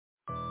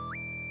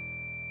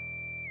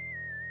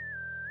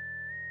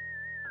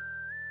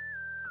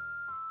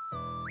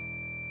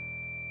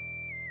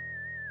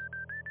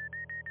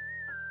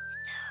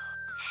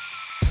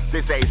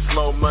They say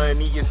slow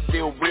money is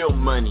still real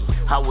money.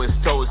 I was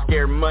told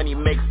scared money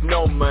makes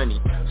no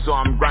money. So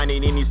I'm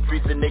grinding in these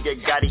streets, a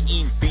nigga gotta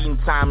eat. Feeding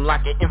time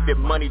like an infant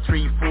money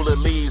tree full of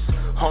leaves.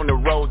 On the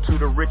road to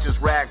the richest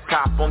rag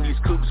top. On these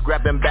coops,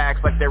 grabbing bags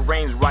like they're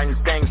reins. Riding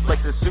stangs,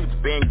 flexing suits.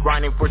 Been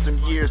grinding for some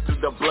years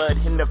through the blood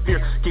and the fear.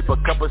 Keep a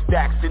couple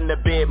stacks in the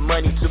bed,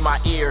 money to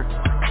my ear.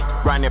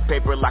 Grinding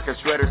paper like a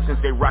shredder since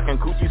they rockin'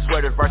 Gucci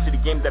sweaters. Varsity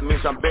game, that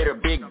means I'm better.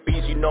 Big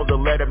B's, you know the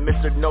letter.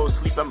 Mr. No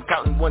Sleep, I'm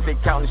counting ones, they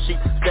counting sheep.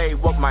 Stay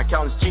woke, my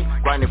accountant's cheap.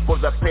 Grinding for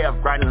the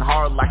payoff, grinding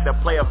hard like the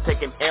playoff.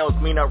 Taking L's,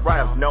 mean I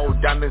write-off. No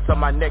diamonds on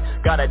my neck,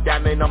 got a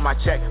diamond on my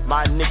check.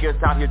 My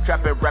niggas out here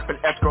trapping, rapping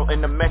escrow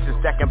in the messes.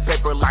 Stacking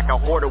paper like a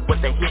hoarder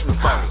with the hitting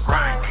phone.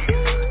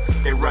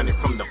 Grinding, they running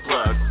from the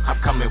plug.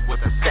 I'm coming with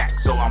a sack,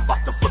 so I'm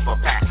about to flip a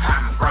pack.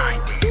 I'm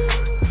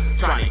grinding,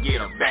 trying to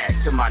get a bag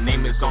till my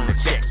name is on the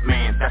checks,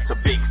 man, that's a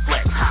big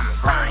flex.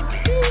 I'm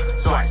grinding,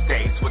 so I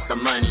stays with the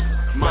money.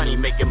 Money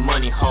making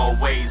money,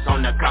 always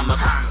on the come up.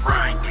 I'm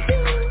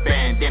grinding,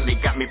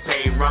 pandemic got me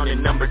paid,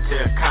 rounding number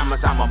to commas.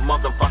 I'm a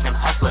motherfucking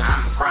hustler.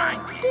 I'm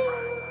grinding.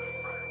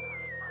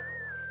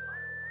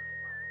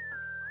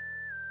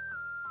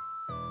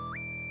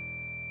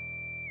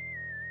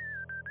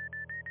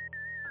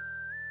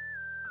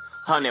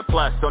 100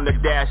 plus on the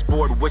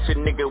dashboard. Wish a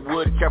nigga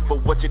would. Careful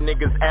what your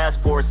niggas ask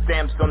for.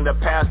 Stamps on the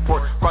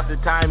passport. Cross the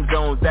time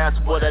zones, that's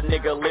what a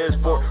nigga lives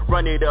for.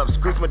 Run it up,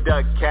 Scrooge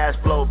McDuck, cash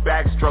flow,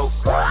 backstroke.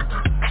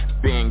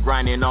 Been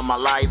grinding all my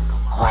life.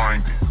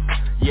 Grinding.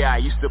 Yeah, I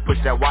used to push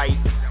that white.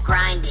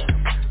 Grinding.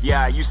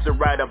 Yeah, I used to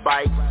ride a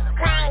bike.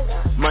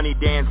 Grinding. Money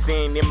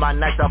dancing in my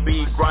nights, I'll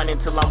be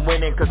grinding till I'm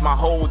winning. Cause my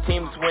whole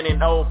team's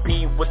winning. OP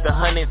with the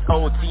hundreds,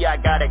 OT, I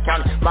gotta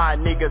count it. My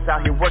niggas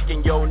out here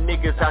working, yo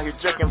niggas out here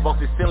jerking.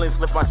 Vaulted ceilings,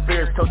 lift my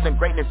spirits, toasting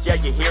greatness, yeah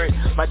you hear it.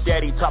 My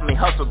daddy taught me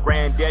hustle,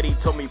 granddaddy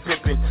told me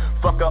pimpin'.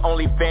 Fuck a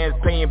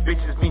OnlyFans, paying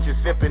bitches, means just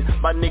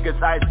sippin'. My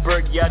niggas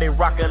iceberg, yeah they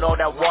rockin' all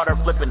that water.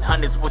 Flipping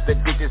hundreds with the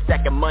digits,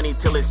 stacking money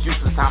till it's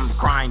useless, I'm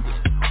grinding.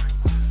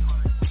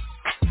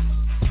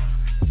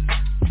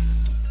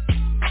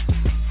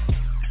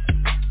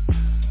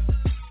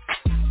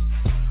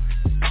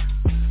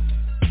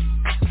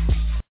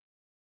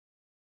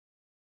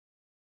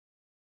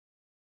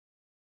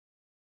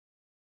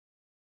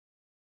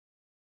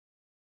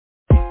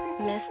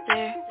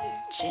 Mr.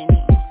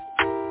 Jenny.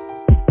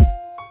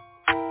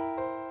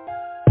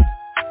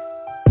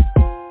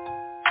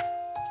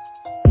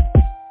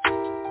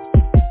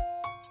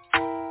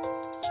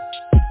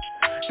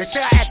 They say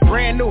I act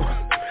brand new.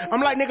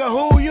 I'm like, nigga,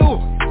 who you?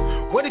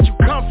 Where did you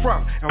come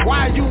from? And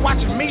why are you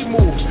watching me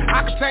move?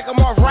 I could take them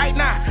off right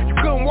now. You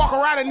couldn't walk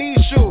around in these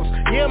shoes.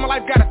 Yeah, my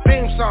life got a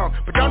theme song,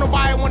 but don't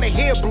nobody wanna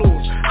hear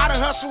blues. I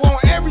done hustle on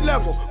every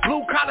level.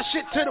 Blue collar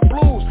shit to the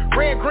blues.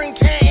 Red, green,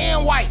 tan,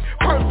 and white.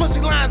 Purse, pussy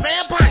lines,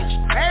 and pints.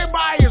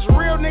 Everybody is a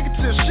real nigga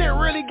till shit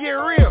really get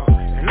real.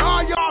 And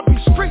all y'all be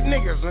street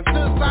niggas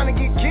until it's time to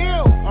get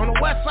killed. On the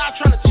west side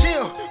trying to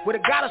chill with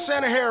a goddess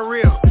and a hair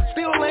real.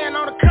 Still laying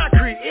on the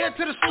concrete,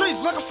 into the streets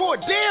looking for a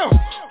deal.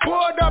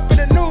 Pulled up in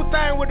a new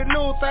thing with a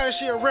new thing,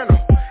 she a rental.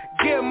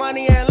 Get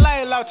money and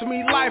lay low, to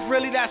me life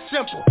really that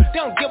simple.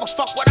 They don't give a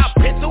fuck what I've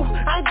been through,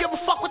 I don't give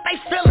a fuck what they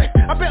feeling.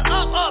 I've been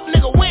up,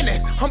 nigga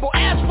winning. Humble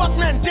ass fuck,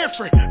 nothing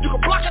different. You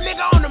can block a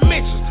nigga on the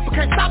mission, but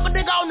can't stop a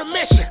nigga on the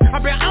mission.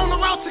 I've been on the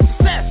road to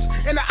success,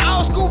 in the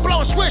old school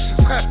blowing switches.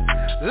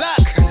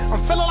 Look,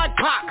 I'm feeling like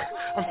Pac,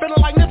 I'm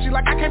feeling like Nipsey,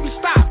 like I can't be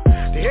stopped.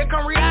 Here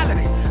come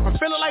reality, I'm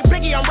feeling like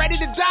Biggie, I'm ready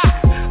to die.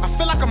 I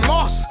feel like I'm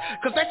lost,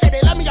 cause they say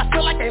they love me, I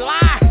feel like they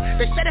lie.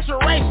 They say it's a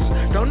race,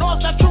 don't know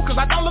if that's true cause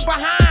I don't look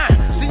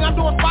behind. See, I'm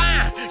doing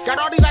fine, got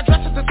all these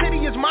addresses, the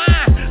city is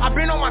mine. I've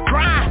been on my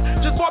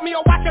grind, just bought me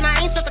a watch and I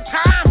ain't set the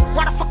time.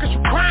 Why the fuck is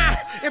you crying?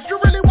 If you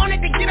really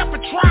wanted to get up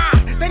and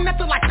try, they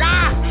nothing like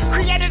I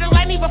created a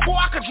lane before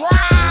I could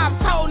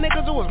drive. Told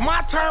niggas it was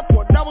my turn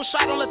for a double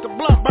shot and let the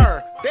blunt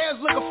burn. They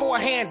was looking for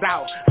a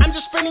handout, I'm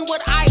just spending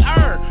what I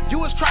earn. You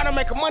was trying to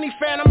make a money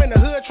fan, I'm in the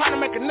hood trying to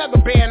make another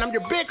band. I'm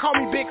your big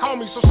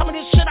homie, so some of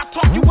this shit I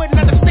talk you wouldn't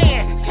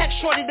understand. Text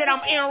shorty that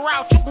I'm en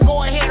route, you can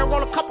go ahead and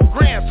roll a couple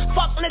grams.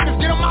 Fuck niggas,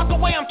 get them out the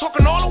way, I'm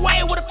talking all the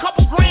way with a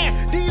couple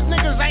grand. These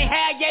niggas ain't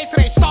had yay till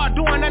they start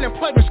doing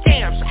unemployment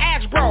scams.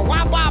 Ask bro,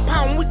 why buy a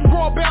pound when we can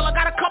grow a bell? I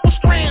got a couple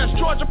strands.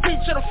 Georgia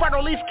Peach to the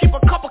frontal leaf, keep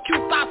a couple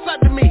cute thoughts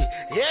under me.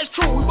 Yeah, it's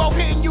true, we both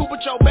hitting you,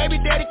 but your baby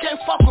daddy can't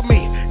fuck with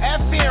me.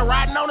 FN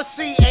riding on the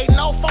sea, ain't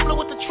no fumbling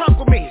with the trunk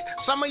with me.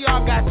 Some of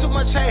y'all got too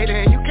much hate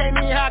and you can't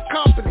even have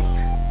company.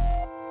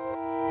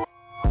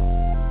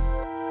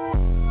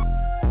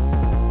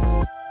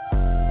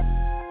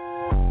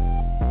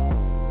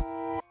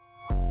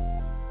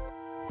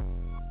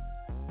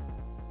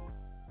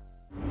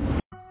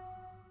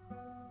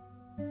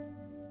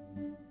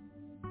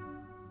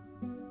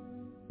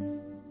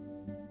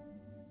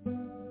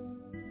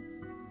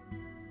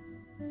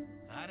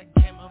 I done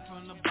came up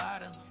from the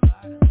bottom,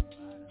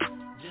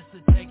 just to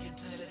take it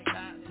to the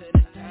top, to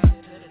the top,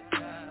 to the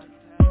top.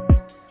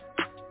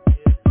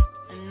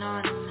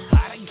 I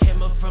done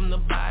came up from from the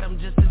bottom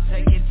just to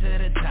take it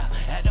to the top.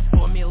 Had to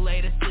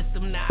formulate a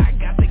system, now I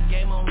got the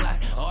game on lock.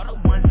 All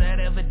the ones that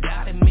ever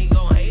doubted me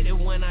gon' hate it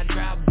when I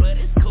drop, but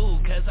it's cool,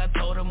 cause I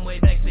told them way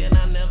back then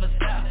I never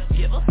stop.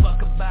 Give a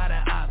fuck about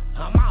an op,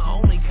 I'm my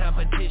only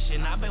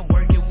competition. I've been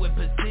working with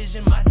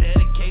precision, my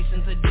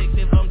dedication's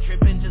addictive. I'm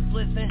tripping, just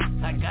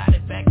listen. I got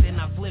it back, then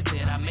I flipped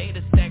it. I made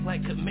a stack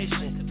like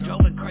commission,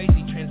 drove a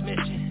crazy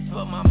transmission.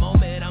 For my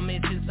moment, I'm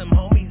itching. Some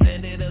homies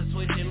ended up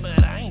switching,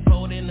 but I ain't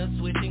folding or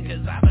switching,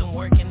 cause I've been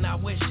working,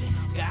 not wishing.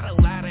 Got a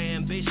lot of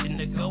ambition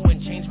to go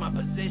and change my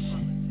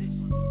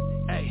position.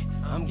 Hey,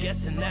 I'm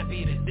guessing that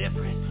be the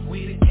difference.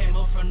 We done came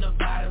up from the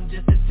bottom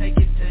just to take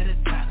it to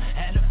the top.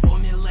 Had to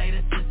formulate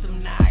a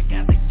system, now I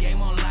got the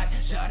game on lock.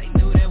 Shawty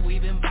knew that we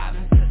been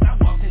vibing since I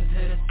walked into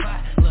the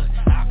spot. Look,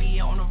 I be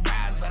on the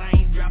rise, but I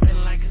ain't dropping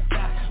like a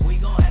stock. We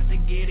gon' have to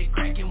get it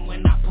cracking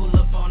when I pull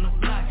up on the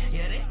block.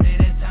 Yeah, they say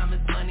that time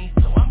is money,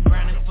 so I'm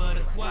grinding for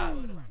the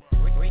squad.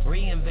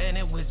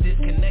 Reinvented, was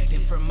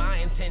disconnected from my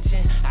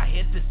intention. I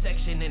hit the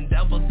section and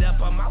doubled up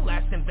on my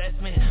last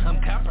investment.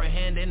 I'm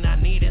comprehending,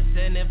 I need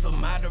incentive for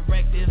my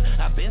directive.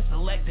 I've been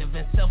selective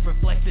and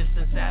self-reflective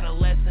since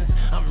adolescence.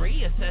 I'm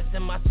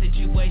reassessing my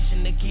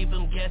situation to keep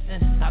them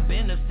guessing. I've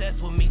been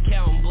obsessed with me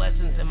counting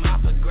blessings in my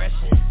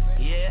progression.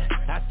 Yeah,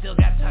 I still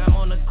got time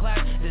on the clock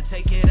to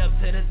take it up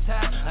to the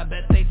top. I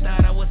bet they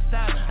thought I would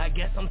stop. I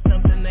guess I'm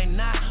something they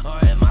not,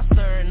 or am I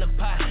stirring the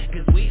pot?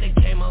 Cause we done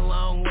came a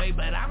long way,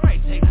 but I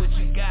might take what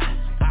you got.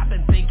 I've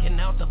been thinking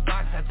out the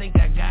box, I think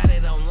I got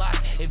it on lock.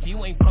 If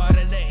you ain't part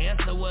of the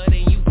answer, well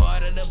then you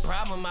part of the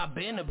problem. I've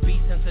been a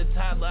beast since a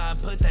toddler, I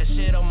put that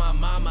shit on my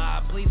mama.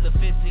 I plead the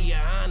fifth to your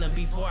honor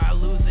before I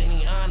lose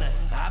any honor.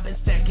 I've been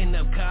stacking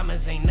up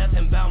commas, ain't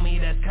nothing about me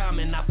that's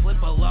common. I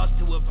flip a loss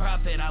to a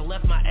profit, I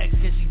left my ex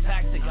cause she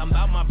toxic. I'm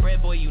about my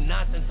bread, boy, you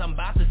nonsense. I'm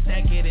about to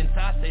stack it and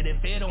toss it.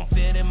 If it don't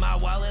fit in my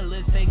wallet,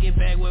 let's take it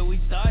back where we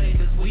started.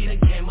 Cause we done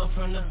came up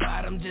from the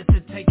bottom just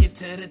to take it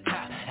to the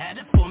top. Had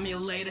to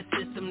formulate a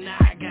system, now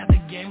I got the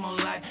game on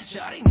lock.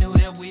 Shawty knew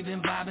that we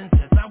been vibing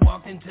since I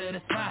walked into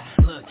the spot.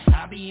 Look,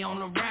 I be on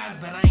the rise,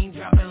 but I ain't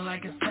dropping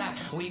like a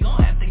stock. We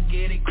gon' have to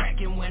get it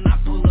cracking when I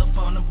pull up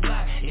on the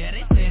block. Yeah,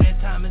 they say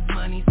that time is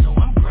money, so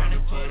I'm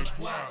grinding for the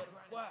squad.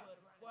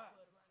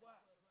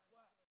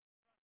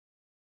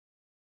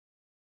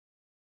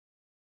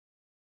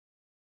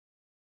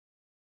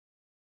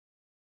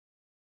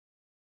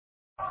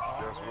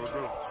 Yes, we'll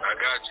do. I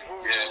got you,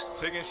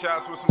 yeah. Taking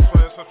shots with some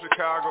twins from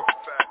Chicago.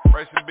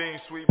 Rice and beans,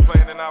 sweet,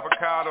 plain and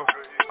avocado.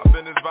 I've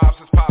been this vibe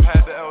since Pop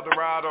had the El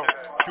Dorado.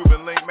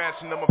 Cuban link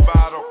matching them a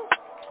bottle.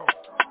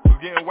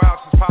 Was getting wild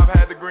since Pop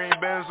had the green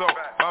Benzo.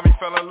 Mommy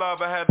fell in love,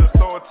 I had to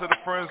throw it to the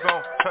friend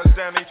zone.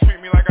 Touchdown, they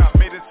treat me like I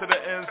made it to the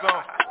end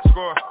zone.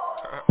 Score.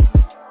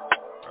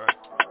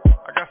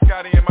 I got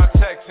Scotty in my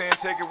text saying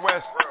take it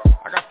west.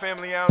 I got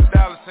family out in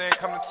Dallas saying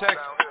come to Texas.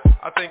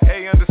 I think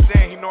A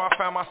understand, he know I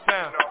found my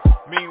sound.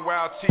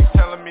 Meanwhile, Chief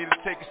telling me to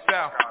take it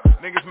south.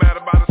 Niggas mad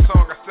about the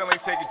song, I still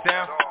ain't take it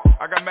down.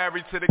 I got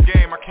married to the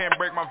game, I can't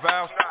break my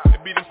vows.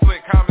 It be them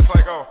slick comments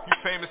like, oh, you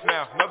famous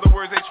now. In other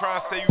words, they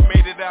try and say you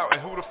made it out.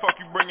 And who the fuck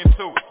you bringing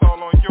to? It's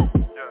all on you.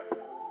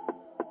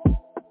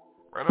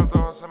 Random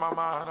thoughts in my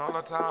mind all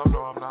the time,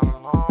 no, I'm not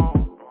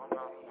alone.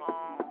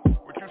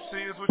 What you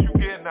see is what you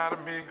getting out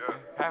of me.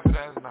 Half of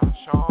that is not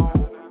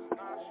shown.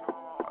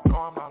 I know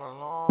I'm not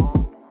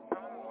alone.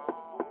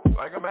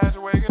 Like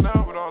imagine waking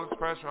up with all this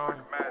pressure on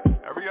you.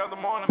 Every other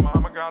morning,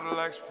 mama got a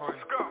lecture for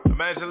you.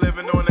 Imagine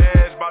living on the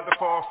edge, about to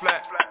fall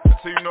flat.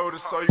 Until you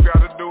notice all you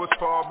gotta do is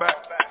fall back.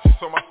 She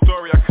saw my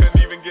story, I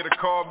couldn't even get a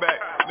call back.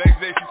 Next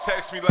day she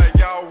texts me like,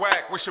 y'all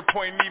whack. What's your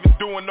point in even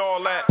doing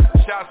all that?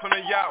 Shots on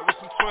the yacht with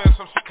some twins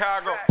from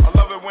Chicago. I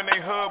love it when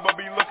they hood, but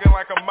be looking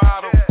like a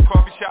model.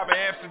 Coffee shop in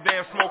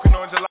Amsterdam, smoking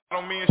on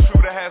gelato. Me and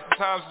Shooter had some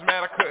times just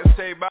mad I couldn't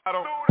stay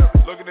bottle.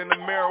 Looking in the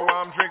mirror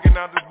while I'm drinking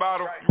out this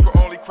bottle. You can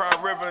only cry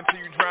river until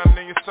you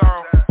drowning in your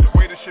sorrow. The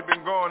way this shit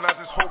been going, I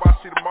just hope I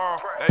see tomorrow.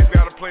 Now you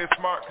gotta play it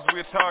smart, cause we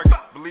a target.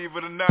 Believe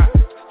it or not,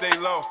 stay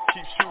low,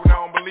 keep shooting, I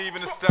don't believe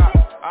in the stop.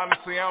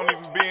 Honestly, I don't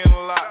even be in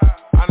a lot.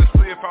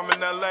 Honestly, if I'm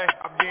in LA,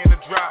 I be in the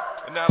drop.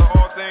 And out of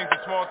all things,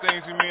 the small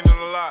things be meaning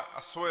a lot,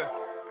 I swear.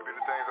 It be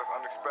the things that's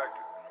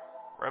unexpected.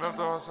 Random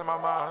thoughts in my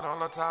mind all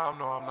the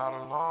time, no, I'm not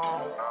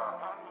alone.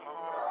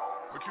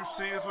 What you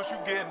see is what you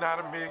getting out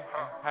of me.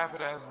 Half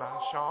of that is not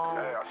shown.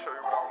 Yeah, I'll show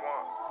you what I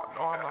want. I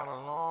know I'm not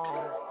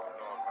alone.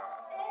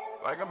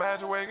 Like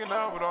imagine waking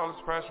up with all this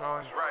pressure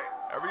on you. Right.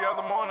 Every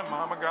other morning,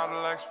 mama got a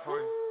lecture for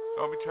you.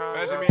 Don't be trying.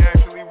 Imagine me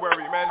actually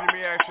worried. Imagine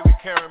me actually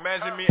caring.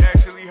 Imagine me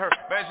actually hurt.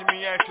 Imagine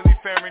me actually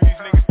fearing. These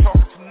niggas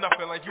talking for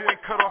nothing. Like you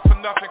ain't cut off for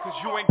nothing. Cause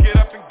you ain't get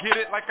up and get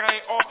it. Like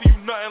I ain't offer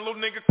you nothing. Little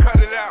nigga, cut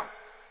it out.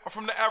 I'm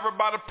from the era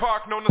by the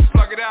park, known to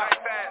slug it out.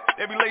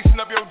 They be lacing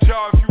up your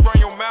jaw if you run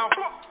your mouth.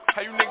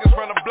 How you niggas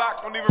run a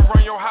block, don't even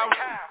run your house.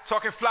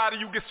 Talking fly till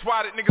you get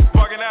swatted, niggas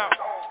bugging out.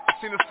 I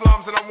seen the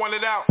slums and I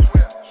wanted out.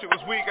 Shit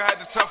was weak, I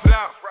had to tough it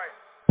out.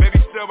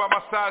 Baby still by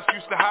my side, she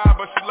used to hide,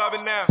 but she love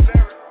it now.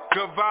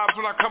 Good vibes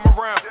when I come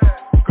around.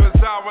 Good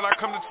side when I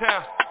come to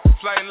town.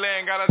 Flight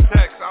land, got a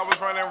text, I was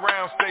running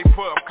around, stay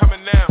put, I'm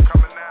coming down.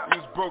 We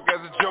was broke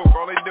as a joke,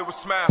 all they did was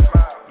smile.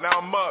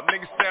 Now I'm up,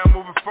 niggas say I'm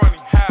moving funny.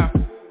 How?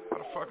 How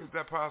the fuck is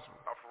that possible?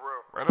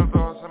 Random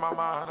thoughts in my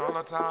mind all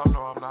the time,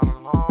 no, I'm not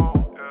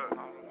alone.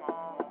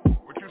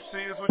 What you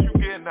see is what you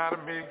getting out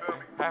of me.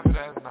 Half of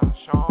that is not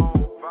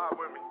shown. Vibe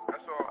with me,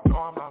 that's all. I know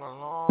I'm not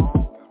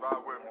alone. Just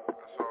vibe with me,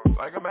 that's all.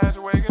 Like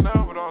imagine waking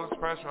up with all this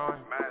pressure on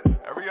you.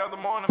 Every other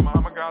morning,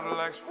 mama got a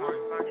lecture for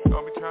you.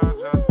 Don't be trying to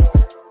judge me.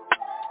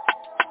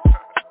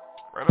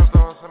 Random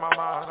thoughts in my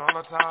mind all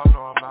the time,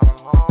 no, I'm not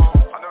alone.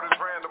 I know this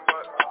random,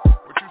 but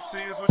what you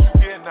see is what you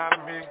getting out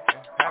of me.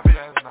 Half of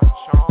that is not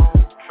shown.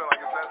 Feel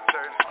like it's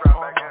necessary to drop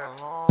back in.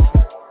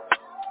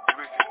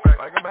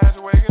 Like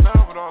imagine waking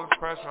up with all this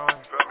pressure on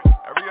you.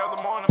 Every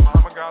other morning,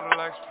 mama got a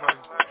lecture for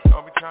you.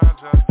 Don't be trying to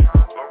judge me.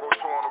 Logo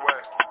 2 on the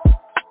way.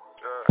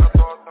 Yeah,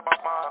 thoughts in my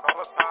mind all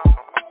the time.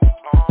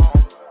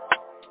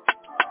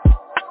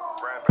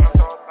 Random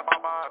thoughts in my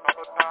mind all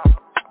the time.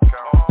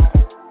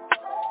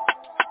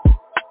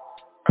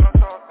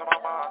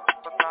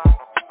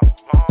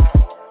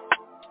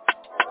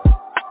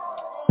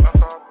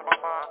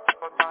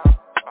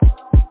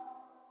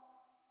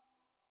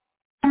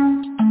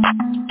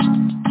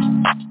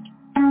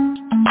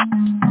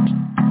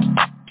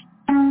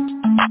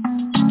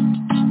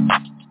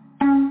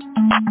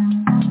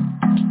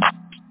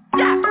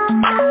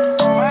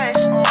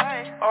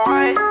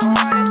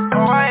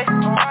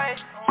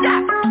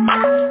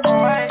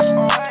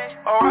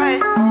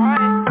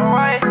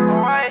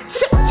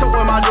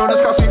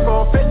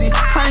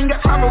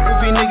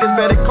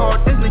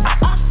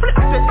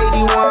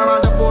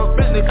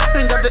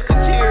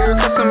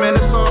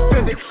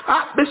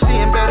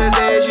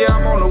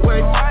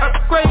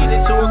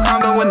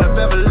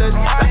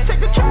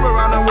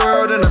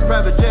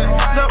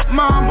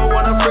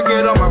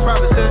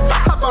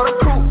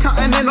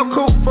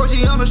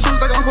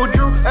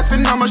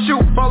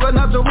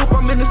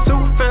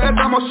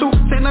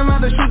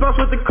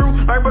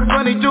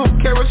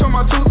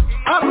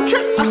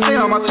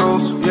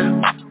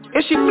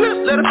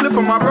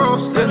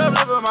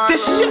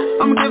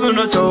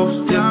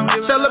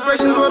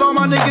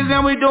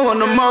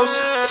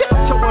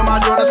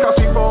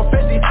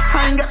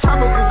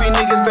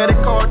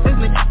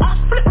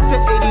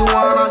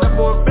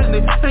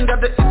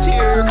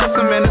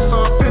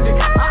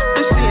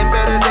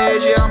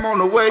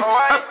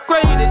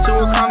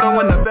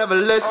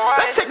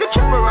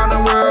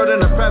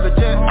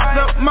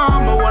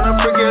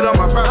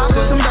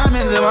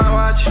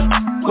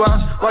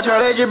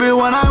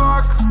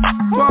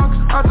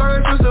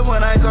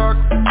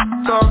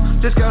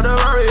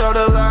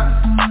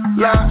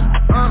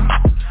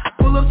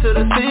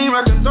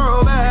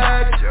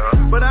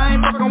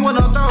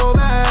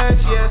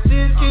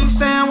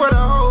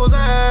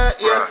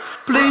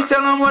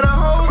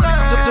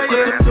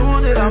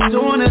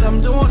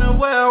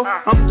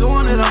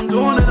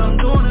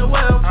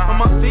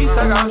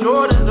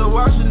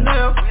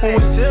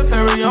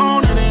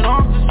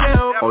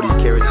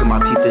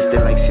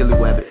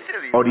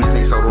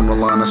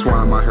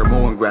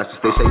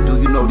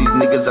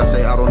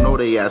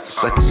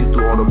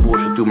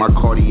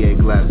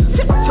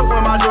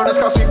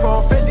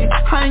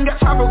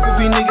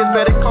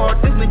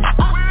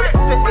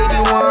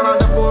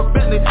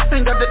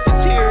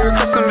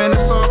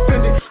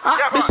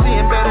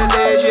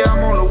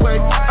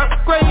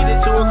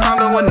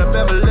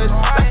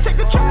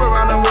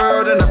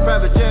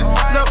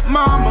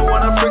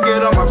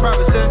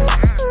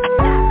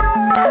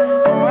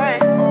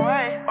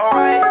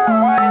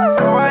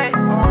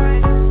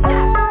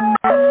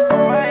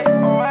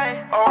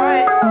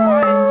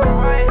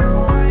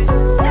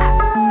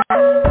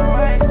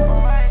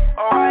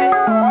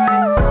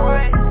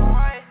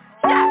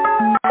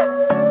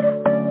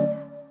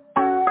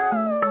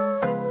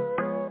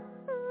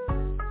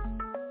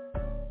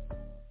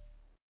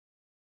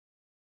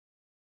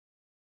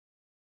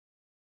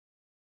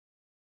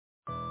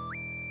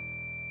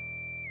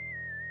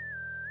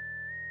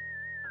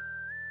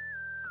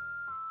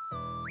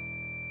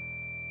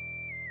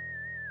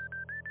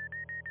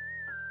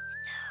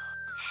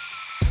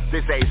 They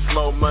say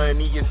slow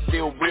money is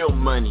still real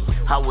money.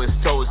 I was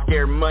told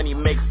scared money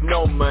makes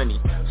no money.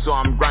 So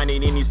I'm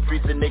grinding in these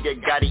streets, a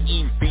nigga gotta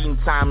eat. Feeding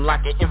time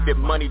like an infant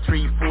money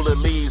tree full of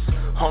leaves.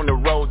 On the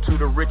road to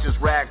the richest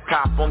rag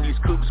cop on these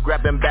coops,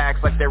 grabbing bags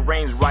like they're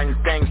reins, riding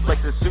things,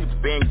 flexing suits.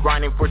 Been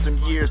grinding for some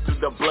years through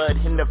the blood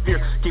and the fear.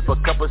 Keep a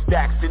couple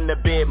stacks in the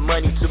bed,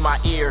 money to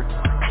my ear.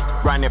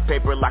 Grinding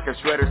paper like a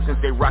shredder since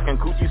they rockin'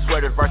 Gucci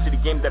sweaters. Varsity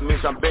game, that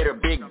means I'm better.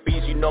 Big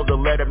B's, you know the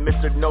letter.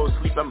 Mr. No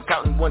Sleep, I'm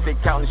counting ones, they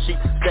counting sheep.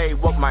 Stay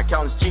woke, my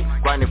accountant's cheap.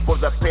 Grinding for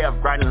the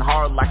payoff, grinding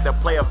hard like the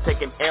playoff.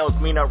 Taking L's,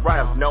 mean a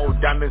write-off. No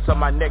diamonds on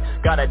my neck,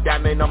 got a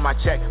diamond on my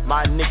check.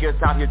 My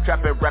niggas out here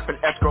trapping, rapping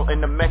escrow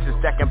in the message.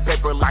 Stacking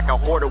paper like a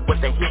hoarder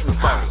with the hitting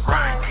phone.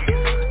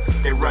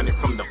 Grinding, they running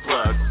from the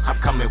plug. I'm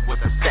coming with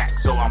a stack,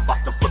 so I'm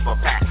about to flip a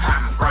pack.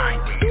 I'm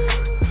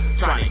grinding,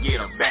 trying to get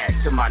a bag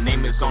till my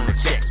name is on the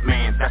checks,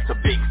 man, that's a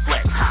big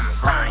flex. I'm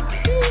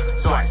grinding,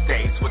 so I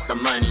stays with the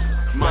money.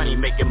 Money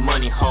making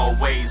money, whole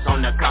ways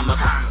on the come up.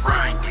 I'm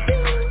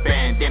grinding,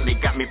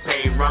 pandemic got me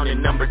paid run.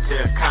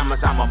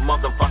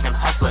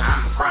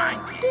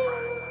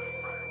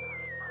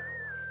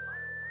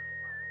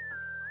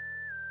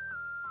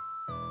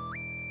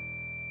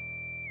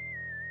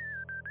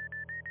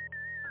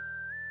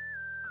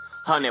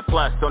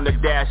 100+ on the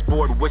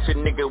dashboard. Wish a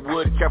nigga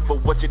would, careful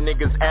what your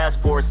niggas ask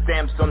for.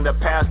 Stamps on the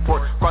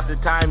passport, cross the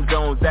time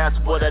zones, that's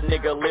what a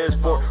nigga lives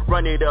for.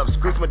 Run it up,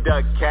 Scrooge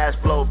McDuck, cash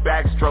flow,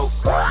 backstroke.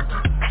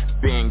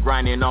 Been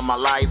grinding all my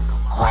life.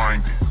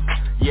 Grinding.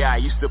 Yeah, I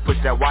used to push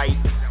that white.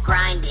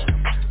 Grinding.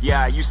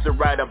 Yeah, I used to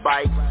ride a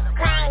bike.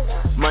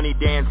 Grinding. Money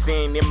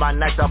dancing in my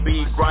nights, I'll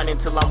be grinding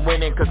till I'm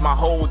winning. Cause my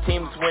whole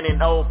team's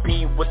winning. OP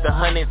with the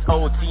hundreds,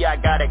 OT, I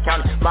gotta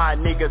count it. My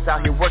niggas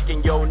out here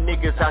working, yo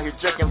niggas out here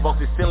jerking.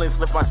 Vaulted ceilings,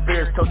 lift my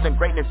spirits, toasting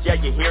greatness, yeah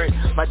you hear it.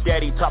 My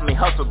daddy taught me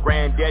hustle,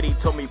 granddaddy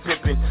told me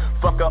pippin'.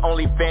 Fuck a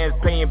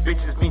OnlyFans, paying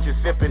bitches means you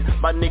sippin'.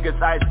 My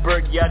niggas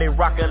iceberg, yeah they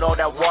rockin' all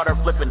that water.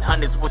 Flipping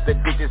hundreds with the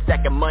digits,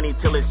 stacking money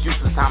till it's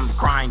useless, I'm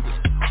grinding.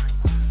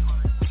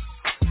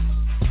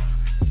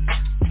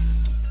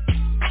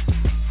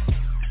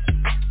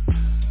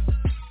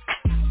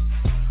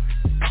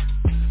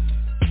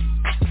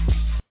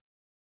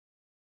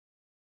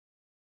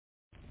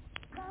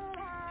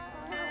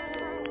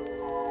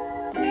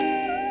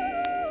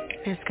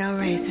 Let's go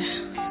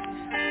racing.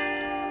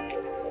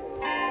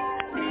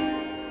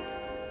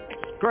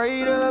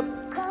 Straight up.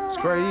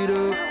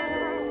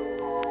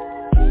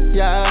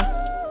 Yeah.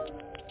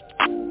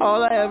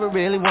 All I ever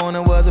really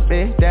wanted was a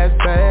bitch that's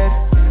bad.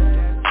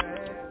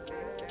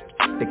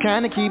 The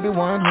kind of keep it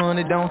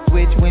 100, don't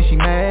switch when she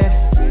mad.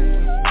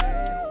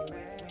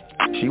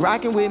 She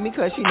rockin' with me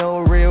cause she know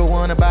a real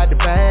one about the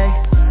bag.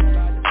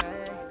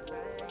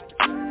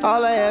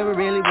 All I ever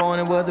really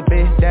wanted was a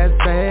bitch that's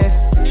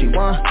bad. She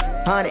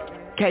 100,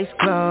 case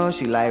closed,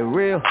 she like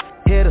real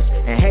hitters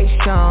and hate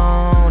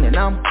shown. And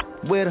I'm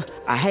with her,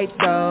 I hate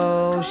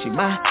those. She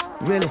my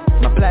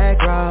black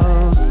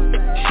rose.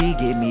 She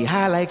get me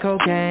high like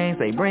cocaine,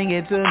 say bring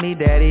it to me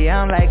daddy,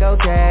 I'm like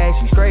okay.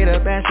 She straight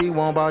up and she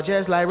won't ball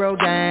just like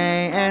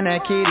Rogaine. And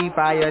that kitty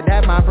fire,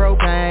 that my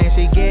propane.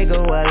 She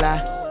giggle a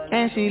lot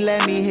and she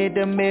let me hit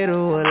the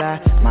middle a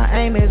lot. My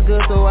aim is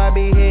good so I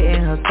be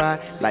hitting her spot.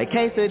 Like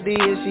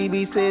quesadilla, she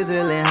be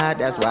sizzling hot.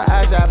 That's why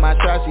I drop my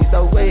shot, she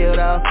so real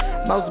though.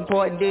 Most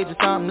important digit,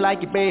 something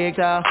like your big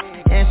toe.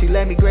 And she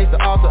let me grace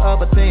the altar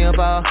of a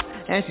tempo.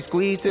 And she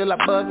squeeze till I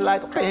buzz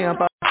like a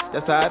pimple.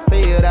 That's how I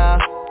feel though.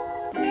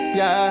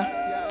 Yeah.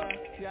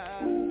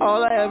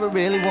 All I ever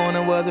really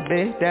wanted was a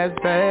bitch that's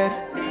bad.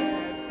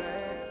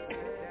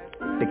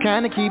 The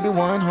kind of keep it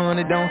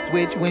 100, don't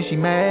switch when she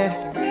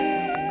mad.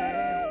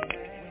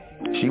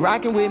 She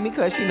rockin' with me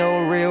cause she know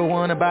a real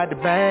one about the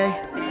bag.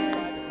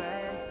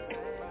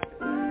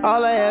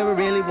 All I ever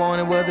really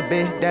wanted was a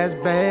bitch that's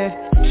bad.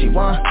 She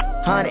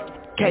 100,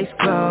 case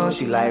closed,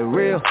 she like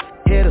real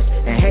hitters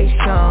and hate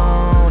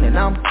shown. And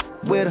I'm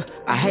with her,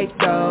 I hate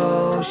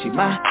those. She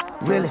my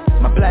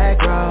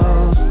black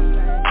rose.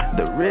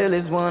 The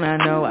realest one I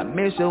know, I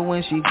miss her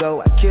when she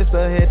go. I kiss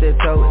her head to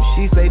toe. If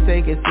she say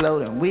take it slow,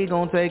 then we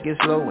gon' take it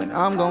slow. And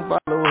I'm gon'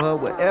 follow her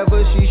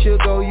wherever she should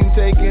go. You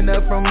taking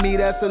her from me,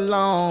 that's a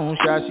long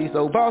shot. She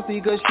so bossy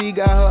cause she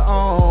got her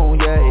own.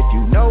 Yeah, if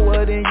you know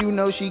her then you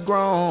know she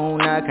grown.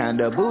 Not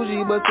kinda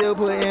bougie but still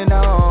putting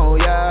on.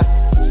 Yeah,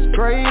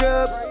 straight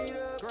up.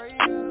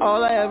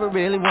 All I ever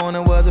really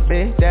wanted was a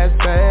bitch that's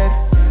bad.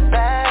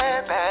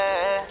 Bad,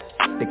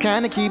 bad. The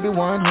kinda keep it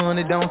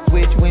 100, don't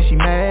switch when she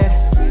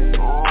mad.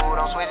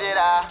 Don't switch it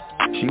out.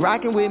 She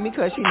rockin' with me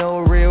cause she know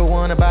a real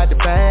one about the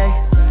bag.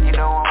 You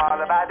know I'm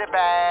all about the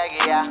bag,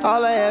 yeah.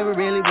 All I ever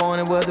really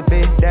wanted was a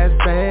bitch that's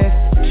bad.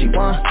 She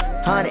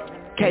 100,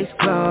 case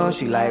closed,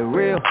 she like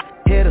real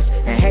hitters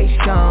and hate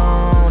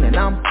shown. And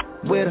I'm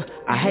with her,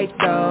 I hate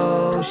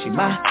those. She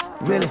my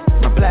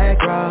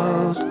black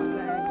rose.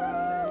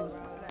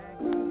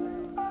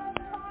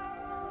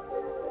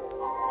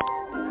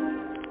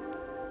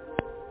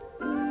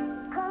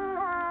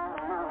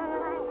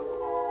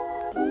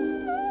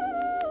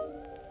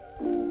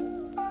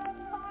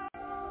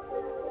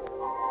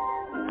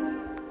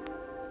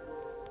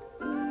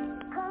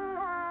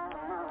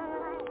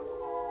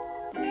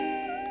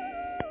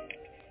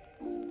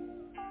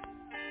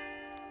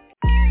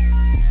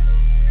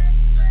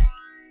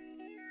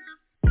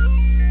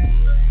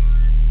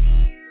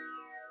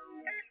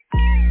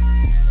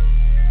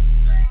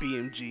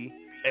 BMG,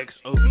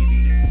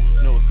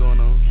 XOBD, know what's going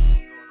on?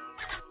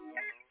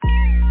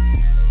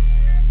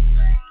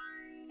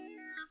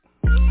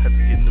 Had to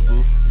get in the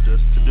booth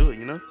just to do it,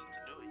 you know?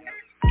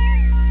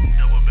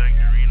 Double back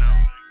to Reno.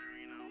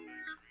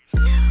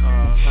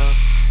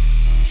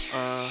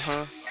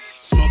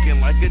 Smoking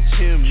like a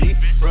chimney,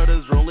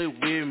 brothers rolling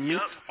with me.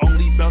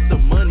 Only about the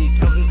money,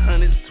 counting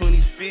hundreds,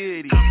 20s,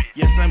 50.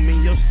 Yes, I'm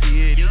in your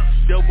city,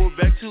 double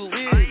back to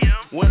Liddy.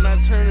 When I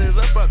turn it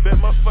up, I bet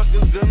my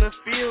fuckers gonna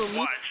feel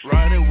me.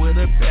 Riding with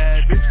a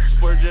bad bitch,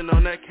 splurging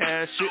on that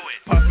cash shit.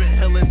 Popping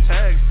hella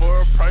tags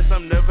for a price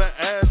I'm never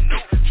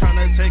asking.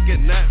 Tryna take a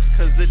nap,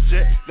 cause the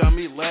jet got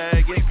me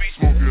lagging.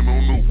 Smoking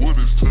on the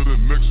wooders to the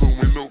next one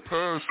with no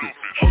past it.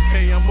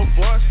 Okay, I'm a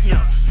boss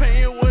now,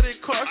 paying what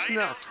it costs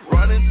now.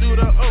 Riding through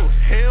the O,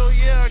 hell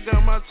yeah, I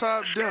got my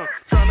top down.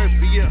 Tryna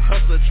be a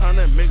hustler,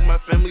 tryna make my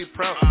family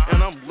proud.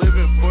 And I'm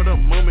living for the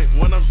moment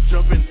when I'm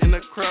jumping in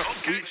the crowd.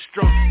 We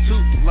strong,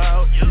 too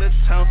loud in the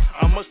town,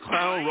 I'm a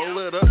clown, roller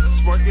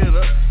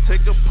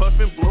puff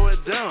and blow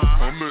it down.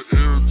 I'm the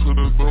heir to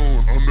the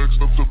throne, I'm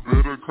next up to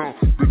better count.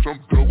 Bitch, I'm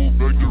double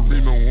back to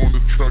Reno on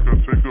the track, I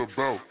take a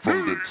bout.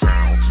 From the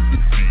town to the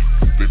deep,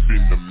 they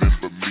been to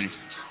remember me.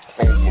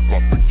 All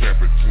about the cap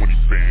at 20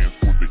 bands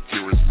with the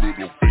carrots,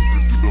 middle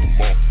finger to the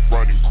mall.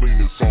 Riding clean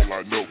is all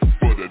I know,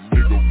 but a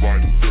nigga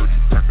riding dirty.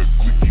 Pack a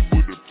clicky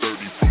with a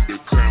 30 from the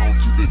town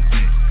to the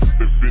deep,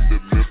 they been to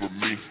remember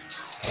me.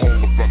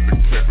 All about the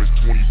cap at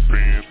 20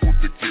 bands with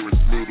the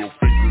carrots, middle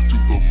finger to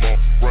the mall.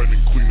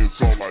 Riding clean is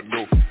all I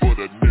know, but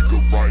a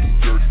nigga riding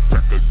dirty.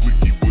 Pack a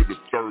clicky with a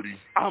 30.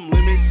 I'm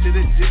limited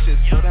edition,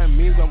 so that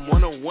means I'm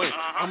 101.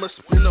 I'ma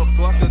spin the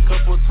block a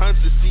couple times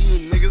to see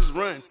you niggas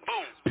run.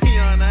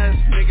 Peon ass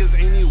niggas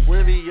ain't even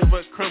worthy of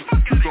a crumb.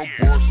 You some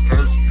boss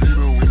ass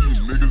Vito and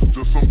you niggas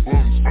just some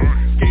bums.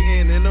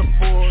 Skating in the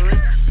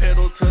foreign,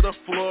 pedal to the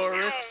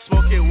floor.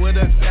 Smoking with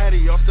a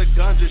fatty off the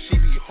ganja, she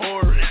be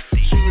whoring.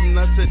 Shooting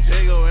at the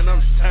Dago and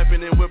I'm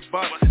tapping it with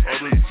box. I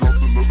done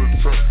dropped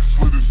another track,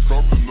 slid and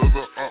dropped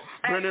another op.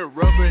 Burning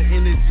rubber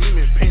in the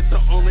demon, paint the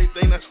only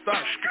thing that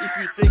stops. If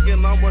you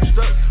thinking I'm washed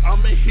up,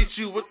 I'ma hit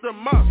you with the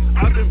mop.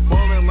 I've been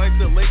ballin' like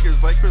the Lakers,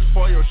 like Chris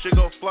Paul, your shit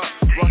go flop.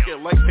 Rock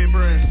it like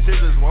paper and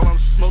scissors while I'm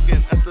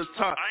smoking at the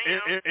top.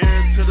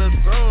 Air to the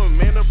throne,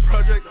 man, the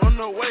project on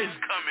the way.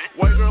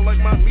 White girl like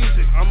my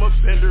music, I'm a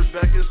bender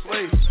back in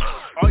slave.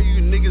 All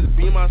you niggas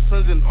be my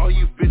sons and all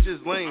you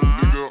bitches lame.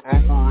 Nigga,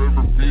 I'm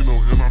forever Vino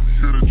and I'm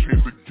here to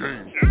change the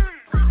game.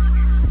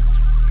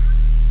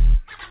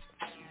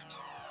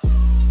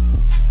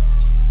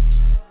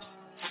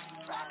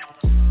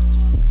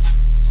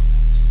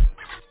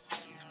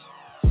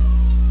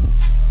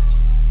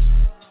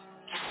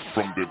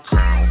 From the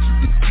town to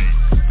the deep,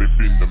 they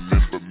been to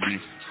remember me.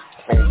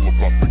 All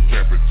about the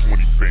cap at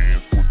 20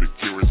 bands with the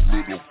carrots,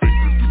 middle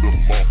finger to the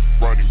mall.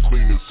 Riding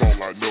clean is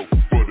all I know,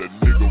 but a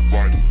nigga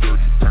riding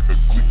dirty. Pack a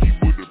clicky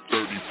with a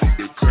 30. From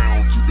the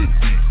town to the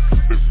deep,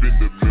 they been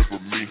to remember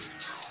me.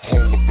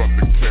 All about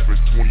the cap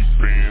at 20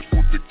 bands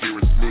with the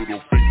carrots,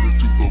 middle finger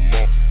to the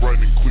mall.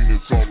 Riding clean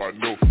is all I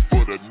know,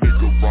 but a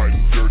nigga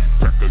riding dirty.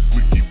 Pack a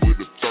clicky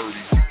with a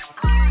 30.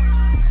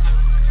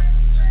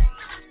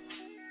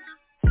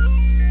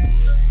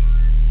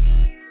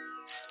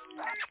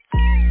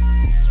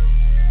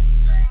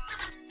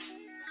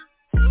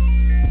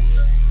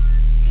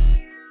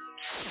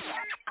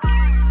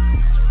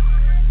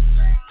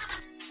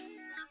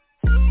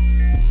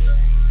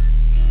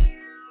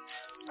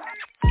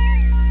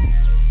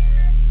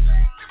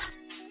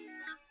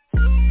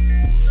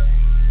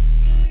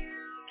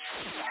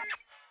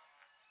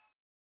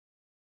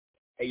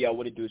 Hey y'all,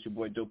 what it do? It's your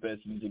boy Dope Ass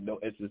Music, no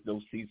S's,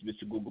 no C's,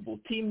 Mr.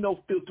 Googleable, Team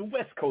No Filter,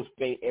 West Coast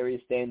Bay Area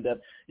Stand Up.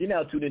 You're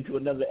now tuned into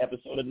another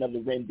episode,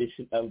 another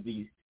rendition of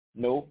the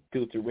No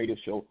Filter Radio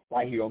Show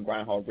right here on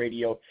Grindhard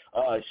Radio.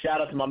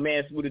 Shout out to my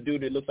man Smoothie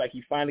Dude. It looks like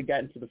he finally got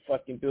into the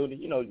fucking building.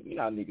 You know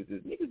how niggas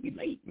is. Niggas be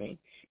late, man.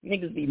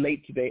 Niggas be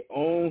late to their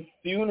own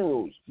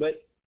funerals.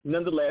 But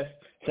nonetheless,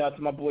 shout out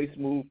to my boy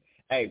Smooth.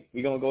 Hey,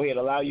 we're gonna go ahead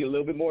and allow you a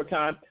little bit more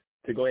time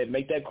to go ahead and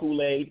make that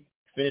Kool-Aid,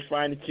 finish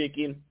frying the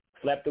chicken,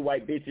 slap the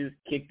white bitches,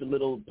 kick the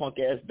little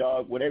punk-ass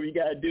dog, whatever you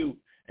got to do,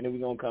 and then we're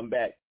going to come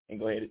back and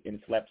go ahead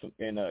and slap some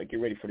and get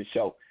ready for the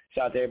show.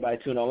 Shout out to everybody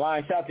tuning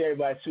online. Shout out to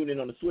everybody tuning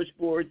in on the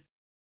switchboard.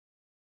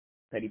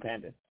 Petty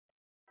Panda.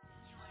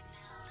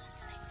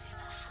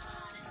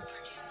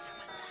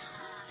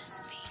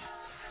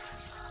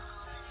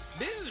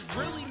 This is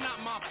really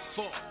not my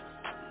fault,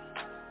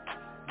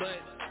 but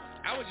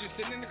I was just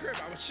sitting in the crib.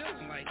 I was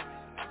chilling, like,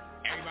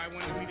 everybody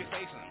wanted me to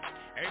say something.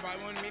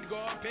 Everybody wanted me to go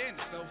off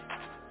Panda, so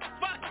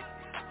fuck it.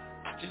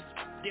 Just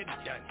get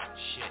it done.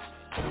 Shit.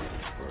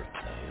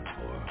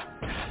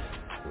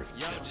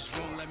 Y'all just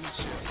won't let me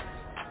chill.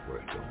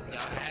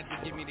 Y'all had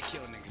to give me the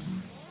kill,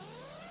 nigga.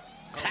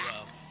 Oh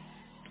well.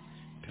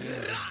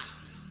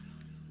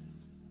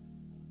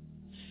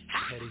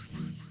 Petty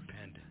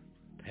Panda.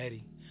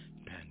 Petty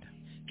Panda.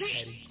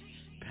 Petty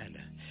Panda.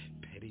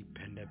 Petty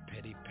Panda.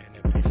 Petty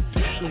Panda.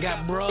 Petty.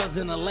 Got bras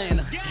in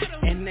Atlanta,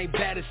 and they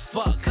bad as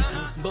fuck.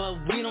 But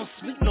we don't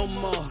speak no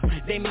more.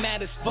 They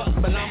mad as fuck,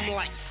 but I'm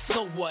like,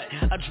 so what?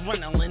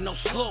 Adrenaline, no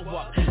slow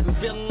up.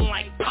 Feeling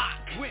like Pac.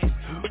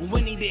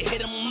 We need to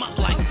hit 'em up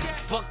like,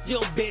 fuck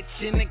your bitch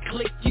in the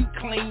click you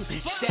claim.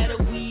 Shadow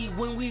weed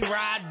when we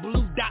ride,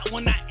 blue dot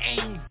when I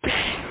aim.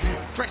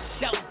 Bang! Fresh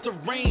out the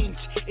range,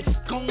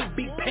 it's gonna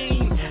be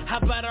pain. How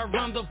about a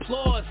round of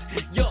applause?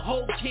 Your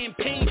whole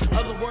campaign.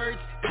 Other words,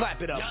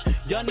 clap it up.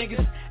 Y'all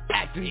niggas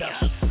acting up.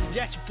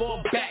 Got you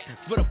fall back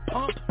for the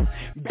pump.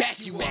 Back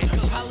you up.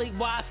 Probably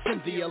why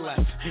Cynthia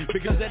left.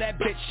 Because of that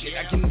bitch shit.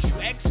 I can do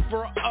X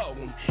for O.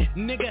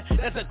 Nigga,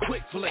 that's a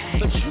quick flip.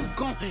 But you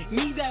gon'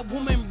 need that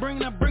woman, bring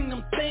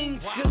them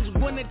things. Cause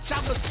when the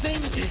chopper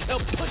sings, it'll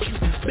put you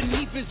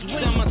beneath his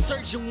wing. I'm a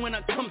surgeon when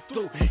I come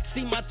through.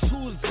 See my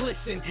tools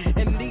glisten.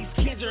 And these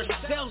cancer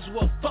cells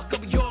will fuck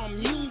up your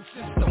immune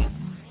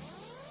system.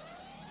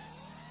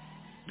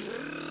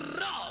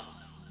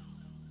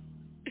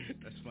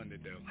 That's fun to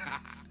do.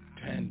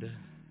 Panda.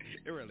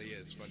 It really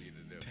is funny to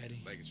do.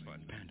 Petty, like it's fun.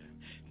 Panda.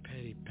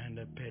 Petty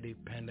panda, petty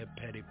panda,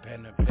 petty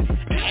panda,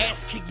 petty. Ass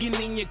kicking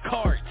in your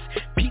cards,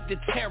 Pete the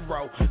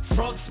Tarot.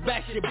 Frog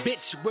smash your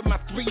bitch with my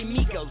 3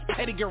 amigos,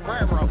 Petty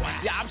Guerrero.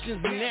 Your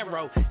options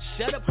narrow.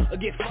 Shut up or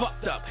get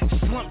fucked up,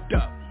 slumped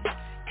up.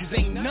 Cause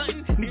ain't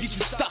nothing to get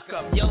you stuck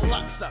up. Your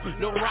luck's up,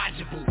 no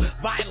Roger Boo.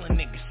 Violent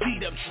niggas,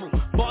 seed up true.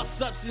 Boss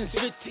up since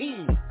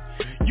 15.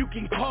 You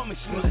can call me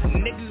smooth.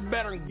 Niggas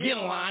better get in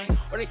line,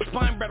 or they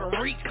spine better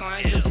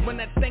recline. Cause when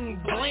that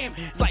thing blam,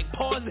 it's like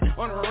pausing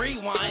on a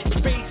rewind.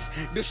 Face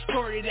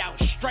distorted out,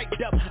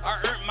 striped up, I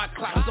earned my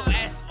clout. So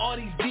ask all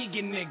these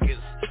vegan niggas,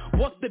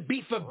 what's the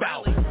beef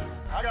about?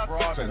 I got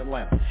broads in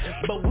Atlanta.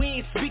 But we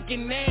ain't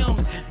speaking now,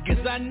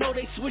 cause I know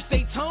they switch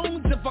their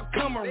tones if I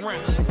come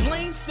around.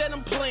 Plain said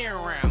I'm playing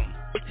around.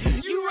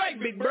 You right,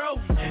 big bro.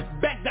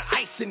 Back to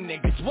icing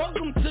niggas.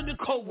 Welcome to the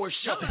Cold War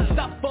show.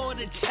 Stop all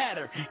the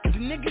chatter, cause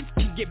niggas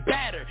can get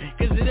badder.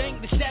 Cause it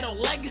ain't the Shadow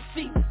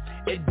Legacy.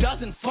 It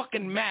doesn't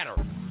fucking matter.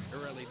 It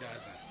really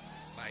doesn't.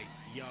 Like,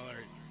 y'all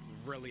are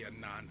really a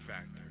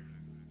non-factor.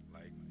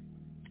 Like,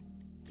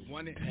 this is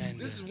one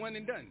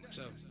and done.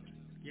 So,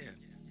 yeah.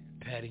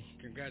 Petty.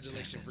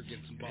 Congratulations for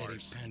getting some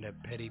bars. Panda,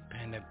 petty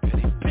panda,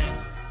 petty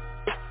panda.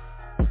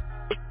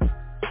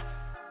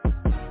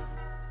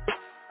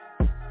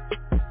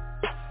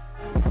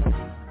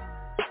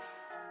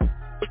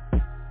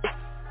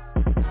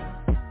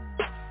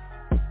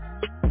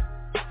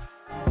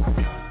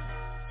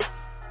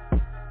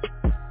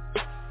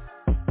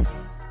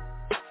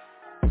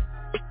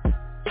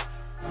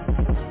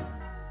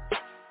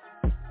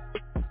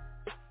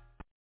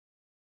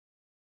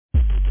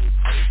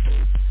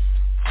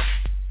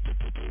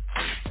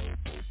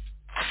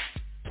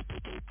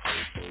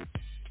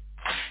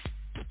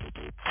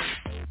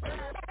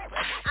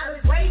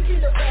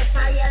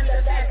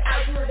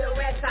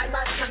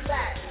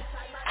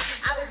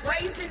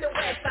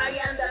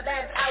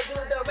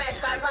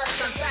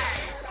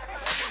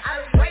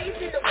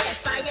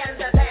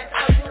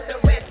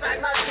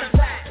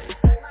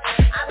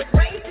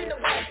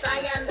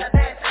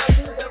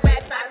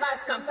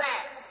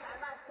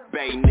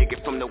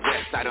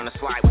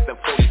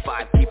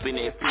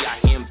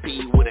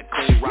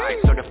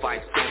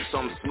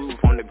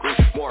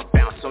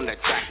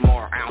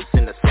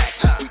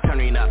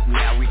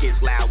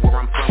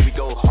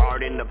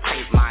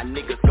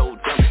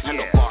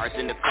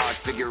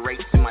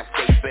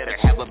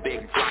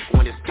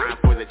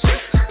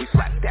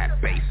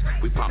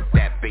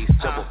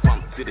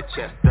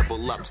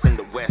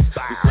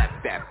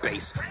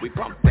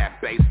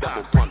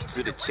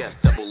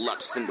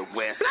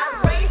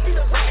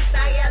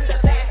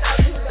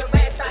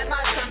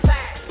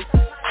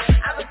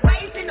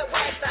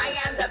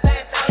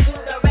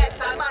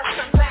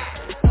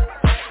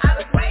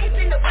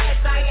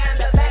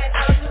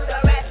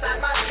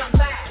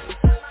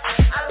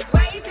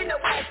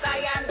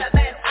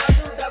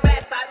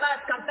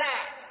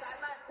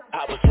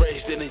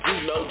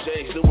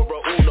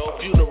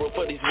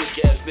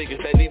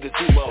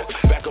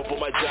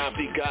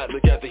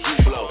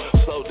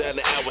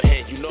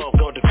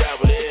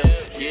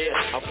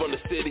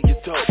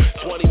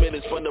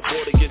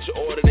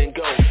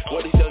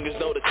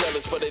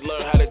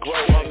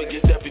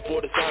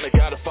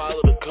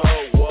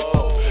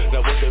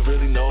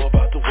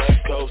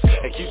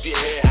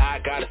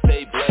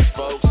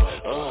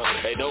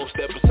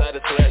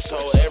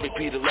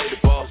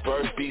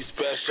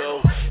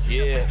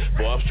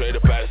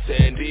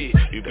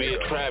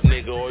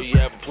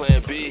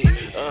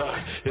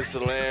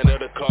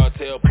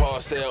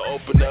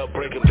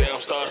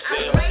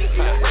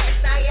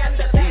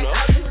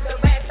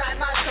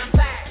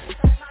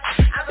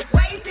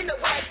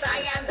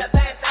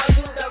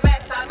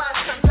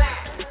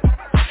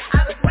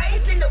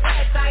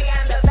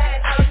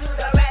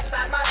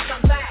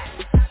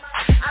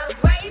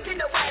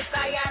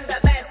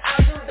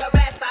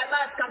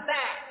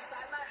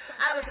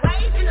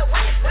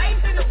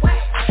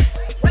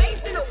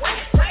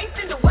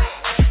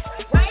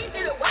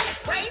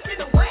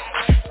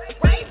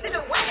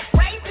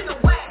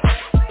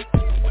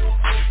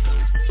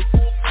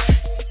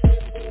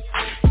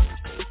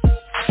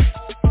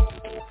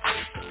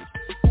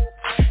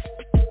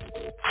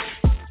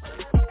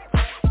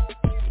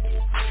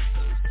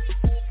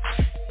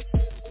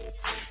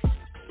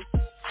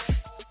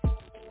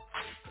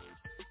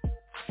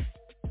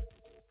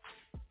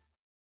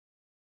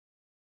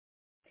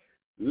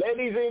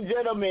 Ladies and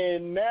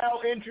gentlemen, now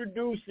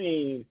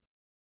introducing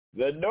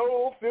the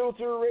No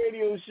Filter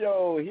Radio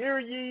Show. Hear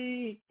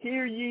ye,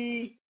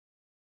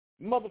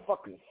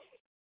 motherfuckers.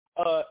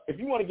 If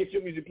you want to get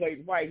your music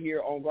played right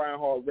here on Grind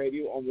Hard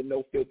Radio on the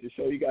No Filter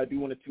Show, you got to do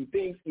one of two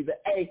things. Either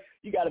A,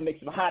 you got to make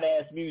some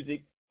hot-ass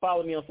music.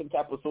 Follow me on some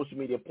type of social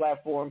media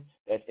platform.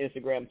 That's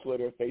Instagram,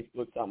 Twitter,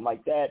 Facebook, something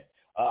like that.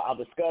 I'll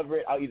discover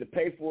it. I'll either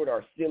pay for it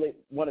or steal it,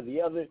 one or the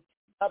other.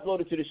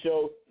 Upload it to the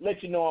show.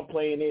 Let you know I'm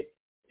playing it,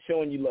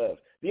 showing you love.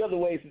 The other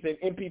way is to send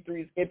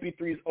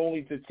MP3s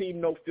only to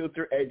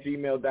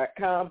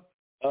teamnofilter@gmail.com.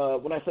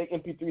 When I say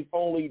MP3s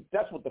only,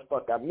 that's what the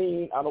fuck I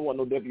mean. I don't want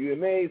no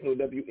WMAs, no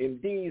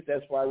WMDs.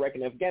 That's why I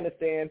reckon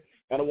Afghanistan.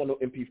 I don't want no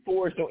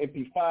MP4s, no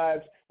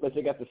MP5s, unless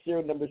they got the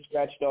serial number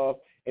scratched off.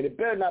 And it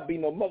better not be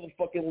no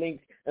motherfucking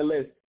links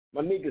unless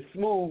my nigga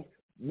Smooth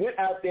went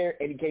out there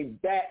and he came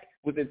back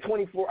within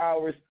 24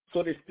 hours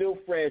so they're still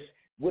fresh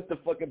with the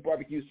fucking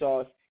barbecue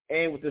sauce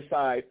and with the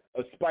side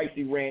of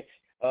spicy ranch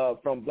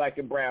from Black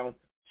and Brown.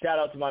 Shout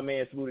out to my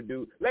man Smooth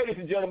Dude. Ladies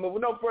and gentlemen,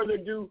 with no further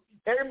ado,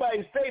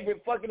 everybody's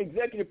favorite fucking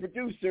executive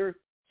producer,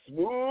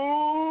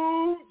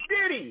 Smooth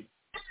Diddy.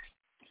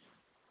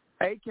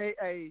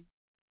 A.K.A.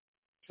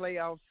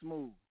 Playoff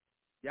Smooth.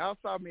 Y'all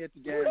saw me at the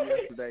game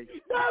yesterday.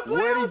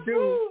 What he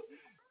do?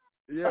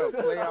 Yeah,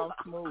 Playoff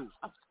Smooth.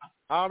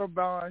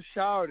 Autobahn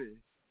Shouty.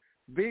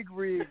 Big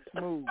Rig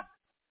Smooth.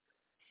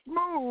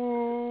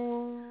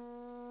 Smooth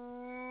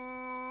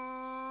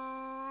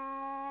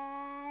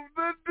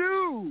the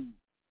dude.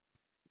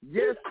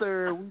 Yes,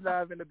 sir. We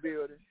live in the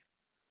building.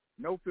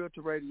 No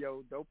Filter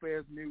Radio. Dope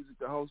ass music.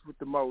 The host with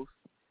the most.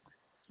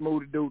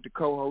 Smooth the dude, the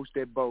co-host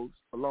that boasts,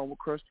 along with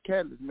Crush the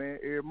Catalyst, man.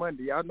 Every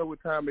Monday. Y'all know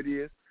what time it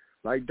is.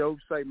 Like Dope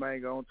say,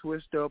 man, go on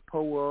twist up,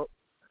 pull up,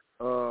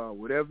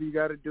 whatever you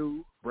got to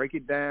do. Break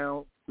it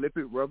down, flip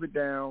it, rub it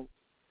down,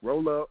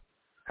 roll up.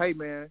 Hey,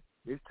 man,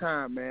 it's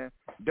time, man.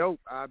 Dope,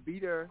 I'll be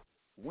there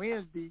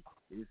Wednesday.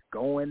 It's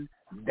going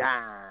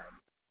down.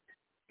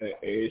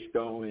 It's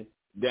going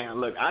down.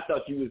 Look, I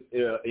thought you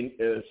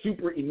was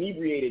super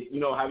inebriated. You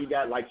know how you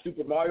got like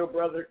Super Mario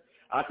Brother?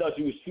 I thought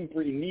you was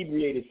super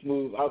inebriated,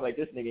 Smooth. I was like,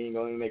 this nigga ain't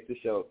going to make the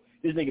show.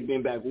 This nigga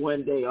been back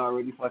one day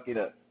already fucking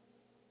up.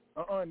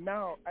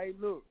 No. Hey,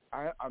 look,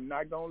 I'm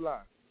not going to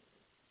lie.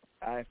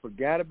 I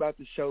forgot about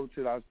the show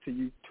till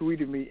you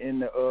tweeted me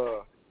in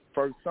the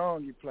first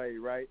song you played,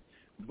 right?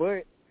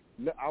 But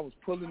look, I was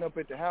pulling up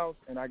at the house,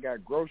 and I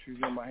got groceries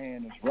in my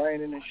hand. It's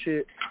raining and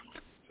shit.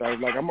 So I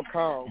was like, I'm going to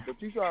call.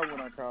 But you saw when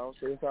I called,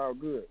 so it's all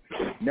good.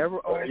 Never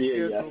on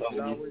schedule, but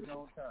always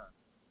on time.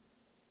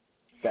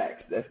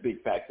 Facts. That's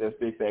big facts. That's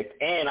big facts.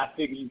 And I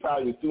figured you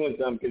probably was doing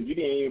something because you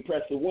didn't even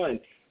press the one.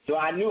 So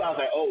I knew, I was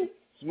like, oh,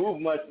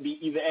 Smooth must be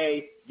either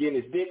A,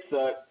 getting his dick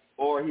sucked,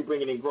 or he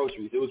bringing in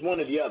groceries. It was one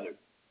or the other.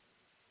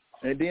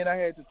 And then I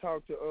had to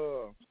talk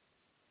to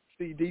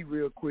CD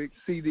real quick.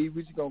 CD,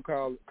 we just going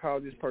to call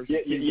this person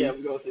CD. Yeah,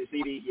 we're going to say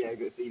CD. Yeah,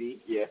 good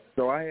CD, yeah.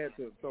 So I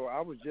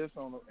was just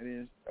on,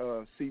 and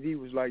then CD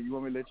was like, you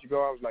want me to let you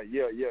go? I was like,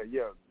 yeah.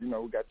 You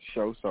know, we got the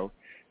show, so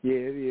yeah,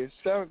 it is.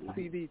 Shout out to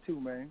CD too,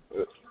 man.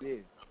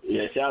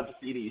 Yeah, shout out to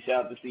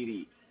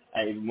CD.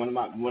 Hey, one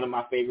of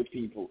my favorite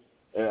people.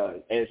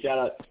 And shout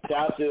out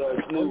to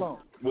Smooth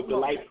with the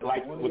light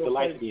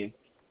skin.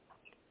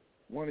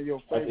 One of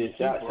your favorite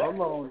people. Hold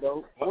on,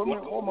 though. One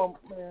more,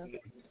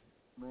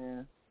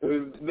 man. I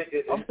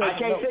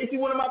can't say she's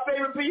one of my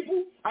favorite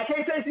people.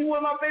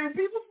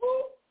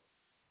 Fool.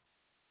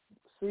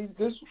 See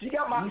this? She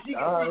got my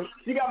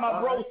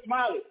bro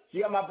smiling. She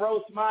got my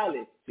bro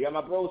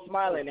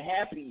smiling,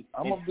 happy,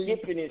 and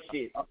skipping and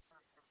shit.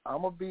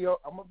 I'm gonna be.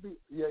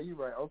 Yeah, you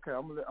right. Okay,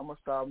 I'm gonna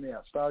style me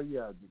out. Style you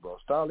out, D-Bo.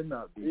 Style him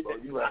out, D-Bo.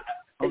 You right.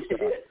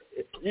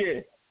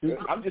 Yeah.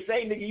 I'm just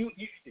saying, nigga,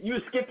 you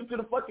skipping to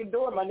the fucking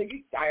door, my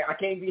nigga. I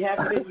can't be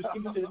happy that you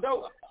skipping to the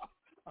door.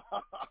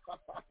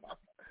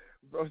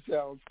 Bro,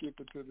 I'm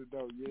skipping to the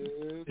door. Yes,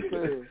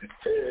 sir.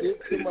 This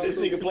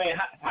nigga playing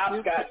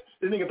hopscotch.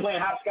 This nigga playing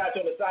hopscotch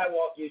on the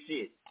sidewalk and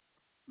shit.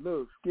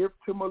 Look, skip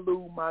to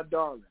Malou, my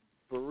darling,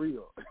 for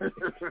real.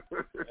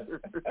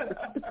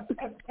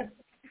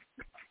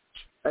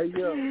 Hey,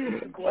 yo,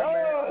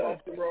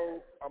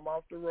 I'm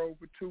off the road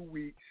for 2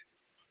 weeks.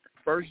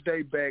 First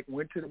day back,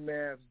 went to the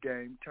Mavs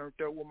game,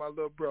 turned up with my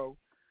little bro.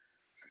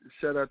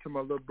 Shout out to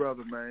my little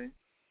brother, man.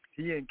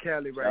 He in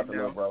Cali right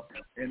now. Bro.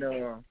 And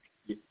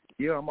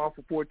yeah, I'm off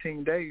for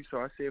 14 days, so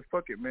I said,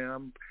 fuck it,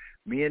 man.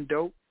 Me and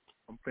Dope,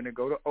 I'm finna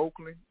go to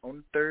Oakland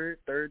on the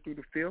 3rd through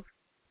the 5th.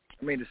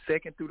 I mean, the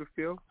 2nd through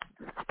the 5th.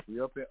 We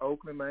up in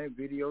Oakland, man,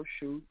 video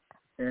shoot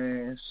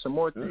and some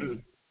more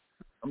things.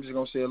 I'm just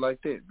going to say it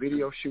like that.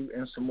 Video shoot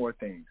and some more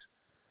things.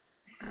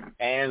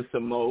 And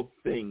some more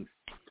things.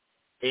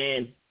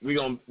 And we're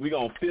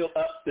gonna fill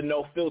up the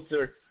No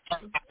Filter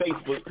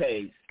Facebook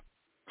page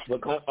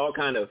with all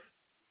kind of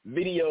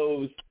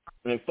videos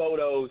and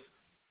photos.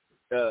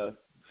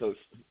 So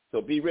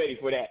be ready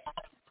for that.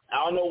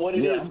 I don't know what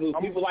it is, Smooth.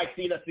 People like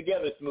seeing us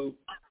together, Smooth.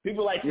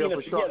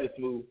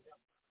 Smooth.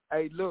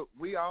 Hey, look,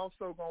 we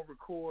also gonna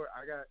record.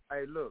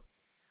 Look.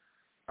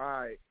 All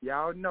right,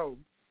 y'all know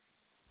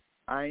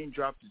I ain't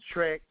dropped a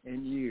track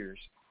in years.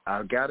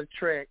 I got a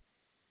track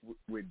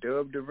with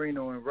Dub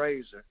Dorino and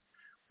Razor.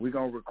 We're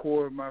going to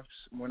record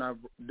when I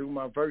do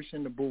my verse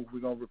in the booth, we're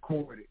going to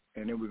record it,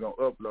 and then we're going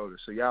to upload it.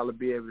 So y'all will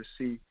be able to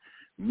see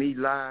me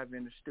live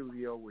in the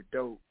studio with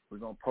Dope. We're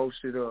going to post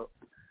it up,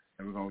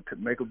 and we're going to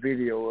make a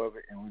video of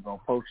it, and we're going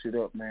to post it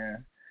up,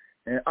 man.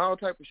 And all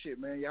type of shit,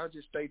 man. Y'all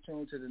just stay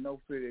tuned to the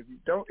No Filter.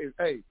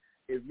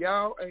 If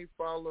y'all ain't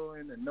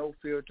following the No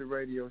Filter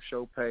Radio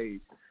Show page,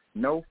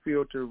 No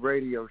Filter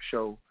Radio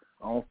Show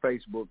on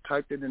Facebook,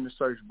 type it in the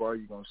search bar.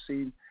 You're going to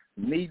see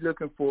me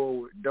looking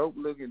forward, Dope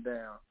looking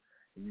down.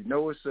 And you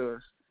know it's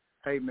us.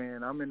 Hey,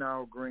 man, I'm in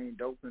all green,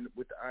 Dope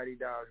with the ID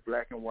Dogs,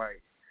 black and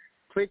white.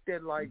 Click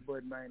that like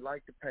button, man.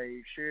 Like the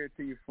page. Share it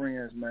to your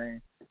friends,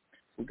 man.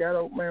 We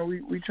got, man,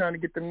 we trying to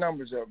get the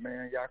numbers up,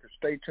 man. Y'all can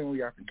stay tuned.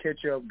 Y'all can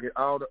catch up, get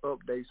all the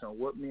updates on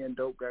what me and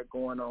Dope got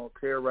going on,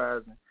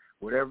 terrorizing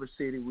whatever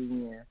city we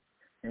in.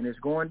 And it's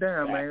going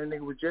down, man. The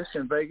nigga was just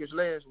in Vegas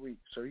last week.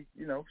 So,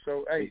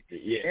 hey,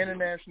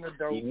 international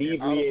Dope.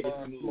 Inebriated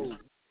Smooth.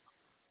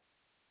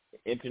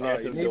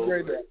 International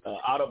Dope.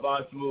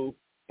 Autobahn Smooth.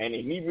 And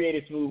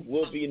Inebriated Smooth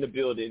will be in the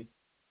building.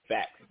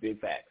 Facts. Big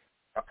facts.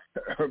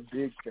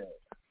 Big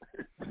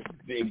facts.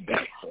 Big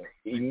facts.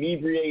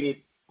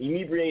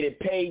 Inebriated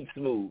paid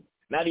Smooth.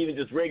 Not even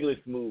just regular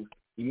Smooth.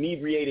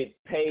 Inebriated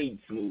paid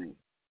Smooth.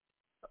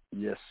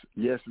 Yes,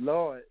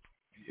 Lord.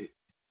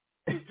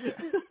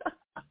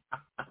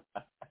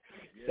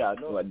 Shout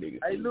out to my niggas.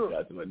 Hey, look. Shout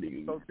out to my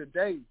niggas. So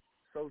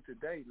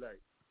today, like,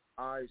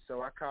 all right,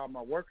 so I called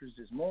my workers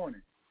this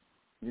morning.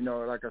 You know,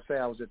 like I say,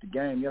 I was at the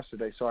game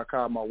yesterday, so I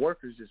called my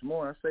workers this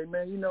morning. I say,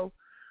 man,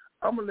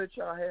 I'm going to let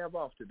y'all have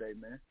off today,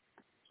 man.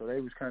 So they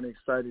was kind of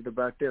excited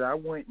about that. I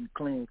went and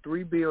cleaned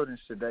 3 buildings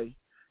today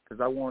because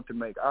I wanted to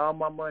make all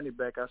my money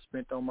back I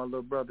spent on my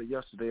little brother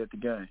yesterday at the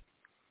game.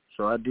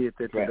 So I did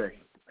that today.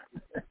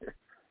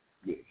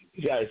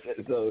 Yeah,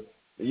 so,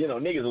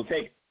 niggas will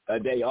take a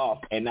day off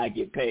and not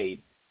get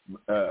paid.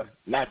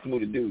 Not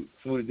Smooth Dude.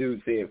 Smooth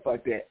Dude said,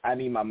 fuck that. I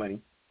need my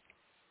money.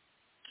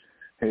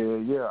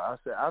 Hell yeah. I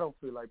said, I don't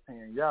feel like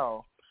paying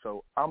y'all,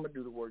 so I'm going to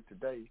do the work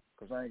today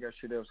because I ain't got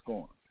shit else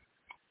going.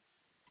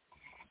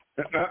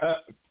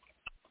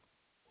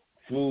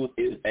 Smooth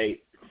is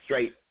a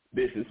straight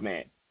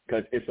businessman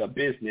because it's a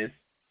business,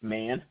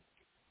 man.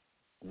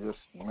 Yes,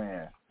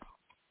 man.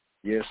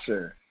 Yes,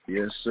 sir.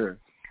 Yes, sir.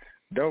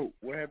 Dope.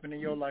 What happened in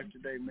your life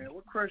today, man?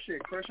 What Crush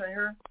at? Crush ain't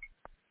here?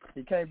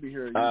 He can't be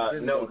here.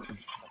 No.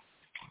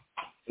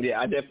 Yeah,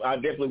 I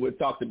definitely would have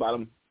talked about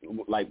him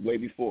like way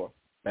before.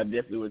 I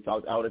definitely would have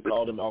talked. I would have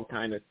called him all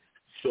kind of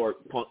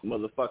short punk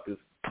motherfuckers.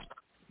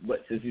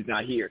 But since he's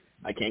not here,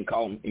 I can't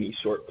call him any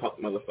short punk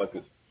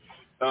motherfuckers.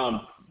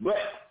 But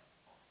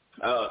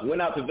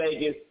went out to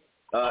Vegas.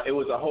 It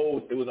was a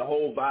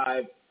whole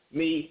vibe.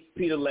 Me,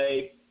 Peter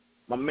Lay,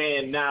 my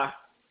man Nah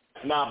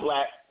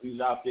Black, he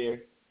was out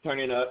there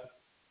turning up.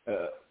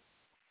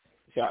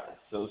 Shout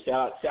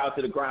out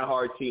to the Grind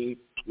Hard team.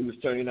 He was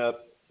turning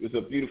up. It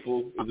was a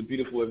beautiful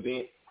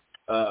event.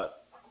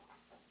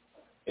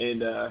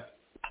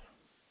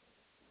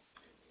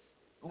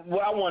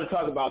 What I want to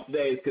talk about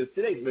today is because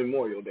today's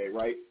Memorial Day,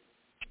 right?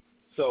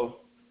 So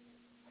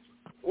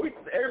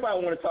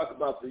everybody want to talk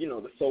about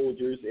the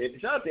soldiers.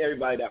 And shout out to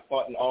everybody that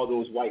fought in all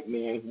those white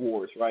man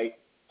wars, right?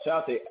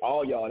 Shout out to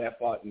all y'all that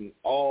fought in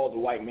all the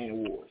white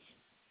man wars.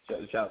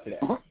 Shout out to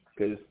that,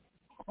 because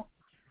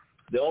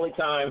the only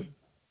time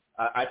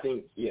I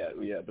think,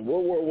 the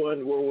World War I,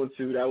 World War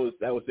II, that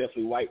was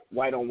definitely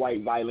white on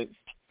white violence.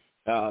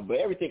 But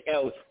everything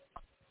else,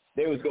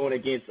 they was going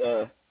against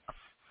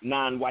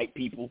non-white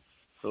people.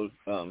 So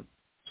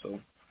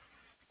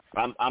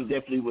I'm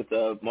definitely with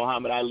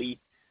Muhammad Ali.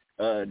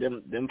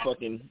 Them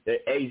fucking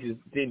Asians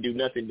didn't do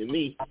nothing to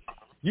me.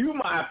 You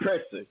my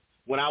oppressor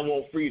when I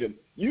want freedom.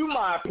 You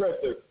my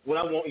oppressor when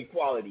I want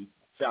equality.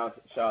 Shout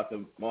out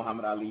to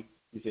Muhammad Ali.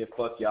 He said,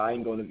 "Fuck y'all, I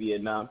ain't going to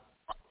Vietnam."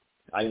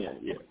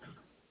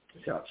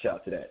 Shout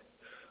out to that.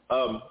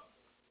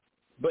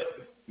 But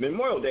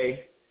Memorial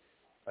Day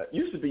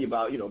used to be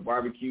about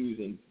barbecues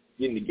and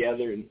getting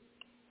together, and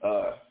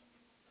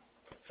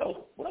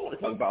so what I want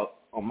to talk about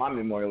on my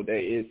Memorial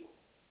Day is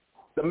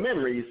the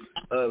memories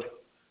of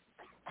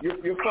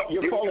your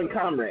fallen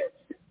comrades,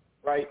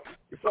 right?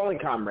 Your fallen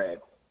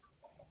comrades.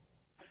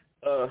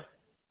 The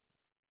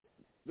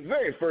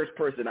very first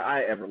person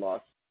I ever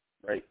lost,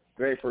 right?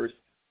 Very first,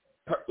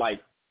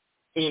 like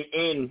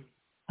in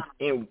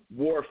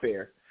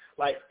warfare,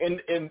 like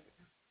and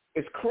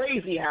it's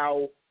crazy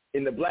how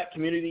in the black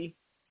community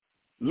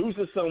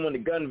losing someone to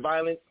gun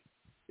violence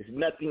is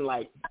nothing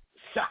like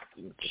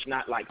shocking. It's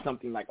not like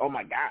something like, oh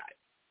my God.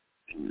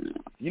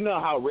 You know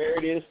how rare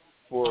it is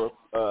for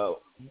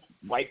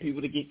white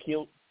people to get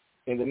killed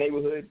in the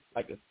neighborhood?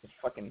 Like it's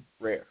fucking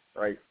rare,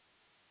 right?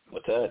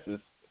 But to us,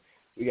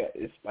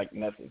 it's like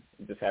nothing.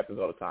 It just happens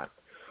all the time.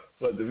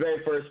 But the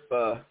very first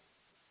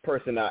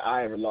person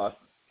I ever lost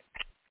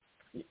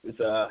was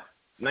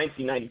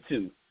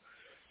 1992.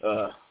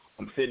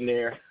 I'm sitting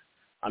there.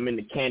 I'm in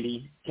the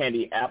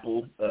Candy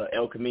Apple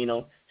El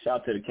Camino.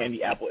 Shout out to the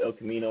Candy Apple El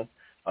Camino.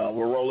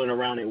 We're rolling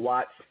around in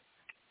Watts.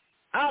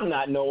 I'm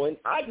not knowing.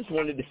 I just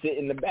wanted to sit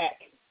in the back,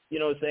 you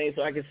know what I'm saying,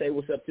 so I can say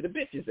what's up to the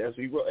bitches as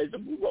we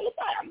roll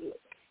by.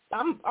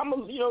 I'm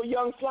a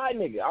young fly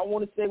nigga. I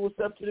want to say what's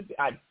up to the.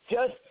 I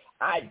just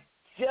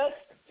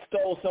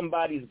stole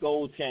somebody's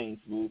gold chain,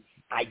 Smooth.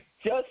 I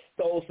just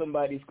stole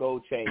somebody's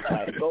gold chain. I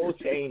had a gold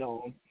chain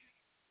on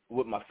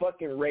with my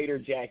fucking Raider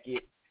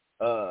jacket.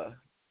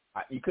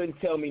 You couldn't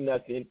tell me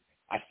nothing.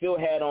 I still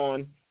had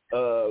on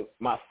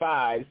my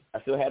 5s.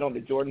 I still had on the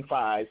Jordan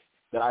 5s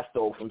that I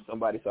stole from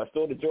somebody. So I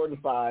stole the Jordan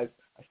 5s.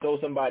 I I stole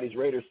somebody's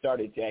Raiders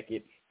starter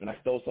jacket, and I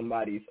stole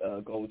somebody's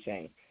gold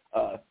chain.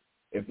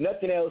 If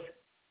nothing else,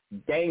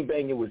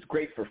 gangbanging was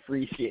great for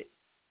free shit.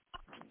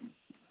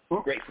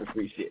 Great for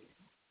free shit.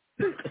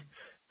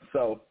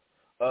 So,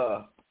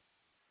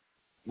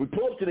 we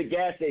pull up to the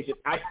gas station.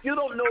 I still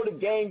don't know the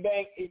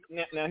gangbang.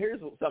 Now, here's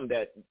something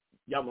that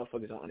y'all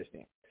motherfuckers don't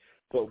understand.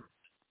 So,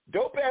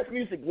 Dope Ass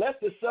Music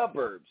left the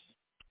suburbs.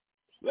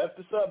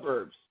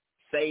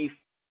 Safe,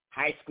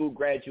 high school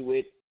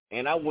graduate,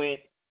 and I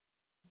went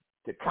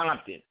to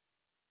Compton.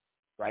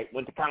 Right?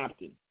 Went to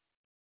Compton.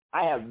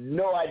 I have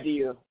no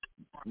idea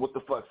what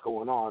the fuck's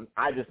going on.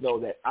 I just know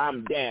that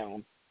I'm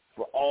down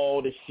for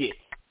all the shit.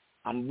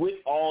 I'm with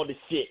all the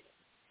shit.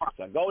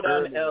 So I go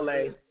down to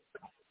L.A.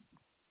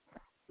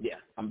 Yeah,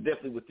 I'm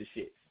definitely with the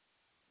shit.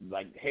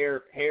 Like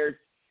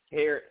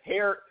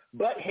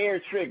butt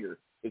hair trigger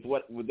is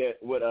what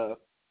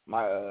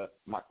my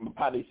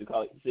partner used to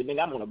call it. He said,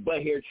 nigga, I'm on a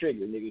butt hair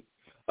trigger, nigga.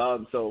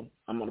 So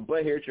I'm on a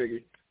butt hair trigger.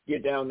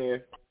 Get down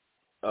there.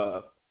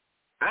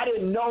 I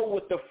didn't know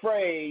what the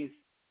phrase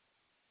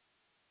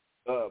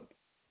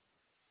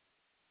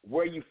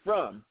where you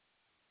from,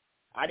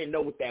 I didn't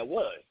know what that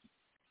was.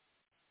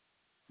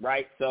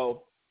 Right?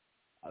 So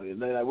I was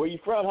like, where you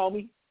from,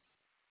 homie?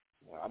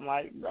 I'm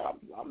like, bro,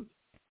 I'm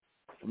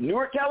from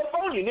Newark,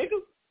 California,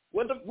 nigga.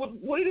 What is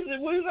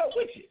up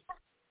with you?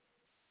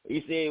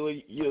 He said, well,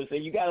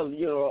 you got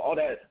all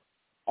that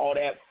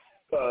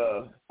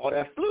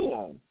flu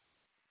on.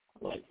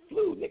 I'm like,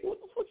 flu, nigga? What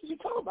the fuck is you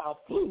talking about?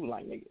 Flu,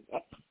 like, nigga.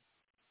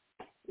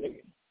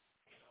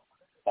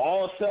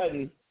 All of a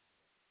sudden,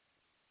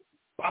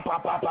 pop,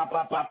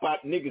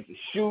 niggas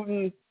are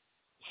shooting.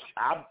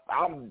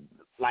 I'm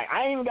like,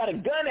 I ain't even got a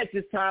gun at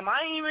this time.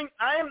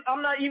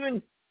 I'm not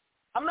even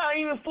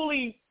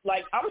fully,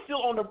 like, I'm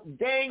still on the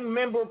gang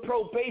member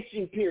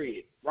probation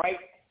period, right?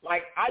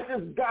 Like, I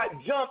just got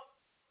jumped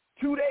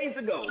 2 days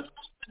ago.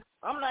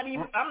 I'm not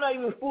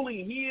even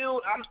fully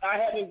healed.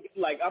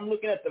 I'm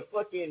looking at the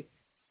fucking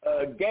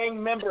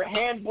gang member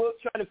handbook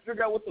trying to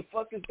figure out what the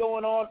fuck is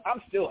going on.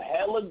 I'm still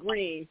hella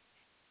green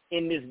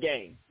in this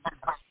game.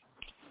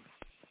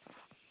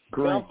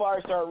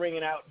 Gunfire start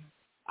ringing out.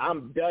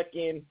 I'm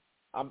ducking.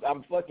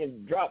 I'm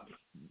fucking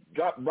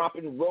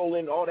dropping,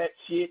 rolling, all that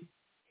shit.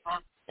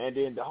 And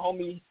then the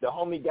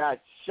homie got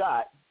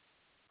shot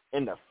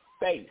in the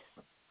face.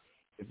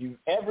 If you've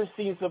ever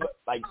seen somebody,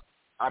 like,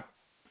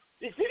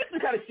 this is the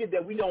kind of shit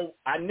that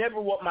I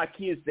never want my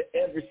kids to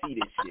ever see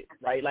this shit,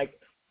 right? Like,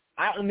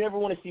 I don't never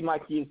want to see my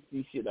kids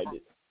see shit like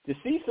this. To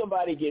see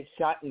somebody get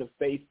shot in the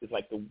face is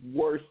like the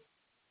worst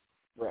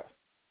breath,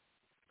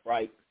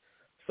 right?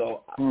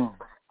 So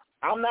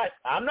I'm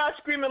not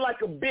screaming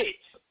like a bitch,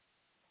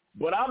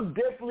 but I'm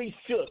definitely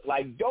shook.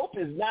 Like, Dope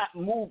is not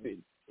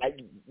moving. Like,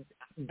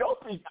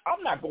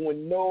 I'm not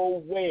going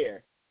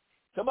nowhere.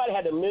 Somebody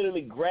had to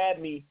literally grab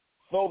me,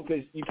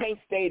 because you can't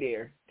stay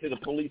there till the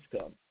police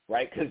come,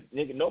 right? Because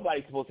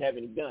nobody's supposed to have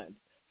any guns.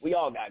 We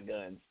all got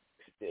guns.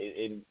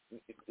 And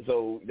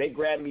so they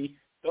grab me,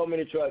 throw me in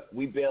the truck,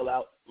 we bail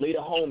out, leave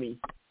a homie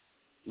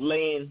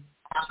laying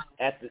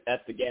at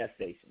the gas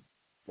station,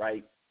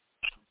 right?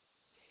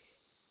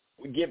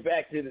 We get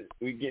back to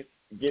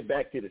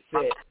the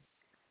set,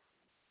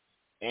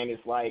 and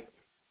it's like,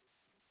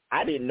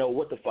 I didn't know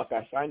what the fuck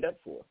I signed up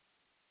for.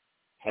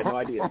 Had no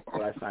idea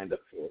what I signed up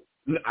for.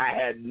 I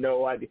had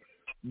no idea.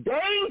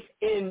 Gangs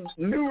in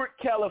Newark,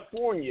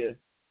 California,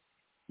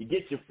 you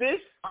get your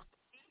fist,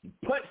 you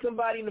punch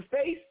somebody in the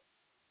face,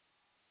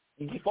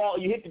 you fall,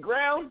 you hit the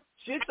ground,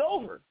 shit's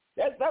over.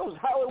 That was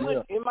how it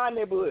went in my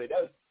neighborhood.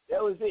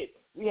 That was it.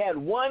 We had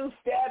one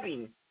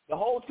stabbing. The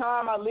whole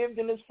time I lived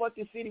in this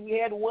fucking city, we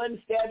had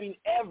one stabbing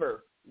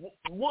ever.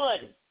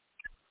 One.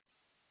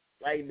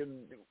 Like, the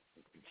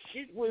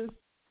shit was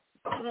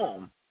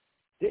calm.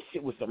 This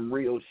shit was some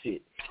real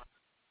shit.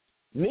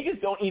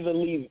 Niggas don't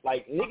even leave,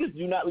 like, niggas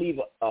do not leave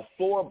a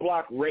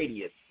 4-block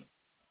radius.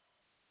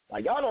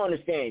 Like, y'all don't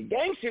understand.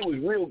 Gang shit was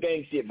real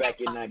gang shit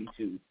back in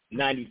 92,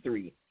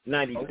 93,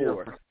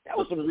 94. That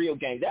was some real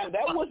gang. That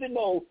wasn't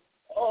no,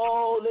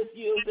 let's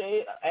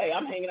say, hey,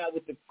 I'm hanging out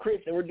with the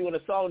Crips and we're doing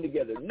a song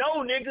together.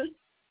 No, nigga.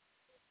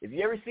 If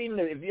you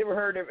ever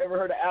heard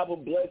the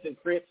album Bloods and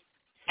Crips,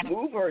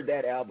 Smooth heard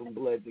that album,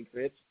 Bloods and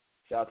Crips.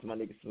 Shout out to my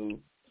nigga Smooth.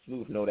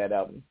 Smooth know that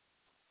album.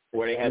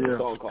 Where they had the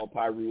song called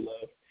Pyru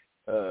Love.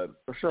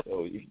 For sure.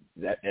 So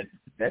that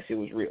shit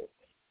was real.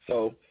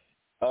 So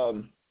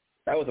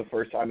that was the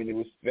first time, and it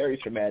was very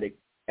traumatic.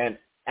 And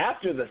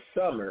after the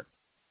summer,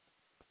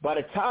 by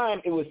the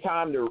time it was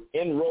time to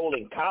enroll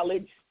in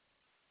college,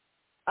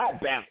 I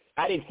bounced.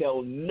 I didn't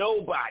tell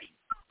nobody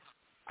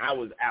I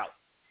was out.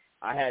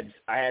 I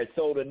had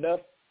sold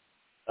enough,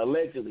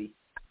 allegedly.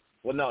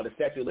 Well, no, the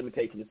statute of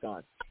limitation is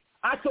gone.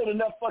 I sold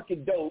enough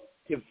fucking dope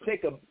to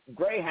take a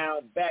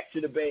Greyhound back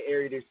to the Bay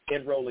Area to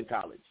enroll in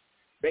college.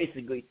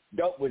 Basically,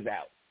 dope was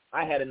out.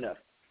 I had enough.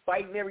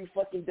 Fighting every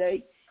fucking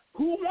day.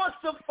 Who wants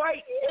to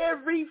fight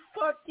every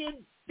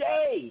fucking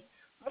day?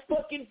 My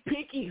fucking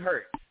pinky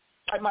hurts.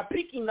 Like, my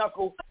pinky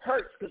knuckle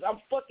hurts because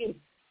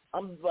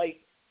I'm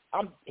like,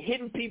 I'm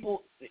hitting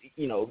people,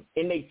 you know,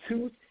 in their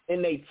tooth,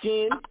 in their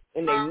chin,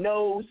 in their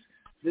nose.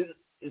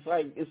 It's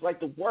like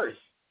the worst.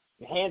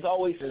 Your hands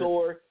always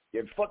sore.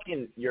 Your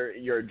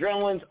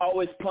adrenaline's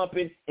always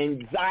pumping.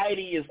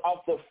 Anxiety is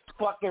off the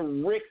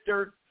fucking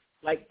Richter.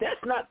 Like,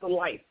 that's not the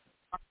life.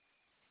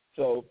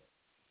 So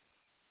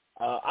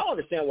I don't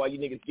understand why you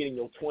niggas get in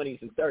your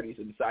 20s and 30s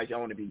and decide y'all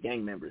want to be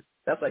gang members.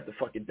 That's like the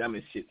fucking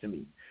dumbest shit to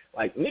me.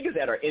 Like, niggas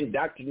that are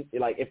indoctrinated,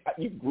 like, if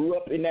you grew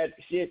up in that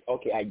shit,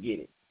 okay, I get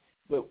it.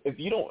 But if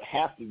you don't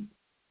have to,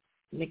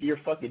 nigga, you're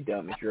fucking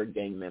dumb if you're a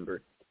gang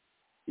member.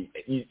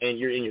 And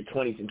you're in your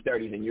 20s and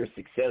 30s and you're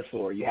successful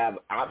or you have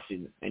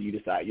options and you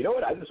decide, you know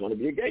what, I just want to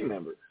be a gang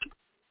member.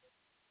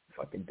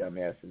 Fucking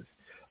dumbasses.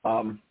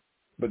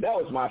 But that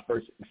was my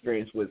first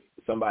experience with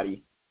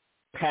somebody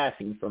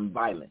passing from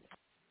violence.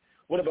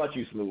 What about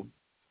you, Smooth?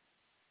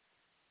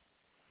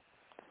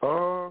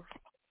 I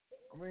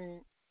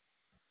mean,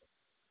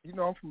 you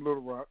know, I'm from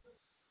Little Rock,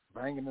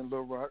 banging in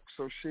Little Rock,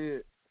 so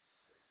shit,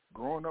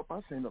 growing up, I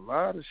seen a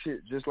lot of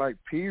shit, just like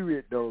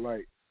period, though,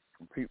 like,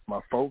 my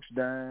folks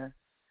dying.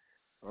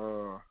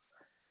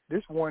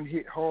 This one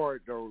hit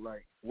hard, though,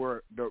 like,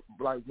 where,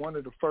 one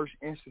of the first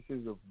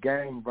instances of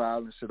gang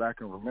violence that I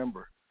can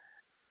remember.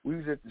 We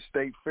was at the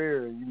state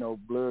fair, you know,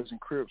 Bloods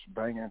and Crips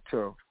banging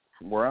tough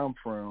from where I'm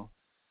from.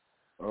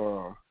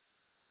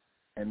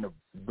 And the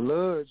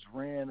Bloods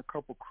ran a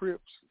couple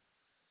Crips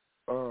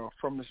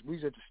from this. We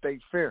was at the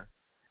state fair.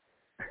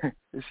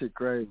 This shit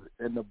crazy.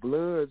 And the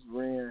Bloods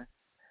ran.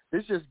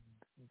 This just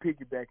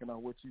piggybacking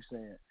on what you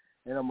saying.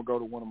 And I'm gonna go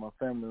to one of my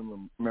family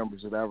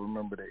members that I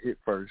remember that hit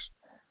first.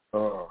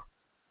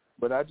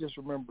 But I just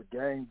remember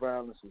gang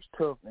violence was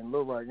tough in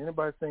Little Rock.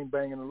 Anybody seen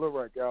banging in Little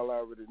Rock, y'all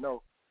already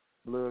know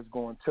Bloods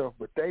going tough.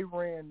 But they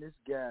ran this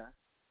guy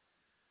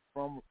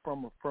from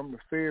the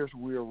Ferris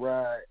wheel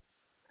ride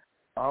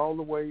all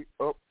the way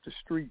up the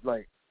street,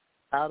 like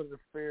out of the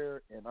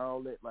fair and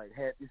all that, like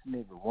had this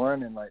nigga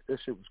running. Like, that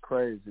shit was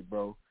crazy,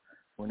 bro,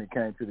 when it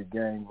came to the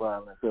gang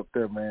violence up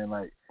there, man.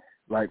 Like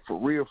for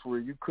real,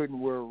 you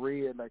couldn't wear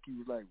red. Like, he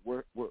was like,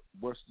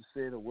 what's the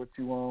set or what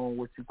you own,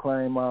 what you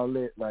claim, all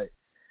that. Like,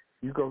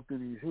 you go through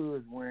these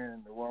hoods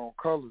wearing the wrong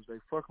colors, they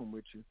fucking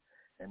with you,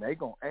 and they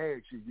gonna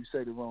ask you. You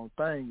say the wrong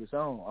thing, it's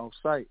on, off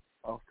site,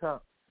 off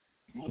top.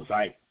 Off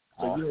site,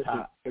 off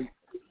top.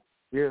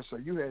 Yeah, so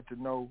you had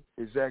to know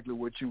exactly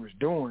what you was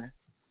doing.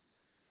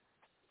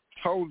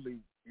 Totally,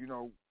 you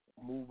know,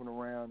 moving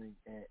around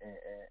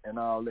and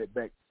all that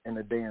back in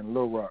the day in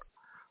Little Rock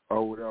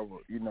or whatever,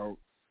 you know.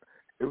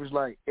 It was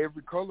like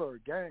every color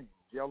of gang,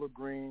 yellow,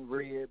 green,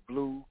 red,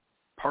 blue,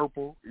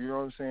 purple, you know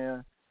what I'm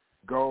saying,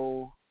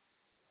 gold,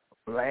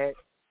 black,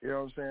 you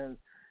know what I'm saying.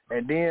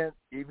 And then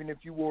even if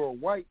you wore a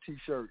white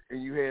T-shirt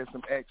and you had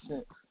some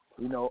accent,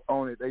 you know,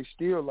 on it, they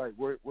still like,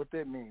 what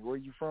that mean? Where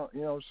you from?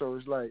 You know, so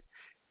it's like,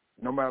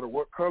 no matter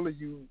what color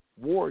you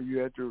wore, you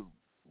had to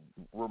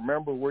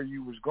remember where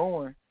you was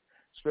going,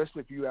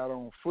 especially if you out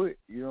on foot.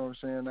 You know what I'm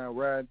saying? Now,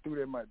 riding through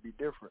that might be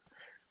different.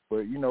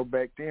 But, you know,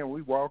 back then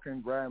we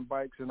walking, riding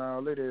bikes and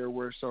all that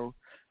everywhere, so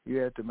you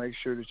had to make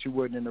sure that you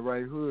wasn't in the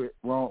right hood,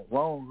 wrong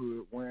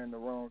hood, wearing the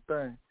wrong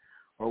thing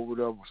or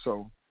whatever.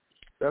 So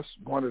that's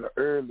one of the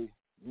early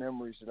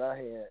memories that I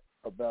had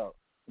about,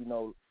 you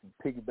know,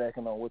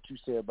 piggybacking on what you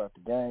said about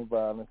the gang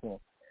violence and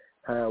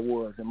how it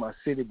was in my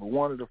city. But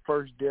one of the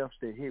first deaths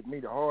that hit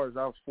me the hardest,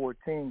 I was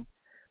 14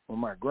 when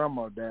my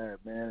grandma died,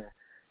 man.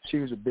 She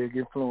was a big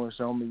influence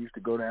on me. Used to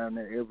go down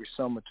there every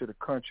summer to the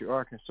country,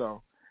 Arkansas.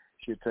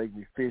 She'd take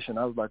me fishing.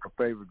 I was like her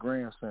favorite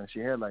grandson. She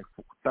had like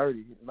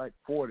 30, like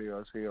 40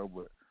 or so,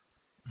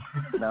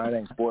 but no, it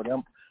ain't 40.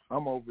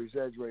 I'm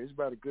over-exaggerating. It's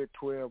about a good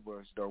 12 of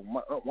us, though.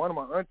 One of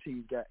my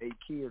aunties got 8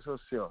 kids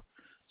herself.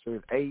 So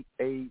it's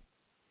 8.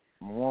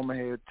 My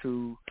woman had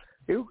 2.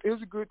 It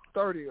was a good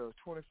 30 or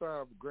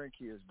 25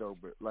 grandkids, though,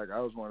 but, like,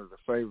 I was one of the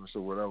favorites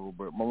or whatever.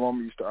 But my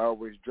mama used to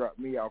always drop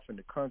me off in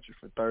the country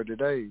for 30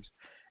 days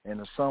in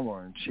the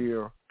summer and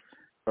chill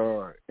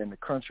in the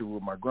country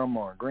with my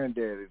grandma and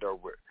granddaddy, though.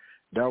 But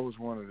that was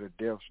one of the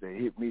deaths that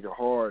hit me the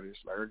hardest.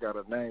 Like, I got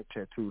a name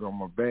tattooed on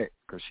my back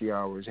because she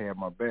always had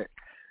my back.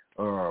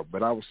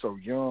 But I was so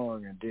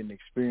young and didn't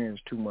experience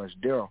too much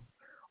death,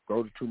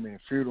 go to too many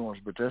funerals.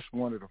 But that's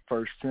one of the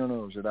first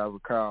funerals that I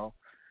recall,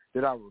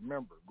 that I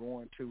remember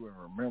going to and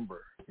remember,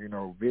 you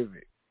know,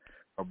 vivid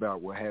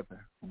about what happened.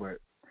 But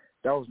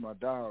that was my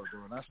dog,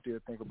 though, and I still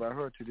think about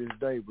her to this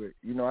day. But,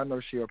 you know, I know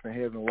she up in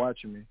heaven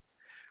watching me,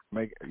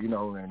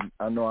 and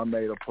I know I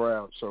made her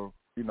proud. So,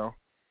 you know.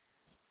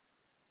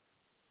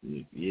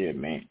 Yeah,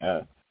 man.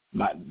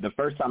 The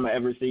first time I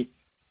ever see,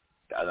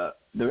 the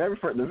very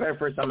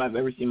first time I've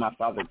ever seen my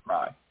father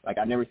cry. Like,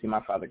 I never seen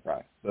my father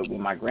cry, but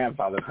when my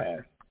grandfather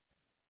passed,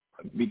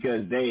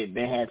 because they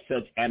had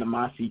such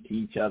animosity to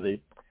each other.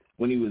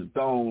 When he was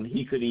gone,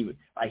 he couldn't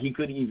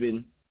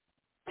even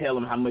tell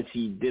him how much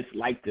he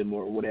disliked him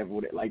or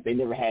whatever. Like, they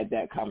never had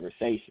that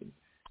conversation.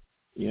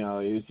 You know,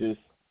 it was just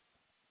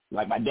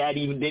like my dad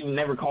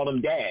never called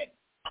him dad.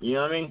 You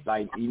know what I mean?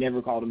 Like, he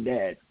never called him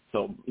dad.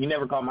 So he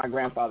never called my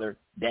grandfather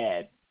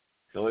dad.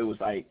 So it was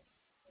like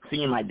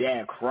seeing my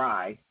dad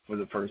cry for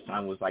the first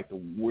time was like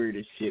the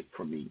weirdest shit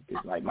for me.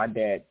 It's like my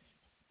dad's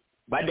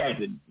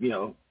a, you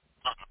know,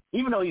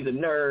 even though he's a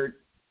nerd,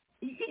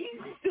 he's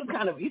still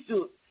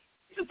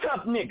he's a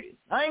tough nigga.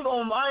 I ain't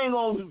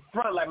gonna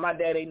front like my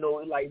dad ain't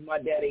no tough. My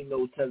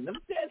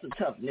dad's a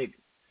tough nigga.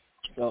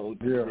 So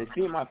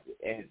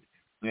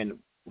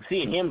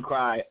seeing him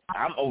cry,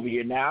 I'm over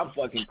here now. I'm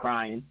fucking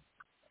crying.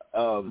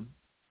 And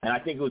I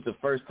think it was the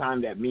first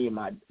time that me and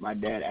my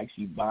dad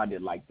actually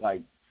bonded like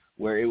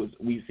where it was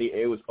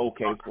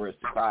okay for us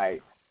to cry.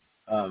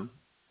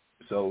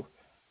 So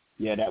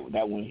yeah,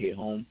 that one hit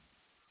home.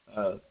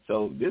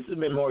 So this is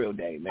Memorial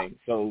Day, man.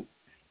 So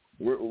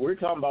we're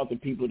talking about the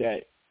people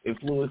that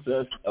influence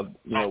us.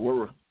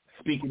 We're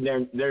speaking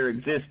their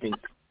existence,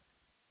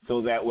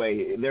 so that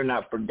way they're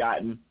not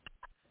forgotten,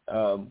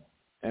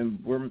 and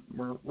we're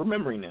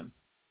remembering them.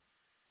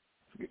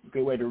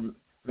 Good way to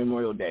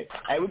Memorial Day.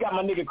 Hey, we got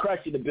my nigga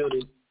Crush in the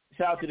building.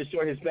 Shout out to the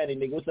short Hispanic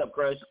nigga. What's up,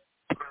 Crush?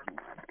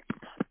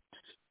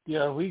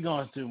 Yeah, we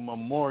going through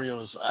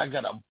memorials. I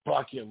got a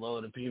bucket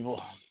load of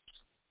people.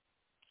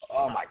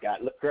 Oh my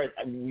God! Look, Chris,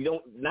 we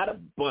don't, not a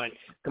bunch.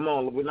 Come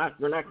on, we're not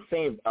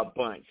saying a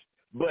bunch,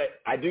 but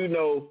I do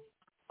know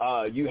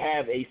you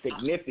have a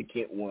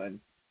significant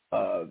one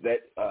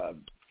that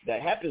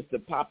happens to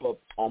pop up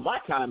on my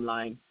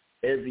timeline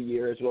every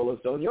year as well as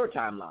on your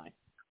timeline.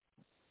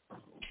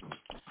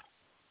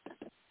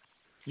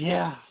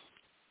 Yeah.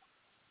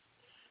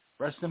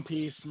 Rest in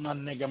peace, my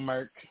nigga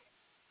Merc.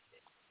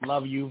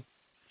 Love you,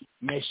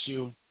 miss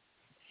you.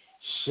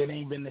 Shit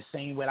ain't been the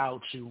same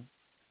without you.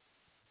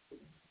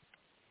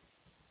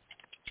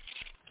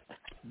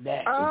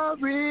 I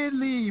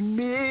really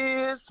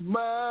miss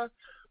my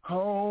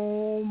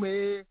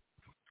homie,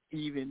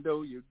 even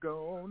though you're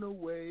gone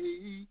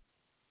away.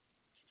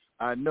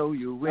 I know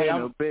you're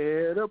in a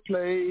better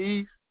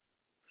place,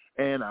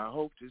 and I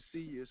hope to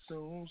see you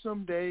soon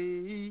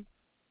someday.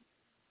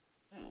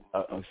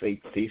 See,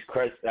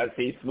 Chris,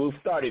 Smooth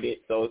started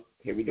it, so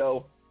here we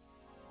go.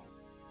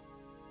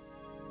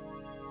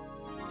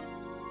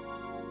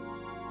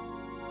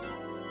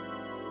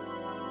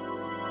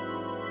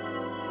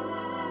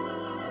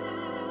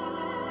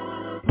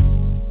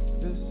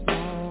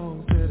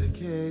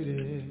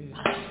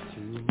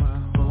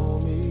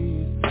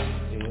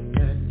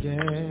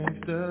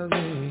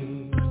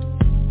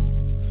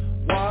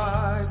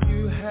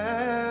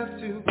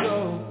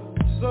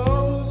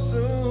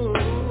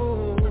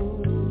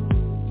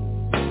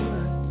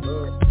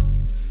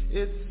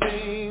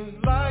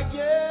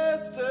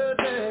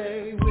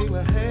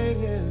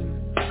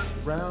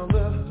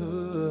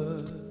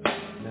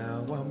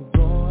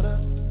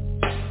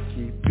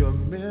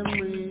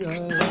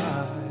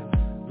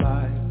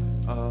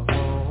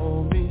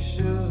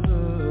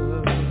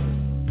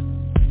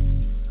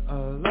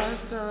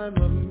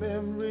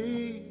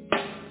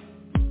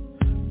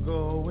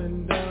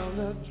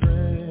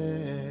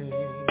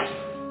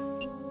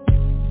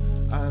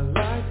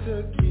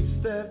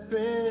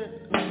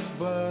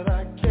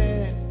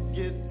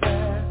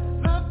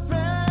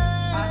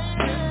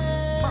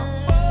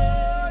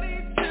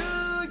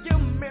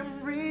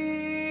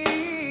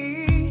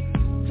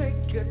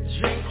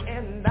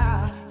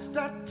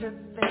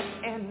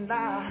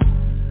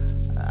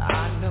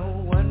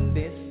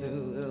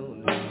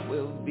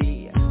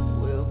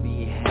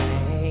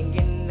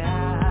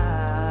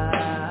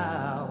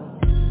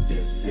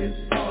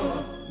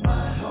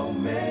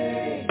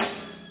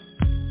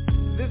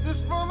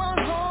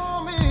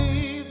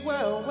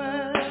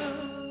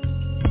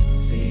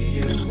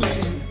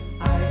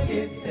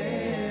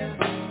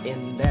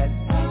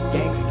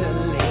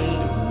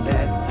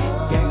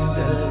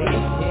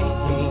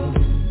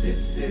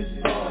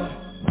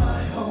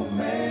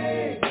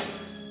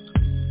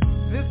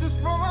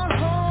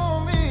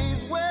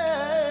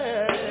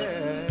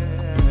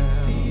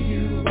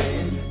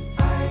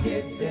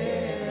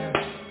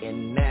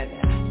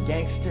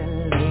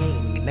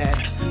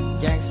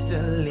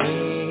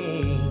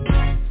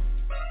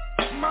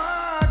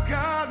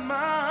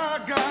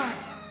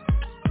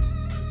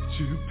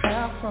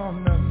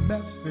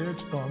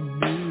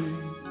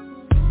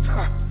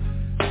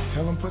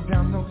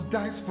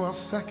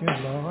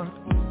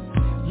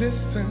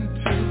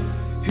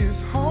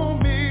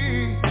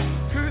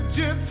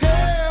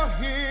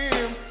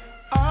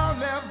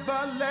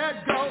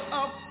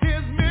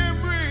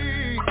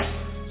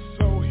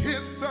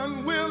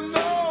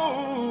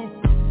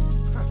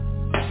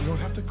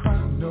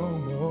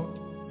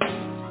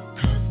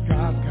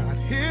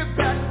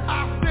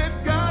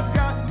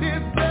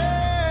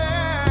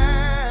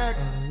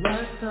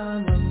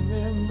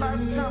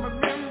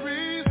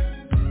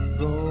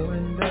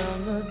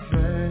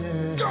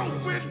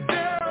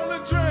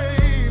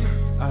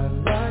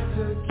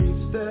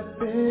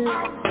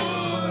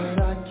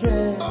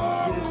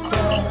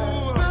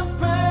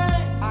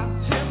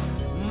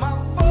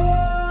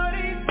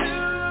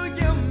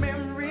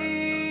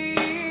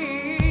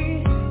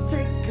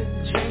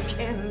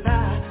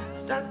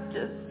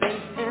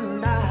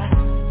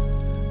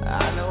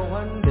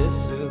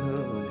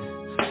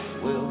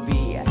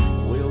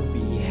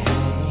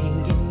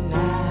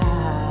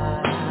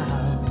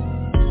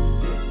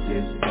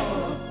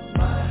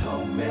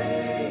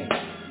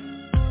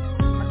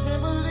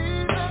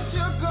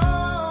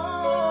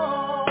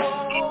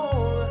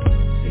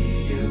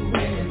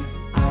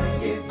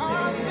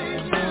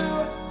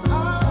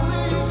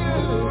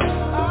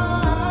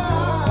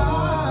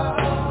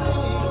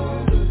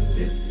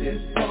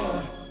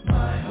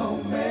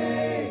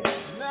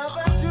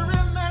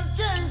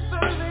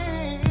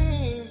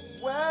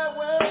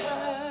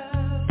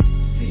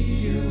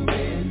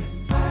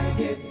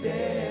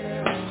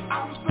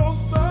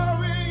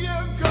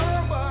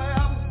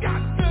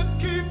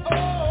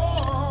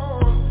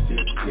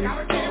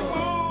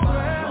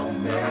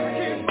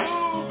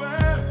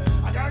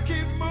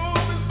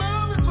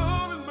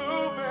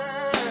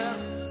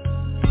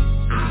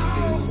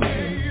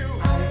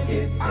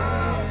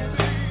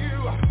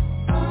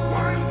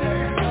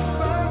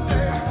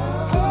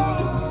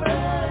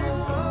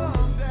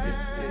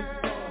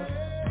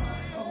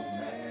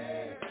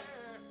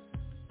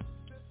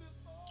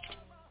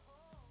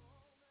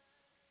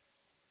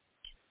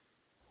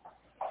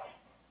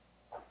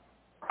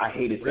 I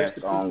hated that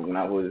song when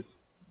I was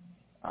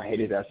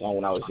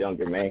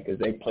younger, man, because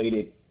they played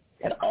it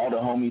at all the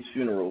homies'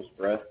 funerals,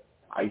 bruh.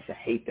 I used to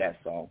hate that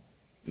song.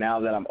 Now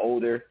that I'm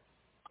older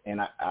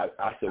and I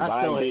survived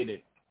I still hate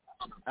it.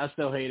 I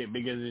still hate it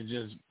because it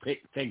just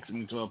takes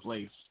me to a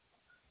place.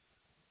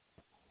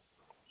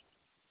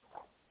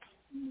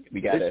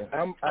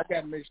 I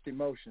got mixed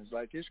emotions.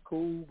 Like, it's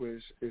cool,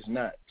 but it's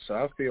not. So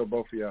I feel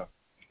both of y'all.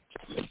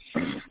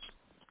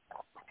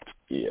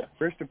 Yeah.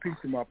 Rest in peace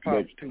to my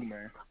pops, too,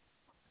 man.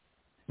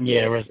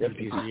 Yeah, rest in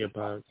peace to your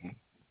pops.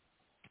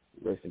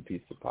 Rest in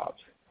peace to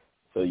pops.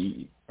 So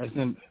you... Rest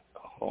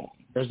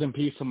in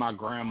peace to my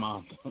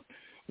grandma.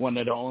 One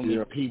of the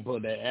only people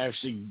that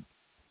actually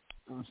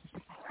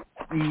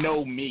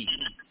know me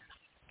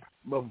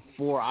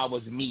before I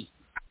was me.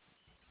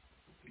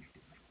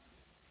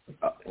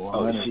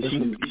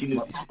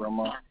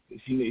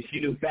 She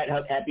knew Fat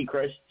Happy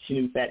Crush. She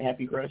knew Fat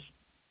Happy Crush.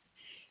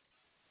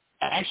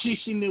 Actually,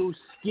 she knew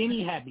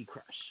Skinny Happy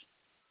Crush.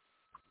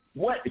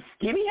 What?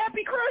 Skinny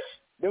Happy Crush?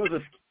 There was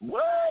a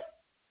what?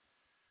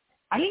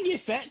 I didn't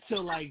get fat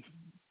till like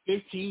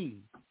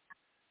 15.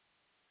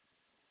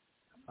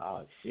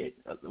 Oh shit!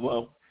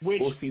 Well,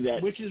 we'll see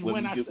that. Which is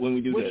when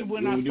we do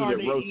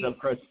the roast of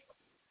Crush.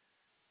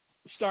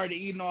 Started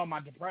eating all my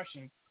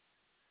depression.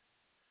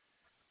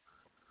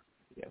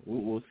 Yeah,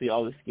 we'll see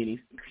all the skinny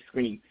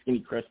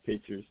Crush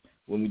pictures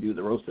when we do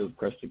the roast of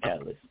Crush the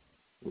Catalyst.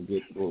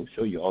 We'll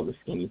show you all the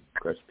skinny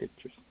Crush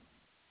pictures.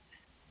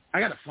 I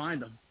gotta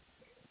find them.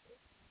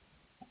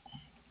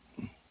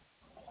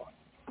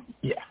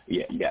 Yeah,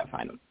 you gotta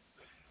find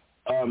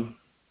them.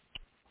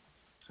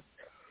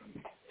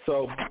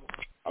 So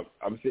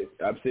I'm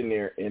sitting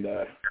there and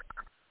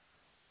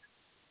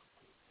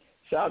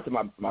shout out to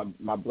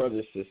my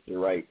brother's sister,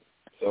 right?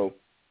 So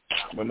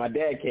when my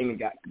dad came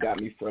and got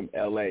me from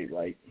LA,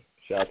 right?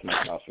 Shout out to my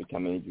house for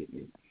coming and get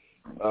me.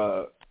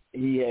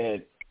 He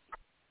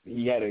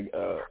had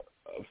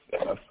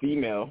a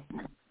female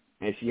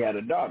and she had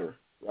a daughter,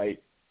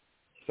 right?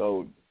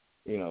 So,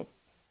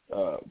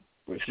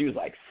 but she was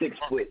like 6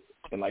 foot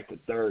in like the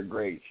 3rd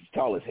grade. She's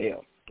tall as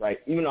hell, right?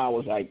 Even though I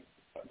was like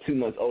 2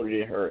 months older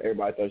than her,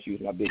 everybody thought she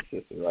was my big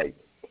sister, right?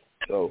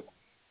 So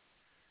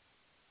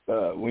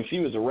when she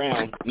was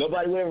around,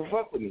 nobody would ever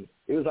fuck with me.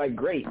 It was like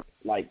great.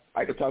 Like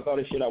I could talk all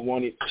the shit I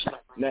wanted.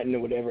 Nothing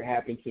would ever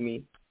happen to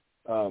me.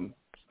 Shout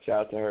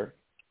out to her.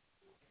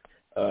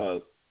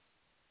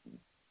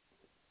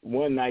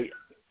 One night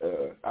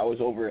I was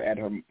over at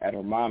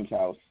her mom's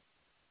house,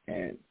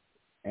 and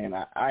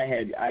I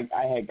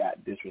had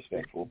got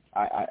disrespectful.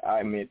 I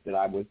admit that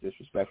I was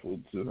disrespectful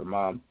to her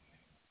mom,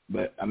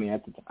 but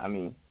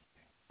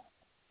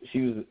she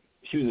was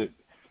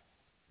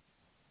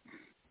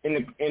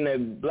in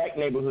the black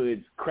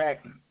neighborhoods.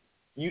 Crack,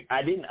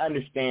 I didn't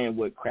understand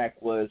what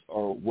crack was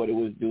or what it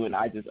was doing.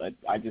 I just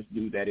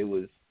knew that you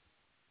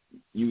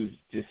was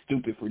just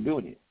stupid for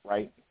doing it,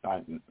 right?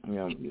 I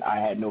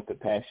had no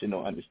compassion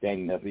or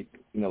understanding of it,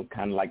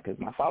 kind of like because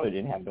my father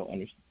didn't have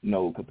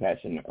no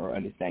compassion or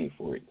understanding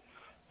for it.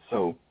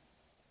 So,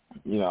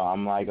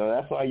 I'm like, oh,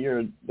 that's why you're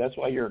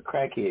a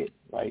crackhead,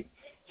 right?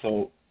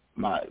 So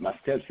my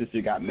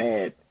stepsister got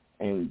mad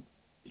and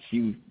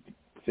she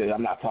said,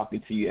 I'm not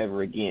talking to you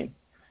ever again.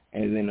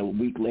 And then a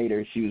week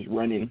later, she was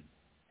running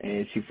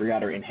and she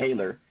forgot her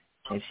inhaler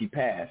and she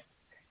passed.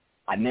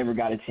 I never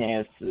got a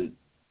chance to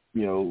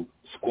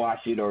squash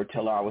it or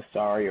tell her I was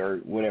sorry or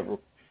whatever.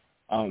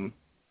 And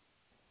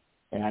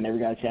I never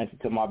got a chance to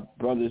tell my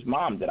brother's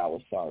mom that I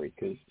was sorry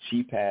because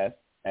she passed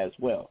as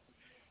well.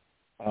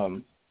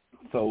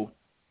 So,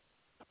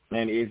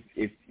 man,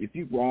 if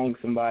you wrong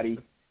somebody,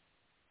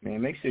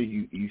 man, make sure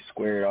you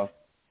square it off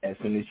as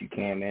soon as you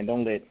can, man.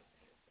 Don't let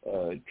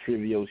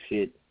trivial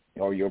shit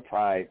or your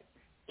pride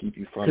keep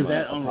you from because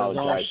that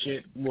unresolved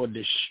shit will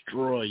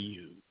destroy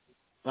you.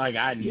 Like,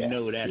 I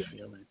know that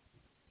feeling.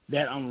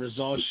 That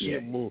unresolved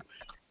shit will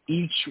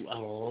eat you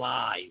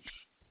alive.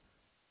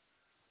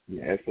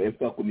 Yeah, it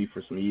fucked with me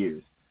for some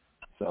years.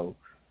 So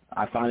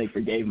I finally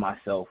forgave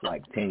myself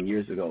like 10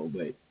 years ago,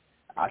 but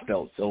I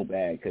felt so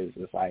bad because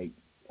it's like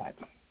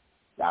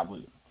I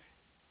was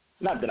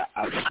not that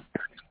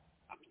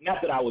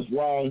I was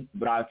wrong,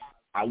 but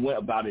I went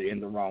about it in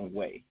the wrong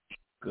way.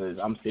 Because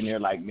I'm sitting there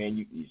like,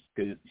 man,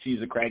 because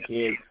she's a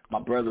crackhead. My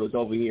brother was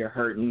over here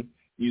hurting.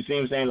 You see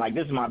what I'm saying? Like,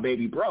 this is my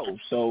baby bro.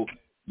 So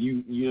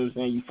you know what I'm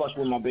saying? You fuck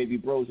with my baby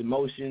bro's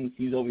emotions.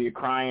 He's over here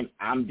crying.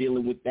 I'm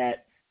dealing with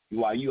that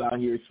while you out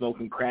here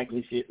smoking crack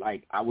and shit.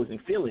 Like, I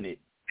wasn't feeling it.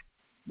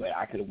 But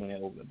I could have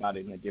went about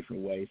it in a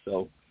different way.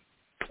 So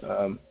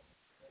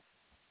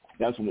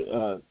that's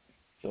what.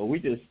 So we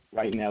just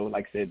right now,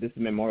 like I said, this is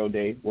Memorial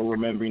Day. We're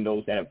remembering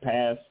those that have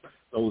passed,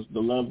 the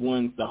loved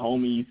ones, the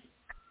homies.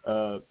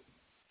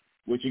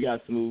 What you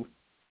got, Smooth?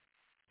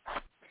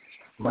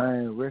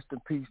 Man, rest in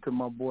peace to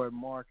my boy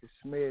Marcus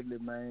Smedley,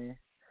 man.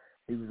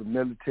 He was a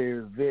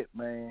military vet,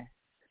 man.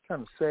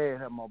 Kind of sad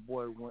how my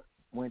boy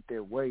went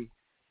that way,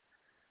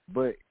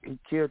 but he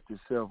killed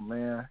himself,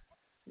 man.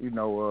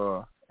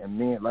 And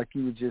then, like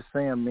you were just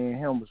saying, me and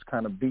him was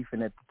kind of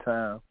beefing at the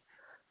time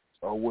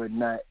or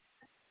whatnot.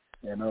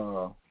 And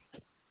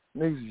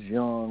niggas is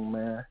young,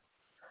 man.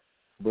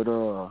 But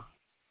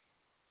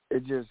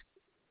it just,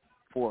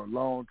 for a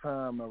long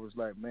time, I was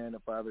like, man,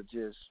 if I'd have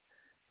just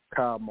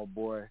called my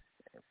boy,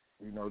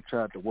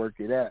 tried to work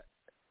it out,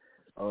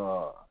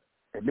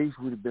 at least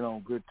we'd have been on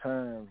good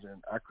terms,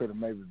 and I could have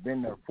maybe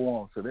been there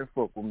for him. So they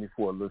fucked with me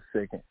for a little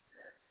second.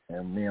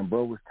 And me and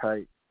bro was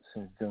tight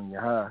since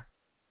junior high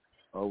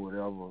or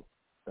whatever.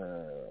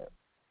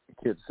 He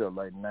killed himself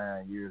like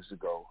 9 years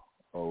ago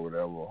or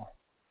whatever.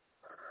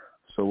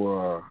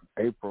 So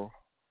April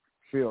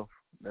 5th,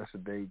 that's the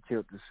day he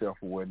killed himself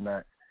or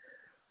whatnot.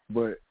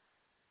 But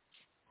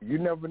you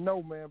never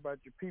know, man, about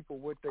your people,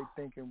 what they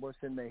thinking,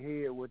 what's in their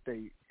head, what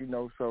they,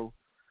 so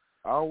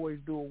I always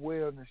do a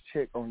wellness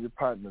check on your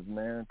partners,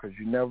 man, because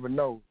you never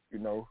know,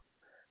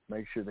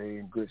 make sure they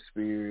in good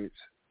spirits,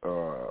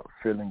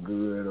 feeling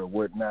good or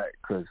whatnot,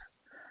 because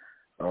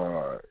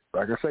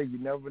like I say, you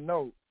never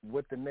know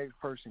what the next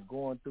person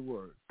going through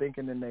or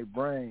thinking in their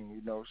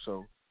brain,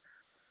 so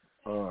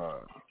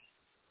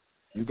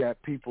you got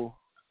people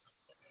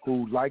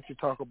who like to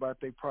talk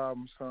about their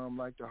problems, some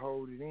like to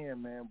hold it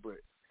in, man,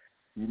 but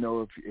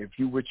if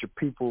you with your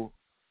people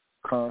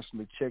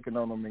constantly checking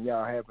on them and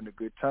y'all having a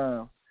good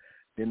time,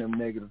 then them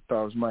negative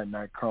thoughts might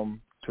not come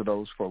to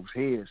those folks'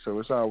 heads. So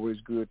it's always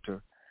good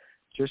to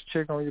just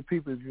check on your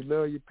people. If you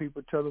love your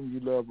people, tell them you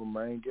love them,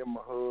 man. Give them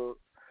a hug.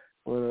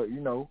 Well,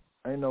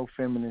 ain't no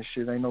feminine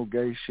shit, ain't no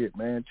gay shit,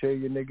 man. Tell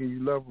your nigga you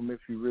love them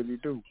if you really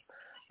do.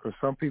 Because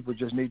some people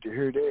just need to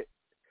hear that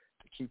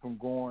to keep them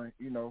going,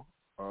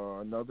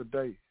 another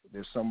day.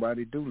 That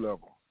somebody do love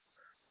them.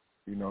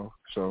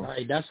 So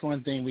right, that's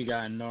one thing we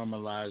gotta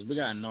normalize. We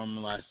gotta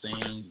normalize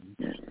saying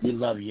you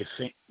love your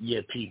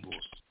peoples,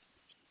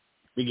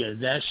 because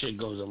that shit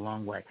goes a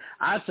long way.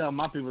 I tell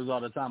my peoples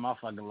all the time, I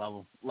fucking love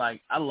them.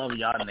 Like, I love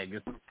y'all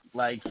niggas.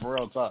 Like, for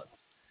real talk.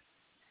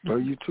 Oh,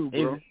 you too,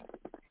 bro.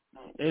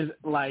 It's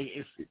like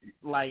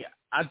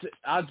I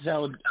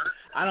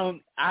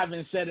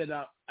haven't said it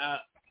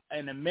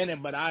in a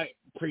minute, but I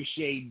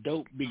appreciate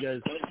Dope,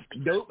 because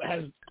Dope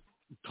has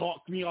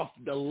talked me off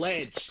the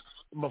ledge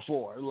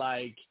before,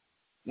 like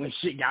when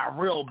shit got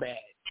real bad,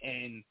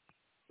 and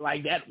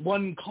like that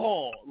one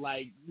call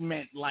like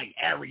meant like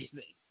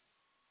everything.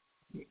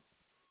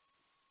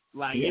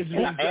 Like,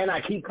 yeah, and I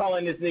keep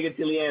calling this nigga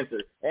till he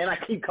answers, and I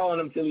keep calling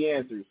him till he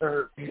answers.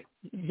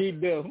 He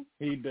do.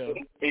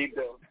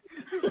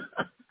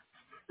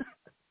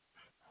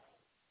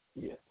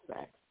 Yeah,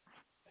 facts,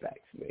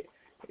 man.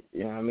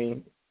 You know what I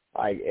mean?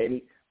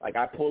 Like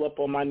I pull up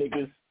on my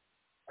niggas.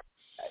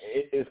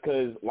 It's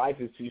because life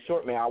is too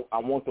short, man. I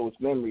want those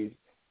memories.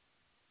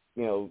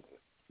 One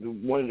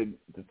of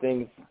the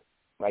things,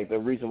 like the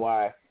reason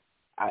why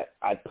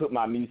I put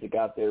my music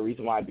out there, the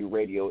reason why I do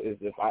radio is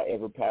if I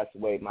ever pass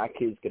away, my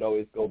kids could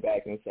always go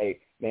back and say,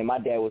 man, my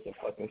dad was a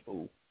fucking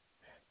fool.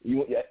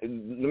 Let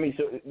me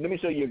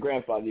show you your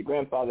grandfather. Your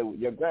grandfather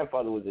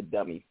was a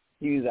dummy.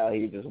 He was out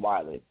here just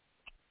wilding.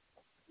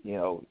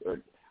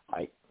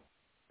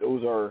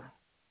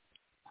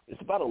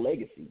 It's about a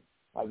legacy.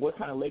 Like, what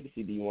kind of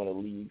legacy do you want to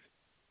leave?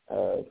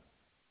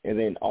 And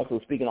then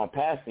also, speaking on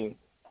passing,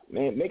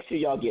 man, make sure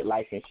y'all get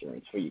life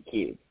insurance for your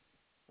kids.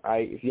 All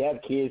right? If you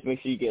have kids, make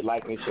sure you get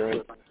life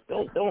insurance.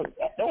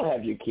 Don't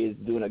have your kids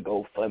doing a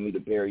GoFundMe to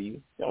bury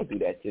you. Don't do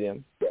that to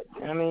them. You know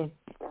what I mean?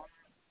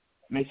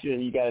 Make sure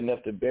you got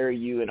enough to bury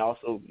you, and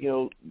also,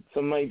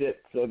 some money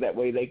so that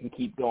way they can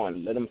keep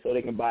going. Let them so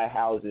they can buy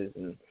houses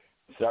and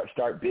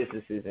start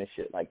businesses and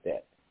shit like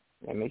that.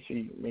 And make sure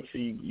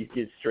you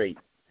get straight.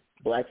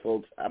 Black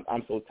folks,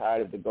 I'm so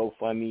tired of the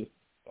GoFundMe.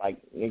 Like,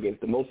 if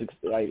the most,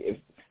 like,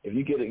 if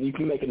you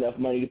can make enough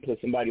money to put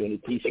somebody on a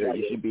T-shirt,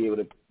 you should be able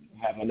to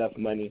have enough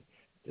money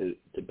to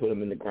put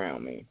them in the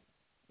ground, man.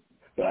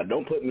 But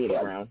don't put me in the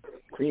ground.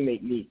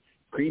 Cremate me.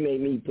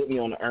 Put me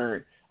on the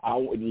urn.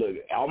 Look,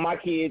 all my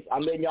kids,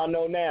 I'm letting y'all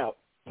know now.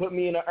 Put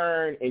me in the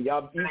urn, and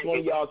y'all, each one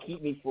of y'all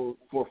keep me for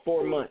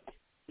 4 months.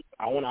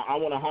 I wanna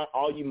hunt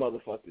all you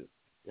motherfuckers.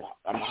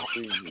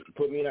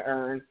 Put me in the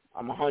urn.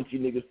 I'm gonna hunt you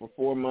niggas for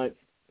 4 months.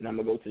 And I'm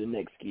going to go to the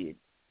next kid.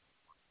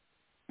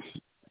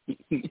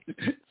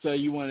 So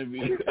you want to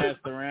be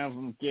passed around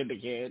from kid to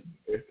kid?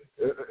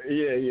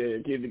 Yeah,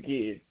 kid to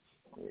kid.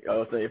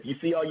 So if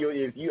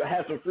you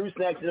have some fruit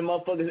snacks and the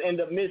motherfuckers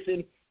end up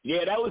missing,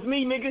 yeah, that was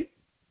me, nigga.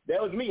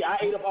 That was me. I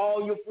ate up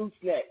all your fruit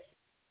snacks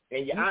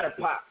and your Otter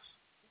Pops.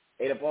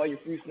 Ate up all your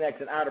fruit snacks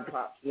and Otter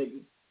Pops,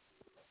 nigga.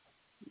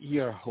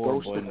 You're a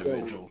horrible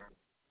individual.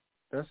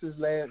 That's his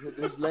last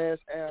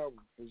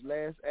album. His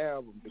last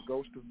album, The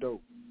Ghost of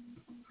Dope.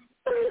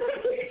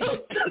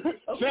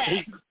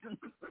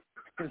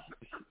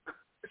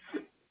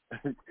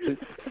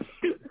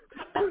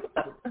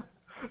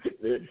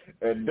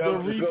 And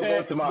Dub's just gonna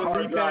go to my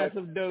hard drive.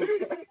 Of Dope.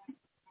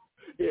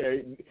 Yeah,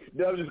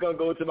 Dub's just gonna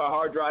go to my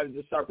hard drive and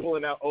just start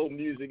pulling out old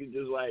music and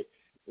just like,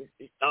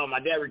 oh,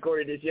 my dad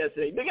recorded this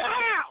yesterday. Nigga,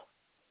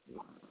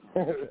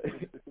 how?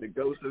 The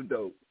Ghost of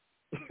Dope.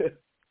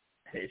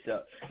 Hey,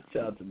 shout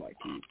out to my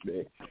kids,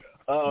 man.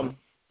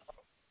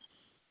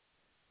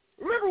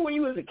 Remember when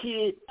you was a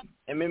kid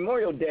and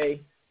Memorial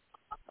Day,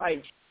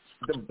 like,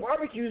 the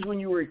barbecues when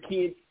you were a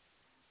kid,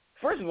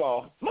 first of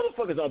all,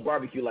 motherfuckers don't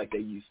barbecue like they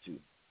used to.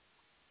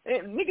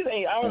 And niggas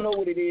ain't, I don't know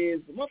what it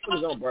is, but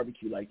motherfuckers don't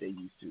barbecue like they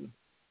used to.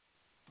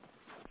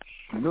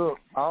 Look,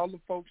 all the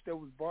folks that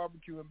was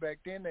barbecuing back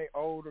then, they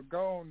old or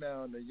gone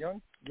now, and the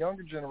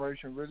younger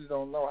generation really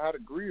don't know how to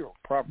grill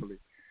properly.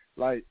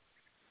 Like,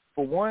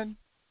 for one,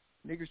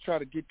 niggas try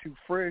to get too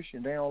fresh,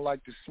 and they don't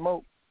like the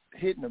smoke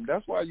hitting them.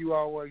 That's why you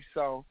always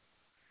saw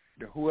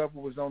whoever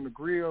was on the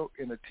grill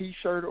in a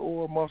T-shirt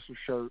or a muscle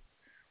shirt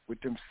with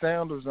them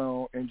sandals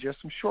on and just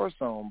some shorts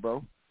on,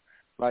 bro.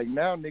 Like,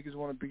 now niggas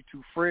want to be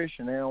too fresh,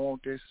 and they don't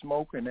want that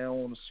smoke, and they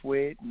don't want to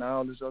sweat and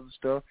all this other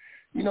stuff.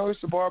 You know,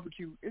 it's a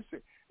barbecue.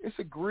 It's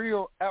a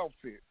grill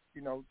outfit.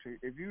 You know,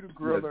 if you the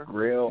griller,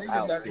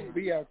 nigga not gonna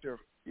be out there.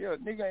 Yeah,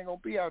 nigga ain't gonna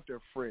be out there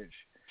fresh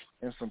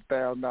in some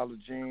 $1,000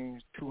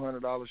 jeans,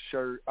 $200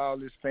 shirt, all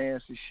this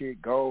fancy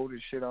shit, gold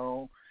and shit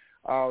on,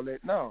 all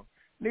that. No,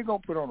 nigga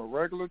gonna put on a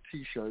regular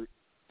T-shirt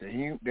that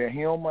he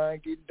don't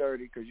mind getting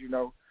dirty, because you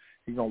know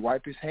he gonna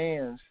wipe his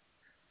hands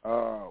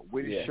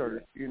with his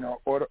shirt, you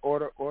know, or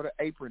the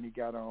apron he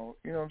got on.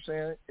 You know what I'm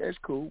saying? That's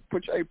cool.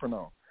 Put your apron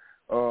on.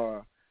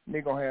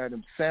 Nigga gonna have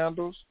them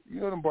sandals. You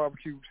know them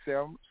barbecue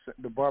sandals,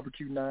 the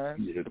barbecue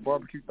 9, the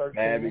barbecue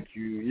 13.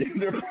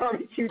 The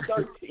barbecue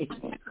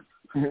 13.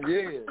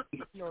 Yeah,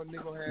 you know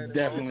nigga gonna have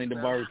definitely the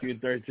barbecue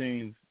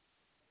 13s.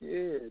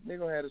 Yeah, nigga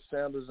gonna have the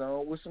sandals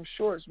on with some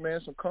shorts,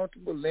 man, some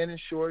comfortable linen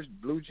shorts,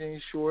 blue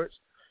jean shorts,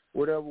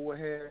 whatever what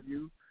have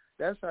you.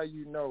 That's how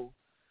you know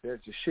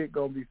that the shit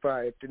gonna be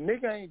fire. If the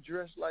nigga ain't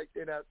dressed like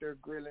that out there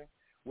grilling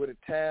with a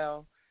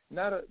towel,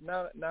 not a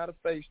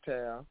face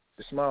towel,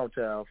 the small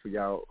towel for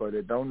y'all or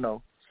that don't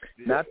know,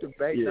 not the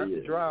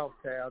the dry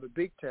towel, the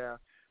big towel.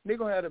 Nigga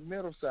gonna have a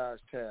middle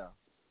sized towel.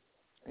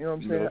 You know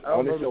what I'm saying?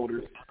 On his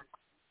shoulders.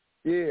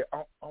 Yeah,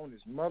 on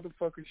his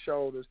motherfucking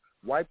shoulders,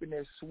 wiping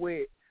that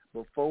sweat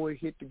before it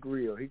hit the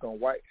grill. He gonna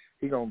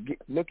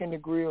look in the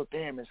grill,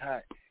 damn, it's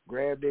hot.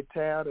 Grab that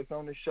towel that's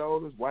on his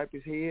shoulders, wipe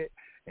his head,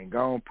 and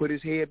go and put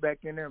his head back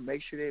in there,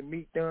 make sure that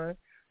meat done,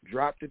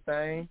 drop the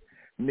thing.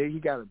 And then he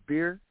got a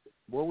beer.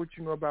 Boy, what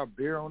you know about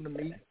beer on the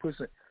meat?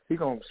 He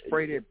gonna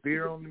spray that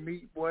beer on the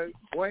meat, boy.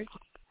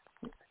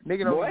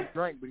 Nigga don't even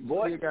drink, but he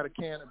still got a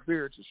can of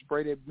beer to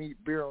spray that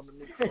beer on the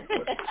meat.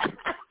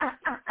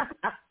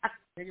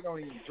 Nigga don't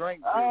even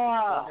drink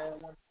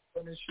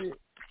beer. Shit.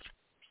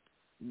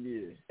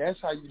 Yeah,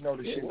 that's how you know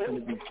the shit's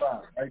gonna be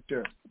fine, right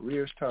there.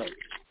 Real talk.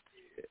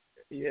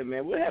 Yeah,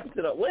 man. What happened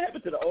to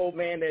the old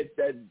man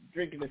that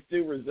drinking the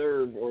Steel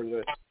Reserve or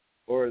the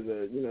what's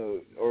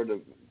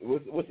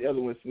the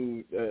other one?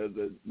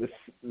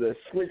 The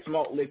Schlitz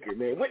malt liquor,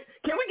 man.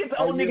 Can we get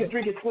the old niggas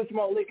drinking Schlitz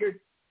malt liquor?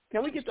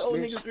 Can we get the old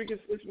niggas drinking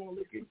Schlitz malt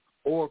liquor?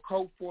 Or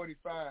Coke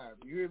 45.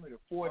 You hear me? The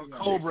 40.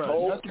 Cobra.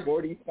 Coke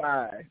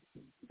 45.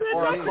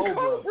 Or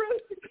Cobra.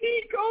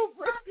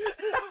 Cobra.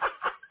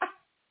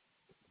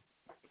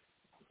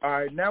 All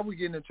right, now we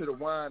getting into the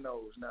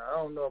winos. Now I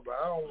don't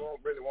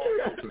really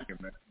want to cook it,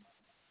 man.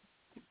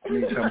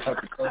 You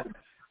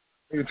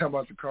talking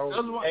about the Cobra?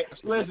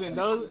 Listen,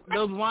 those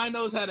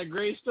winos had a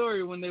great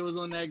story when they was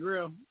on that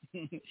grill.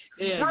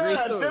 Yeah, great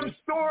story. Them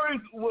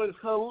stories was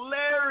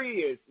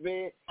hilarious,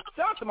 man.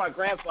 Shout out to my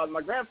grandfather.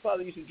 My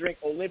grandfather used to drink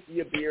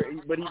Olympia beer,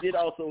 but he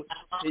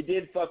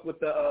did fuck with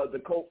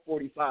the Coke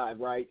 45,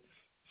 right?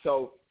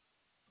 So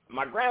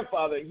my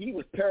grandfather, he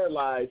was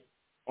paralyzed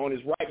on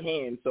his right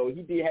hand, so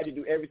he had to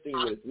do everything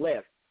with his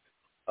left.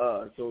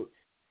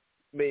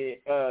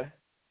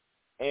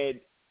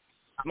 And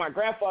my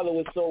grandfather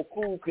was so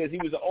cool because he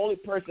was the only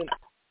person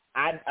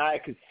I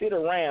could sit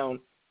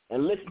around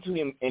and listen to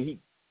him, and he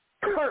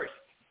cursed,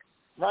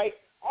 right?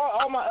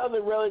 All my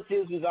other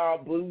relatives was all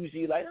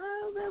bougie, like,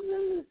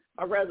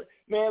 I'd rather,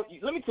 man,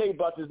 let me tell you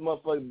about this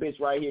motherfucking bitch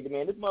right here,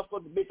 man. This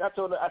motherfucking bitch, I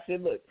told her, I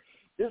said, look,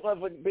 this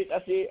motherfucking bitch, I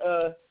said,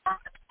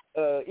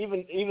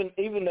 even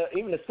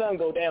the sun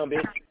go down,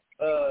 bitch.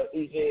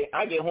 He said,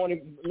 I get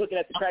horny looking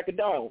at the crack of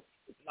dawn.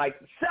 Like,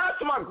 shout out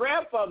to my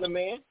grandfather,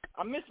 man.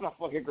 I miss my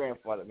fucking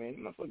grandfather,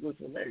 man. My fucking was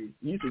hilarious.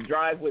 He used to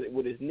drive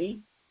with his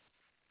knee.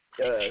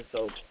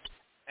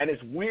 And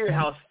it's weird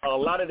how a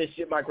lot of the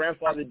shit my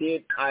grandfather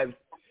did, I've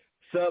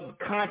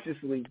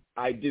subconsciously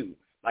I do.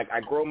 Like,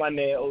 I grow my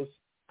nails.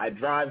 I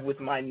drive with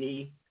my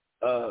knee.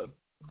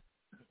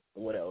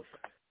 What else?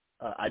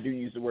 I do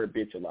use the word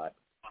bitch a lot.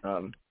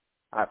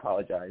 I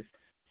apologize,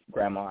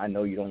 Grandma. I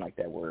know you don't like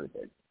that word,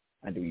 but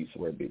I do use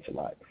the word bitch a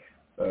lot.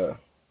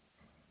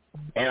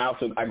 And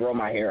also, I grow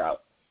my hair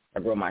out.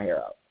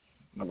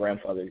 My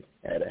grandfather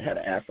had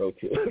an afro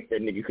too.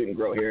 That nigga couldn't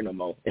grow hair no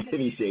more, and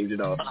he shaved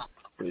it off.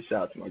 So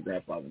shout out to my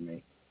grandfather,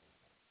 man.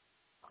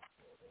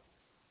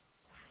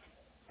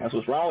 That's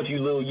what's wrong with you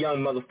little young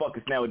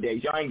motherfuckers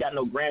nowadays. Y'all ain't got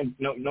no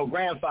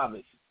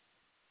grandfathers.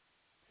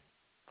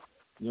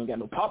 You ain't got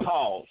no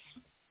pawpaws.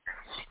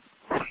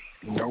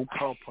 No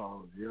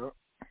pawpaws, yep.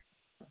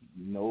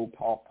 No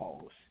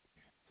pawpaws.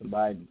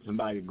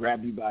 Somebody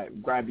grab you by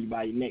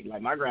your neck.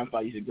 Like my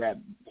grandfather used to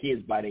grab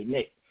kids by their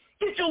neck.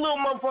 Get your little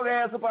motherfucker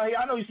ass up out of here.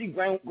 I know you see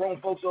grown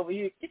folks over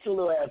here. Get your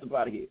little ass up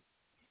out of here.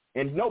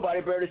 And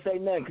nobody better say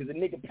nothing because the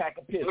nigga pack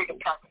a pistol.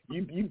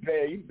 You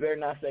better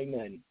not say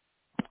nothing.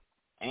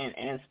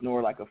 And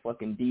snore like a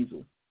fucking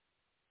diesel.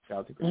 Shout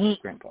out to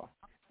Grandpa.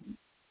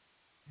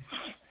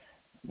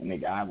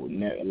 Nigga, I would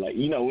never, like,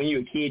 you know, when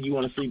you're a kid, you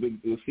want to sleep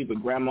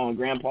with Grandma and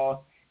Grandpa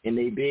in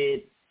their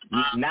bed.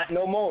 Not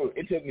no more.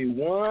 It took me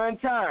one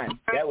time.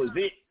 That was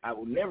it. I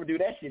will never do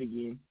that shit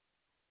again.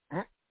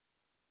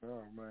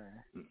 Oh,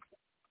 man.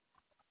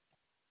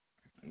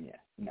 Yeah,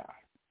 nah.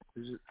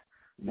 You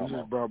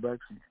just brought back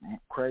some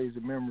crazy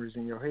memories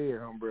in your head,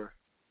 huh, bro?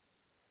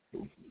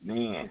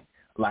 Man,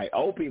 like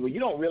old people, you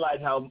don't realize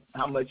how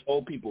much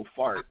old people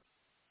fart.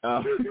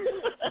 And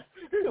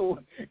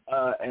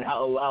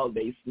how loud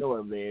they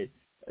snore, man.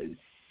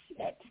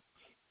 Shit.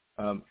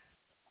 And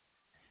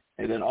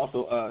then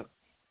also,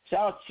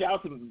 shout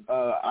out to,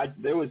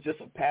 there was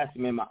just a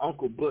passing, man, my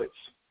Uncle Butch.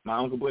 Him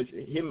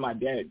and my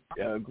dad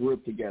grew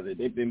up together.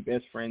 They've been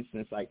best friends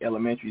since, like,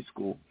 elementary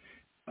school.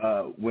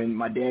 When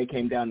my dad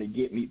came down to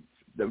get me,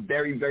 the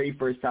very, very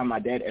first time my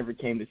dad ever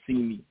came to see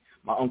me,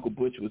 my Uncle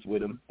Butch was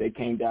with him. They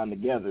came down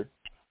together.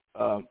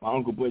 My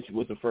Uncle Butch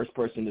was the first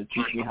person to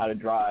teach me how to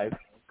drive.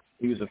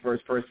 He was the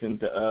first person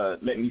to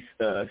let me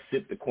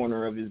sip the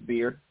corner of his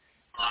beer.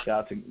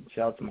 Shout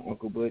out to my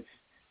Uncle Butch.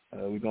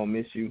 We're going to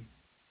miss you.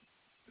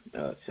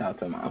 Shout out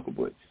to my Uncle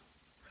Butch.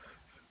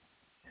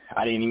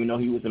 I didn't even know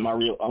he was my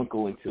real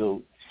uncle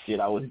until,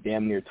 I was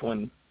damn near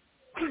 20.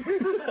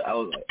 I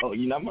was like, oh,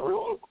 you're not my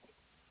real uncle?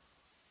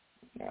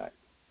 All right.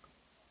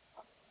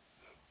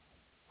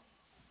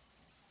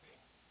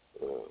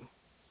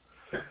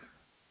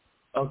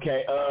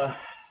 Okay,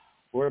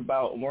 we're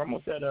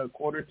almost at a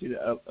quarter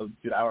to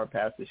the hour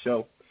past the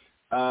show.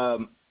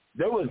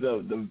 There was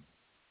the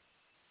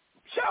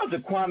shout out to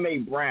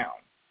Kwame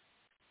Brown.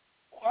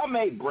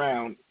 Kwame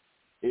Brown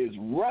is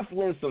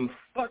ruffling some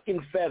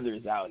fucking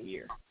feathers out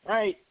here,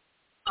 right?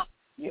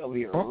 He over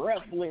here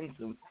ruffling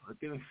some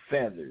fucking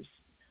feathers.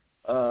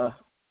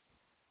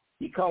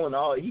 He calling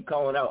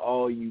out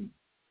all you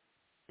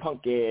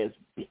punk ass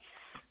bitches,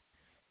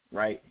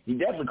 right? He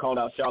definitely called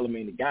out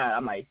Charlamagne the God.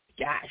 I'm like,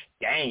 gosh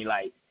dang,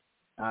 like,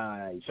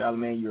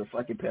 Charlamagne, you're a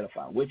fucking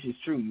pedophile, which is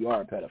true. You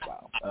are a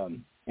pedophile,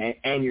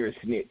 and you're a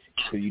snitch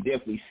because you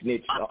definitely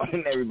snitched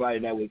on everybody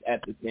that was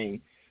at the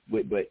thing.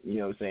 But you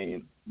know what I'm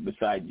saying,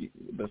 besides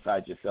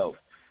yourself.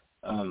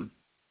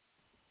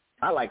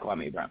 I like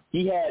Kwame Brown.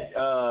 He had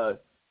the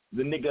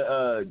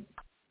nigga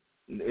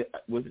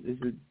was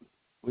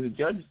it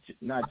Judge,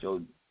 not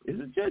Joe, is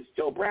it Judge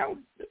Joe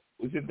Brown?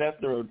 That's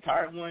the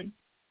retired one?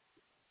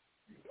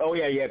 Oh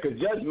yeah, because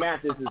Judge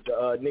Mathis is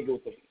the nigga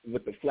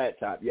with the flat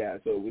top. Yeah,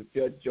 so it was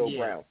Judge Joe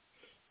Brown.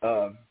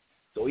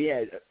 So he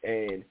had,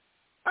 and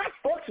I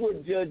fucks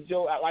with Judge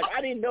Joe. Like,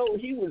 I didn't know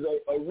he was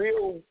a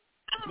real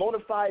bona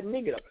fide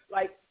nigga.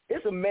 Like,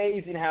 it's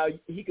amazing how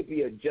he could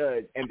be a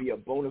judge and be a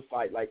bona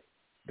fide, like,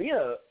 being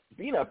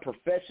a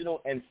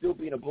professional and still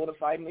being a bona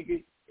fide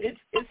nigga. It's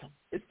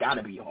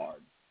gotta be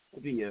hard to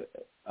be a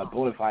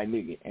bona fide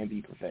nigga and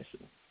be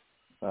professional,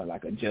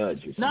 like a judge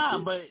or something. Nah,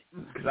 but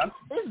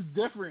it's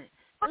different.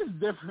 It's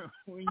different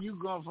when you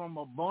go from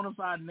a bona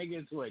fide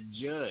nigga to a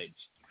judge.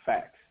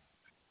 Facts.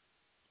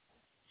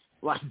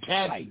 Like,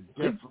 that's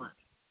different.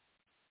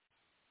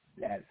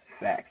 That's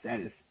facts.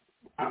 That is,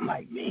 I'm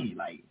like, man,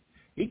 like,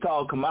 he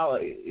called Kamala,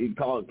 she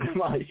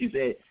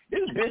said,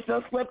 this bitch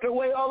done slept her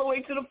way all the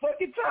way to the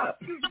fucking top.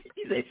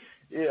 He said,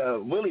 yeah,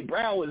 Willie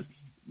Brown was,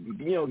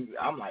 you know,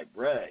 I'm like,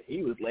 bruh,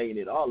 he was laying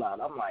it all out.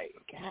 I'm like,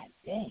 God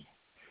damn.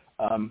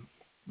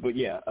 But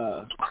yeah,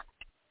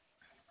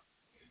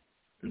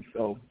 and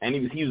so, and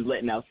he was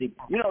letting out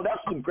secrets. You know,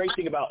 that's the great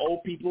thing about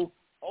old people.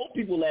 Old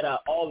people let out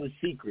all the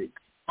secrets,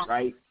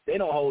 right? They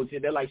don't hold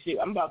shit. They're like, shit,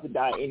 I'm about to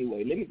die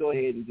anyway. Let me go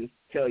ahead and just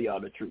tell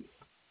y'all the truth.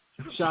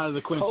 Shout out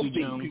to Quincy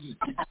Jones.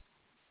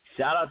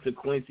 Shout out to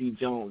Quincy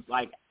Jones.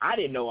 Like, I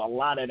didn't know a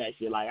lot of that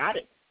shit. Like, I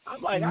didn't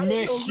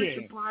know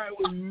Richard Pryor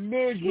was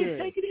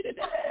taking it to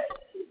that.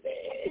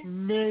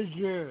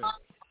 Nigga.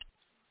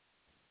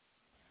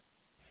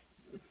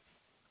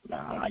 Nah,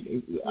 I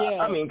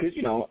mean, because,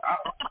 you know,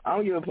 I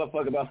don't give a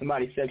fuck about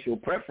somebody's sexual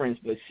preference,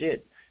 but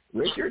shit,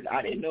 Richard,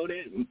 I didn't know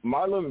that.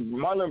 Marlon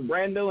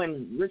Brando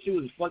and Richard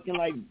was fucking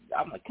like,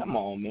 I'm like, come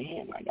on,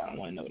 man. Like, I don't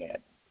want to know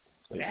that.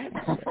 But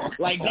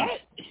like,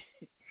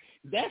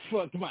 that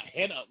fucked my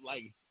head up.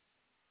 Like,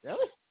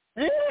 really?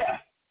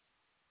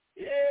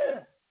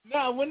 Yeah.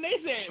 No, when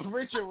they said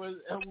Richard was,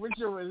 I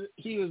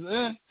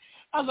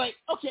was like,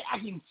 okay, I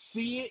can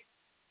see it.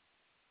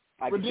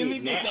 But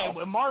then they said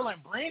with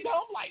Marlon Brando,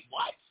 I'm like,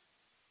 what?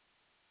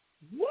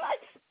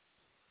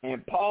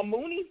 And Paul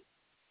Mooney?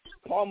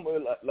 Paul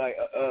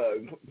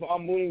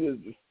Mooney was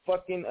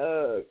fucking,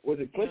 was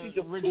it Quincy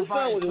Richard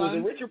Pryor's son? Was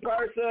it Richard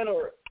Pryor's son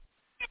or?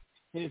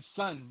 His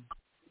son.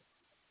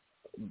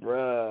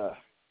 Bruh.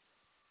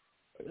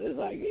 It's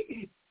like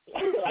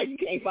you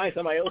can't find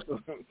somebody else to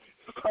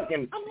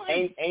fucking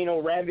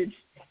anal ravage.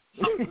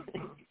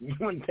 You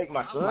want to take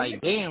my son? I'm like,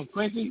 damn,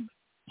 Quincy.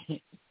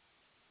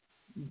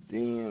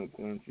 Damn,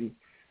 Quincy.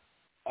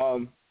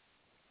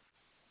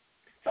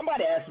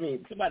 Somebody asked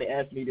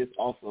me this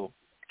also.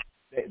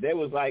 there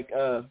was like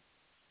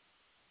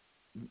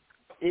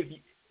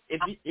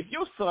if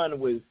your son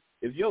was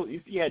if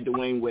you had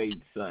Dwayne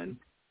Wade's son,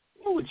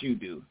 what would you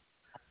do?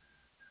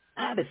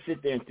 I had to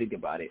sit there and think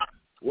about it.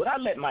 Would I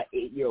let my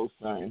 8-year-old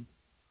son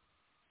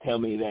tell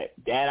me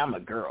that, Dad, I'm a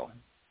girl?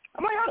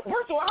 I'm like,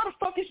 first of all, how the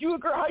fuck is you a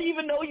girl? How do you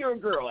even know you're a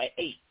girl at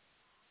 8?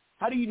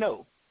 How do you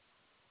know?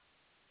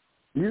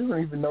 You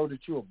don't even know that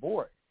you're a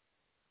boy.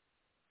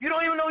 You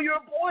don't even know you're a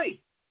boy.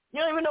 You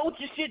don't even know what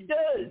your shit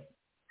does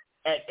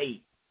at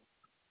 8.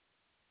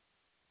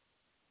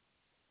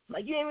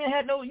 Like you ain't even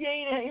had no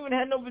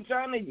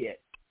vagina yet.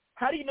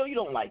 How do you know you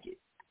don't like it?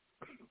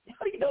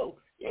 How do you know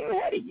you ain't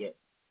even had it yet?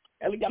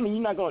 At least, I mean,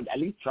 you're not gonna at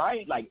least try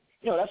it. Like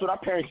that's what our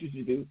parents used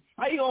to do.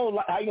 How you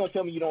gonna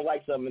tell me you don't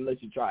like something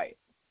unless you try it?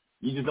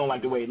 You just don't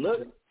like the way it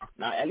looks?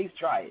 Now at least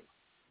try it.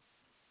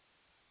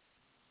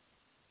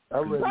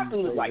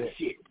 Broccoli looks like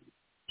shit.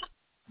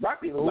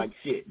 Broccoli looks like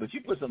shit, but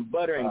you put some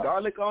butter and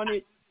garlic on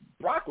it,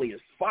 broccoli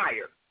is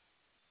fire.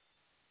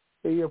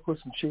 Yeah, put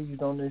some cheese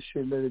on this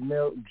shit, let it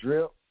melt,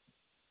 drip.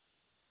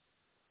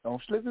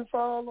 Don't slip and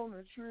fall on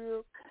the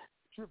drip.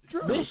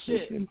 Drip. This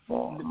shit,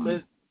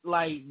 but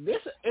like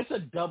this, it's a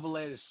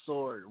double-edged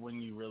sword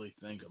when you really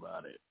think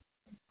about it.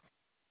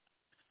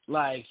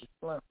 Like,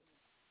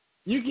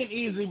 you can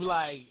easily be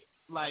like,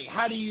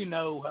 how do you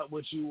know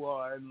what you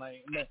are? And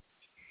like,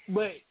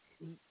 but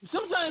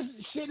sometimes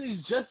shit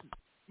is just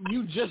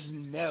you just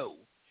know.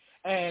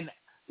 And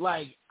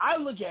like I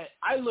look at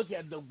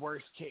the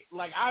worst case.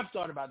 Like I've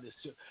thought about this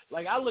too.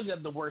 Like I look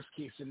at the worst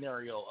case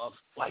scenario of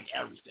like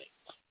everything.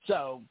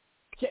 So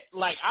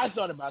like I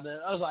thought about it.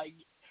 I was like,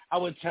 I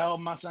would tell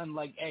my son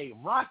like, hey,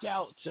 rock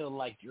out till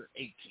like you're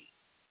 18.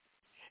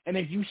 And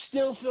if you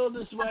still feel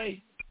this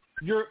way,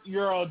 you're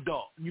an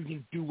adult. You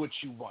can do what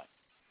you want.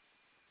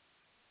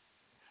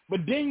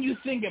 But then you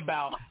think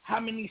about how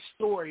many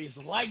stories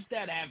like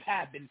that have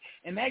happened,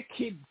 and that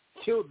kid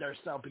killed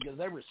themselves because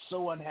they were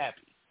so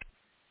unhappy.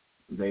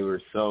 They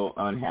were so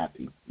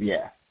unhappy.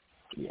 Yeah.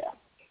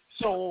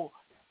 So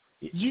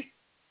you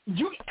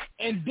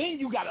and then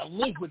you gotta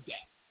live with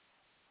that.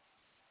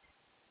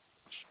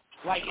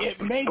 Like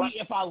maybe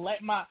if I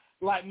let my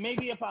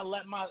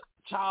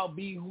child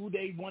be who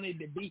they wanted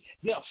to be,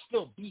 they'll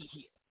still be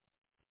here.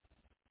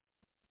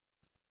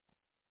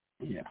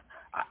 Yeah,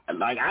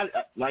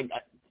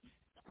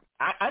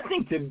 I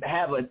think to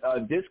have a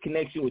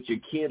disconnection with your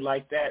kid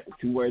like that,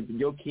 to where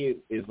your kid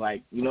is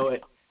like, you know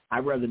what,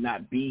 I'd rather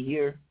not be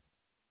here.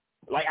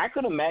 Like I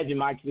could imagine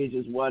my kids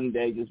just one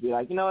day just be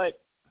like, you know what,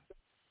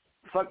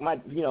 fuck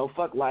life.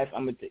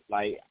 I'm gonna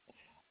like,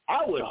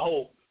 I would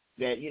hope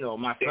that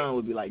my son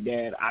would be like,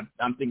 Dad,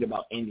 I'm thinking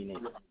about ending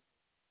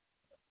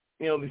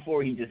it.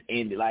 Before he just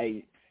ended,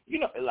 like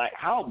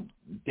how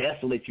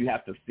desolate you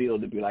have to feel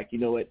to be like, you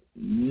know what,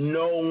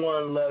 no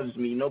one loves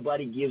me,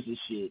 nobody gives a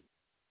shit.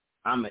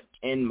 I'm going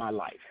to end my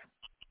life.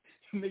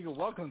 Nigga,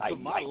 welcome to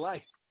my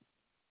life.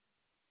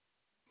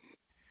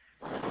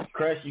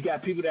 Crush, you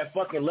got people that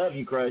fucking love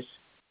you, Crush.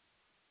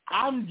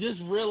 I'm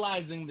just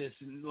realizing this.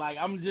 Like,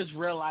 I'm just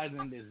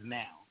realizing this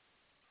now.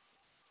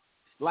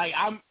 Like,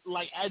 I'm,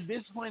 like, at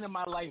this point in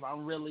my life,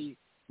 I'm really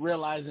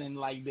realizing,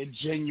 like, the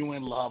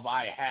genuine love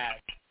I have.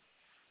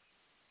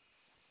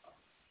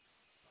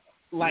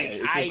 Like,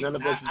 yeah,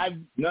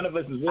 none of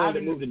us is willing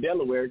to move to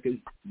Delaware because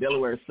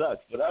Delaware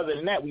sucks. But other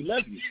than that, we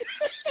love you.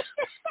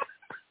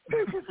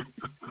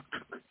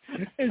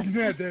 It's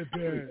not that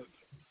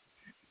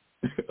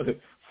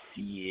bad.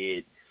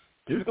 Shit.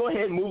 Just go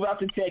ahead and move out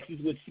to Texas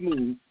with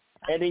Smooth,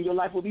 and then your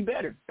life will be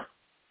better.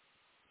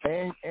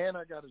 And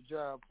I got a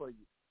job for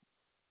you.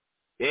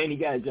 And he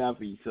got a job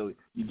for you. So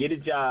you get a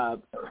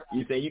job.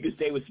 You say you can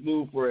stay with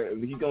Smooth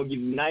he's going to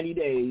give you 90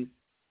 days.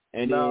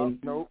 And then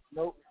No.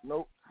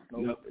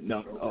 Oh,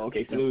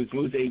 okay.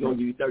 Smooth said he's going to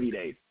give you 30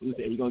 days. Smooth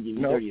said he's going to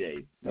give you 30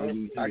 days.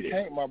 I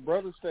can't. My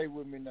brother stay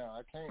with me now.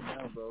 I can't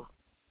now, bro.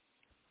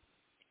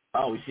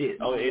 Oh, shit.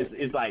 Oh,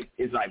 it's like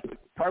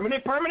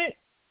permanent?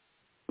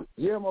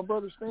 Yeah, my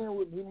brother's staying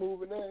with me. He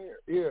moving in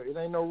here. Yeah, it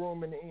ain't no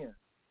room in the inn.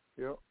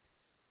 Yep.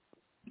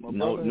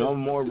 No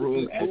more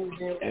room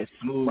at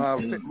Smooth.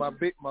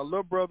 My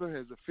little brother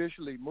has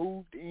officially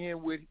moved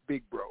in with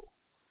Big Bro,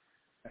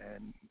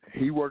 and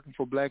he working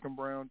for Black and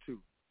Brown too.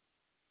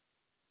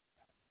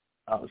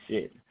 Oh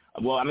shit!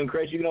 Well, I mean,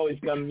 Chris, you can always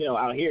come.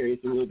 Out here,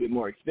 it's a little bit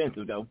more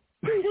expensive though.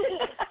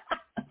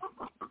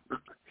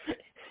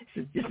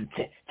 It's just a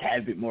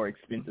tad bit more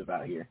expensive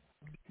out here.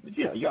 But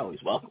you're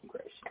always welcome,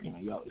 Chris.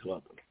 You're always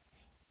welcome.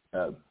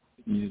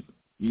 You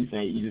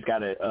just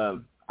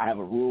gotta. I have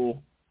a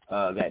rule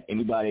that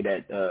anybody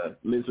that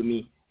lives with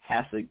me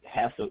has to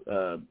have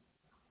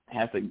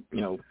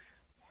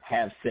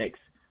sex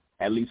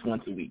at least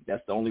once a week.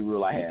 That's the only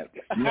rule I have.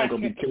 You're not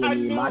gonna be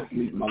killing me in my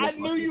sleep, motherfucker. I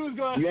knew you was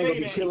gonna say that. You ain't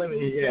gonna be killing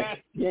me. Yeah,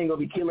 you ain't gonna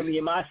be killing me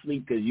in my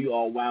sleep because you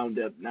all wound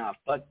up. Nah,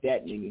 fuck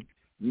that, nigga.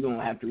 You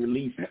gonna have to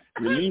release the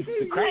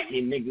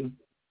Kraken, nigga.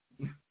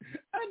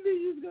 I knew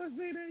you was gonna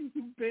say that,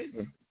 you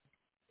bitch.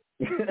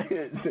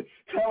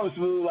 Tell us,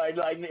 Smooth, like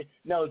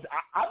no,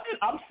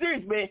 I'm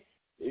serious, man.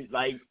 It's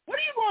like, what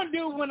are you going to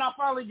do when I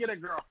finally get a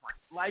girlfriend?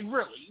 Like,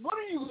 really, what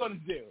are you going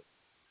to do?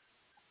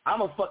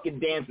 I'm a fucking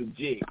dance a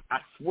jig. I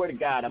swear to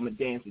God, I'm a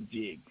dance a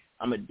jig.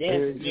 I'm a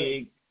dance a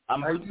jig.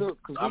 I'm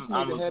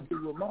happy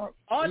with Mark.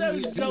 All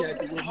those jokes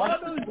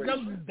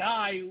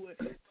die.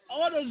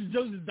 All those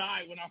jokes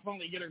die when I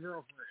finally get a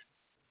girlfriend.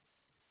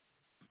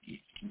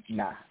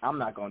 Nah, I'm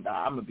not gonna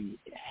die. I'm gonna be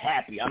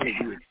happy. I'm gonna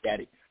be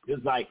ecstatic.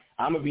 Just like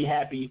I'm gonna be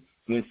happy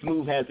when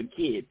Smooth has a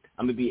kid.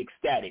 I'm gonna be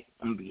ecstatic.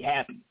 I'm gonna be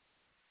happy.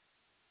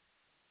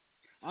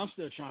 I'm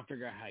still trying to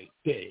figure out how he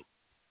did it.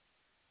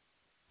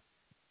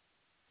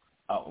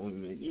 Oh,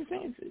 you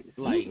saying it's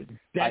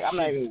like I'm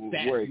not even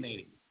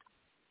worried.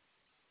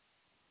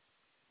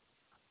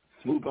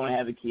 Smooth gonna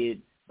have a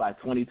kid by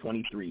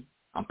 2023.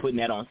 I'm putting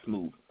that on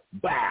Smooth.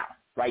 Bow,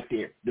 right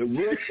there. The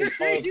risk is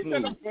on You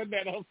Smooth. gonna put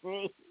that on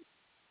Smooth?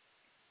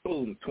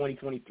 Boom,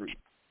 2023.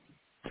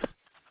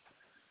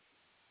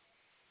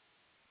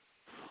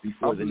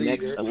 Before the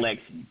next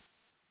election,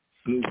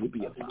 Smooth will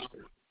be a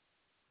father.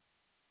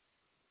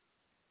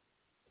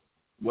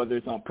 Whether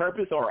it's on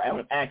purpose or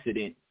on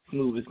accident,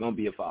 Smooth is going to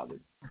be a father.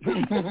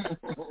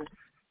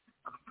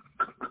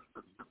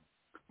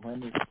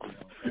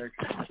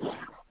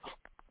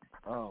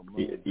 Oh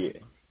man. Yeah.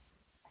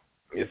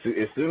 As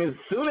soon as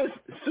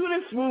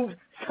Smooth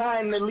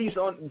signs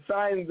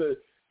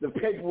the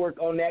paperwork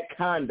on that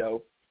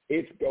condo,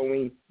 it's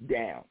going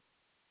down.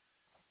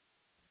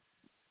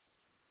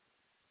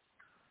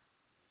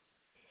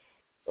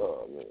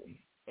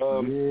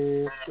 Oh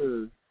man. Yes,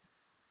 sir.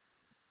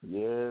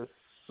 Yes,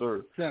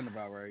 sir. Sound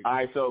about right. All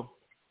right,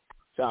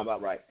 sound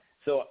about right.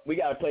 So we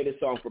gotta play this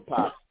song for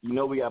Pops. You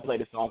know we gotta play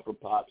this song for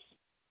Pops.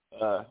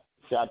 Shout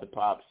out to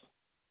Pops.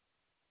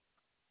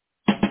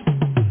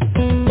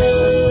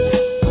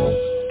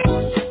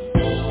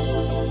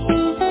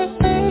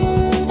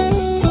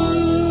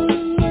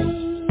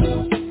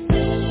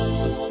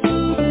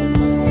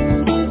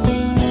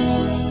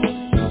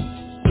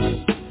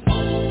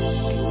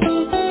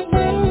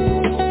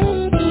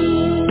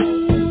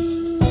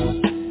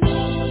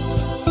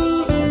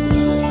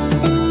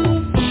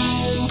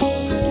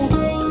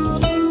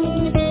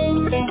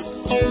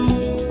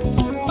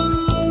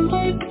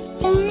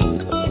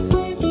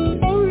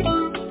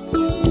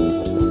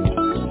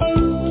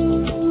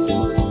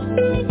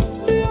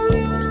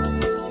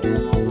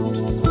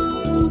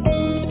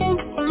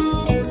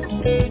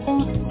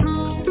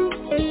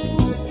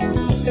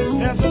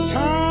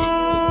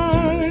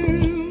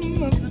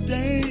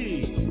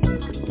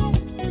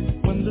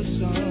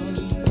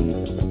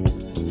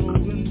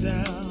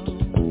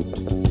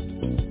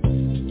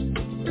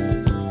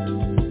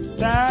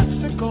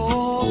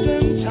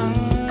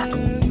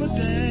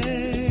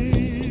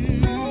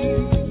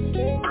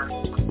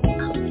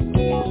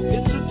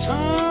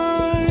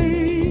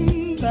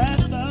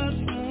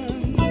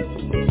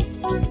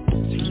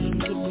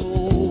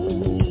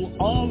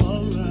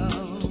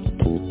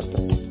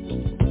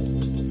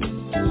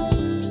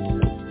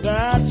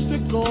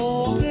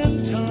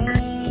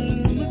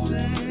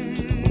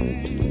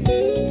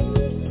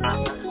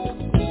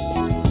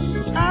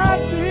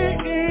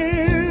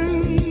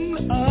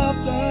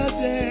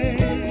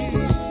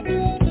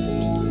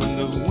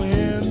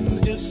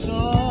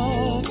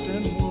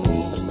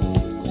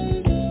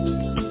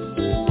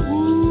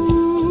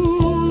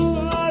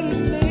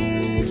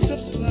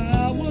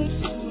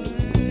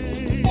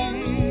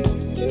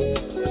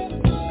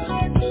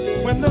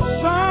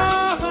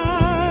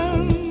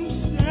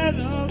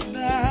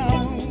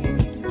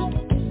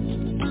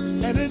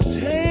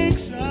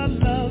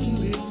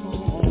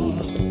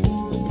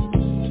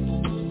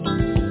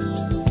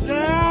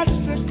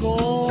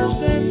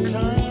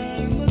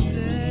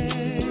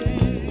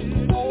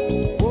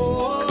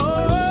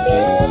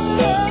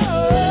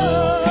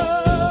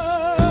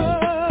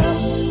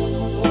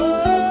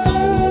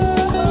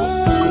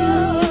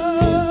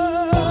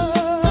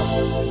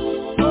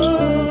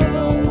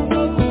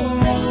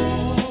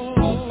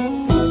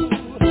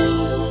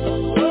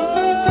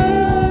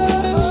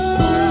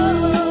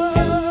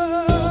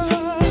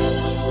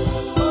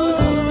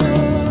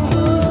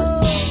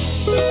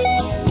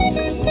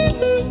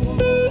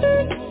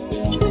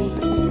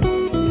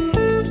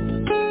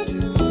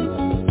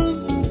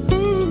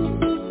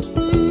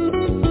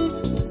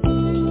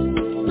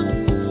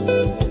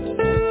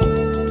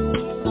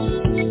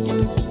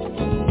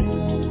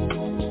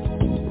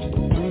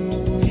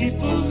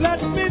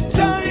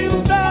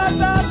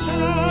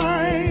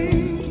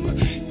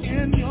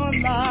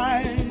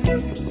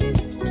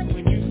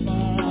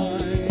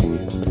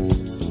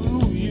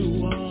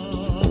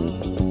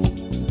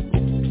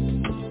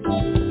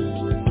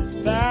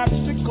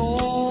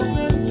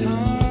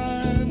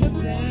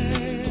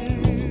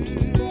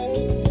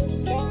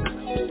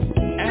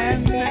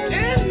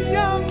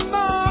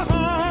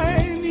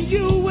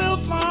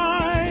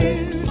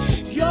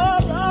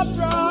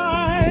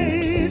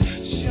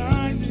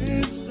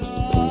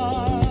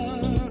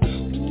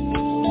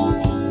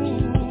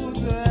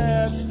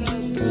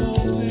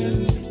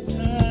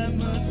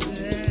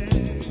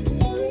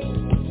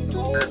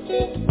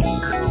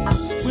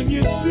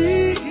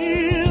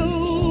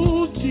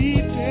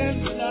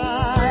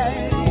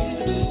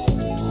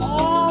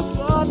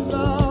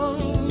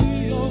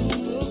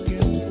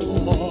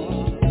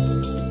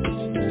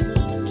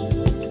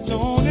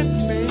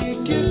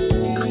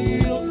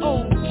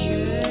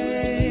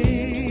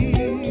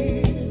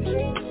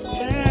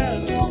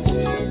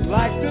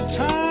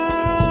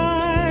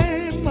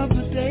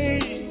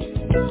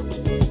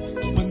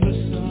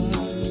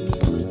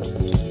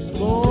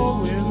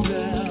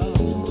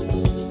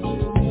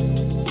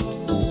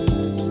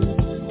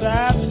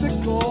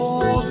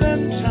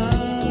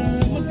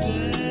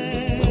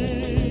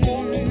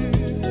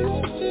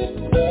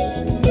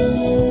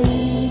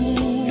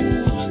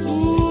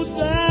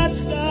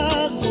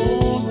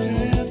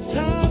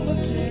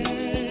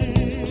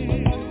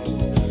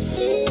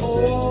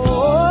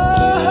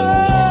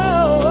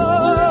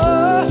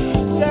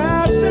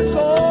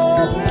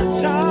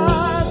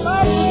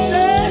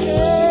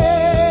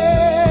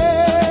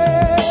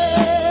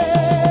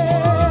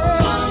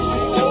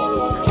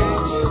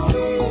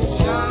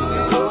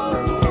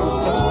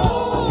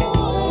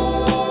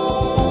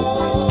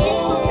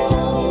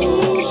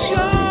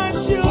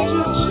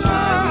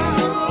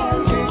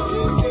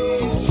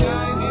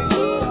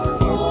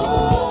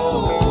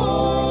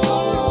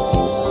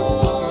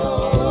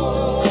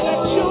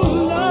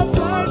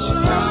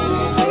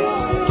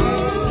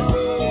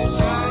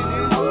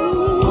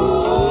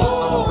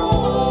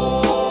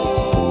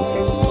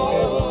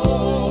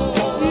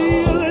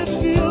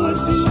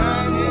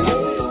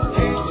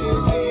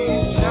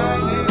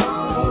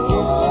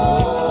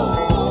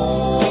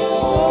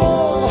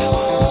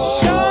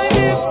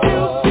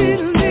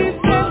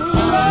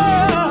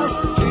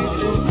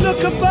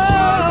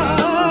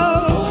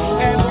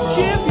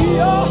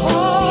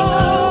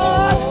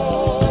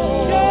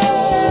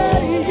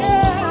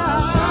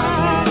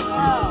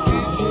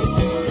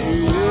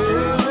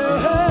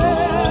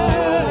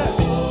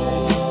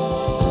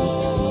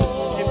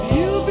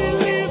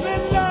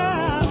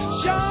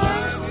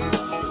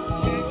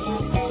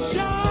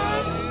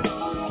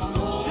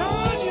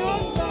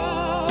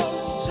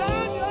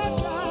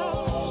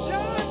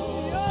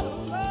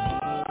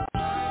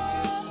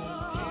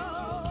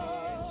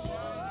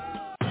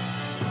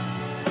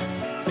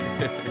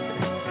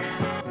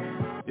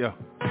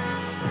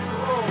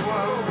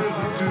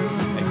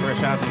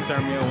 Johnson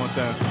turned me on one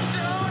time.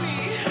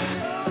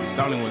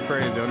 Stoney went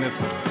crazy on this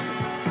one.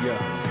 Yeah.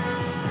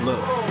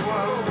 Look.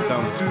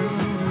 Stoney.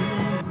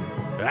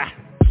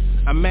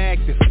 I'm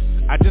active.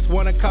 I just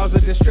wanna cause a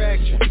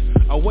distraction.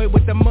 Away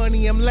with the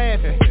money, I'm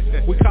laughing.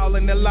 We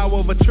callin' the law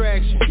of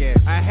attraction. Yeah,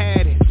 I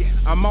had it.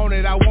 I'm on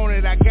it, I want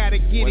it, I gotta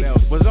get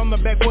it. Was on the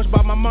back porch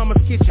by my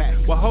mama's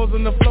kitchen, while hoes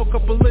on the floor,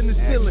 couple in the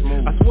ceiling.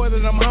 I swear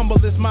that I'm humble,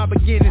 this my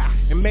beginning.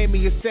 It made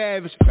me a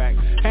savage.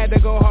 Had to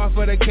go hard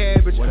for the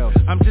cabbage.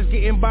 I'm just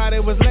getting by, they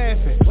was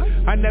laughing.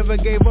 I never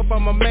gave up,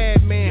 I'm a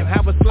madman.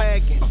 I was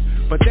slacking,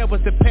 but that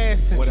was the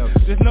passing.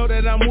 Just know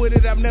that I'm with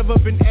it, I've never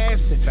been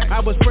absent. I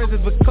was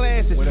present for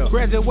classes,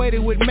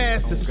 graduated with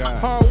masters.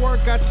 Hard work,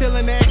 I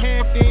chillin' at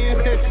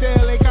Hampton.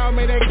 Textile, they call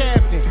me that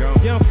captain.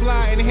 Young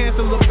fly and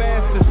handsome little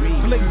bastard.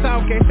 Flick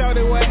talk, can't show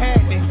they what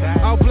happening.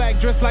 All black,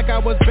 dressed like I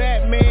was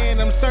Batman.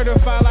 I'm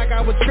certified like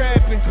I was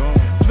trapping.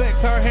 Flex,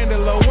 hard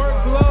handle, low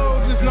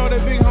workload. Just know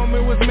that big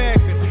homie was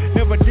maxing.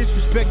 Never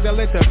disrespect, I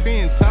let the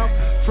fin talk.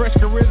 Fresh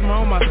charisma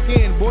on my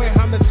skin, boy.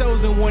 I'm the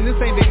chosen one, this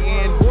ain't the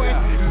end, boy.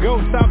 Go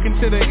talking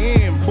to the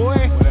end,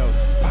 boy.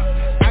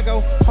 I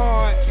go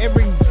hard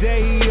every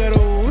day of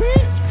the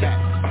week.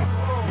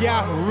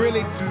 Y'all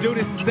really do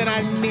this, then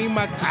I need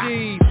my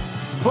cheese.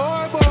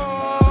 Boy, boy,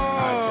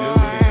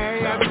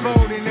 I'm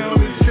voting on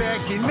the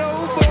track, you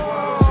know, boy.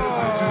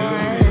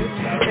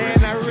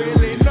 And I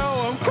really know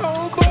I'm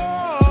cold, boy.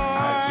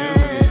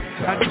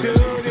 I do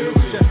this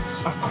shit.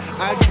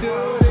 I do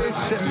this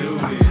shit.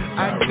 I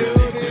do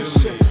this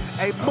shit.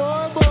 Hey,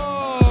 boy,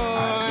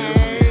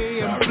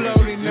 I'm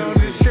floating on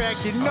the track,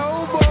 you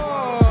know, boy.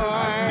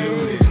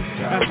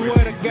 I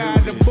swear to God,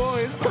 the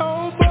boy is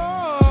cold, boy.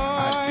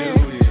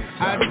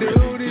 I do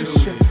this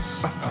shit.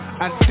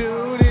 I do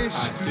this.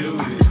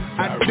 I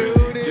do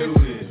this.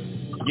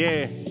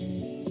 Yeah.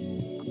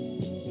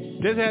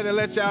 Just had to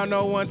let y'all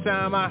know one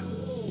time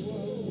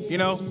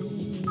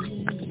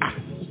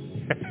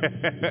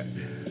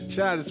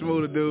shout out to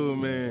Smooth Dude,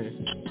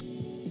 man.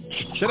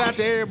 Shout out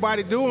to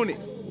everybody doing it.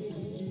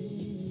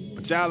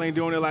 But y'all ain't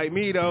doing it like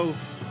me, though.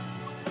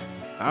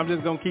 I'm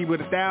just gonna keep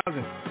it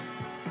 1,000.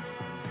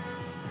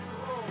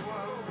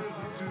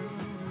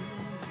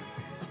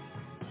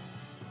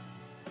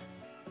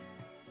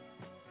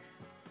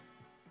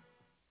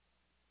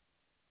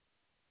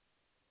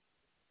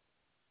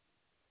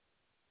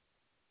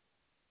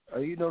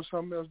 You know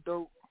something else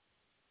dope?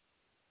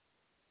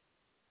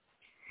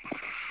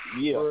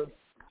 Yeah.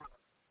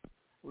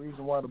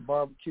 Reason why the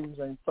barbecues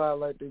ain't fire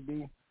like they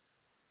be?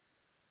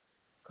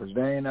 Because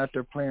they ain't out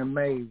there playing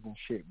maze and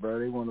shit, bro.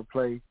 They want to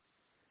play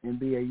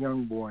NBA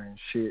Youngboy and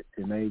shit,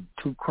 and they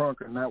too crunk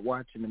and not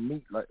watching the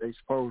meat like they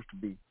supposed to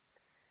be.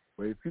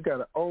 But if you got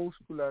an old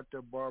school out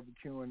there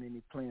barbecuing and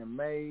he playing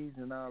maze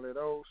and all that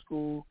old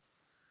school,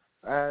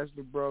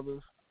 Isley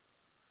Brothers,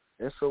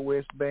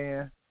 SOS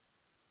Band,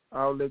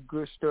 all that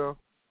good stuff,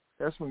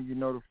 that's when you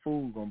know the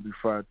food gonna be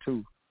fried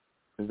too,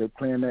 because they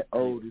playing that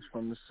oldies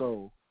from the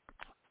soul.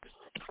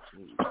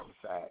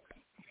 Facts.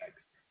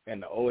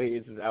 And the old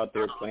heads is out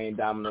there playing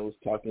dominoes,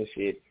 talking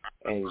shit,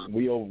 and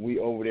we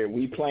over there,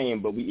 we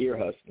playing, but we ear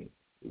hustling.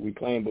 We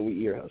playing, but we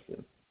ear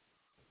hustling.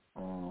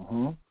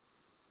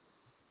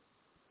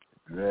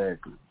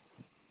 Exactly.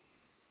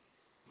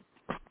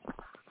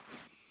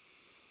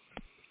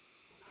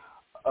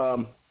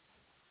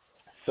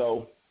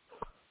 So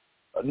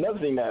another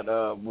thing that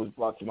was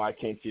brought to my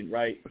attention,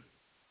 right,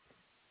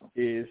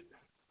 is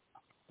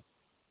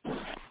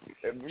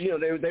they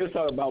were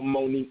talking about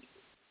Monique,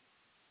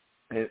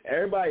 and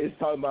everybody is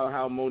talking about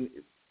how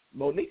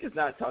Monique is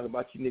not talking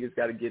about you niggas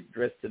got to get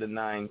dressed to the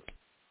nines.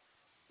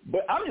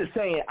 But I'm just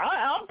saying,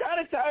 I'm kind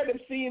of tired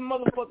of seeing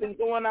motherfuckers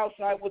going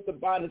outside with the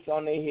bonnets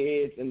on their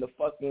heads and the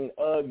fucking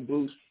Ugg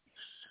boots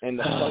and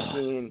the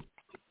fucking.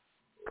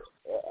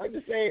 I'm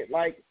just saying,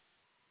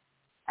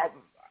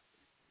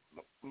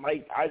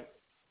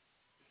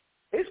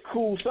 it's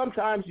cool.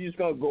 Sometimes you just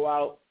gonna go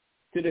out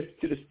to the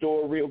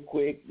store real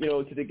quick,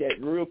 to the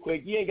gate real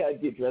quick. You ain't gotta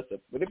get dressed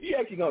up. But if you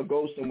actually gonna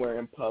go somewhere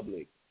in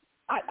public,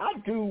 I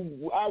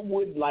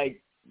would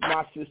like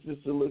my sisters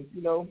to look,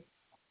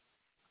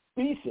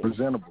 decent,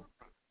 presentable.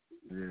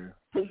 Yeah,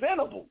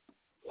 presentable.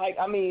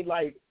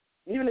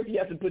 Even if you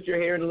have to put your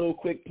hair in a little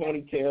quick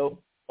ponytail,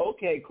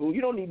 okay, cool.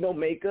 You don't need no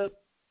makeup.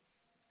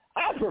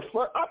 I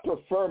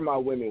prefer my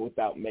women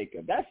without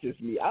makeup. That's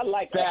just me. I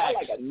like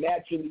a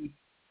naturally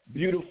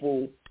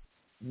beautiful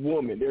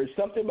woman. There's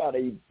something about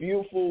a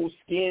beautiful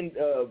skinned,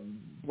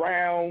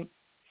 brown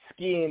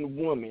skinned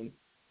woman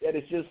that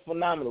is just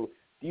phenomenal.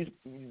 These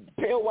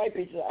pale white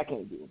bitches, I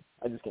can't do them.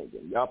 I just can't do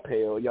them. Y'all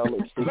pale, y'all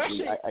look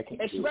sticky. I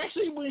can't do them.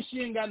 Especially when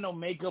she ain't got no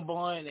makeup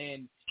on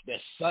and the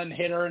sun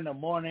hit her in the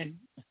morning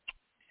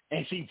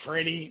and she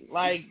pretty.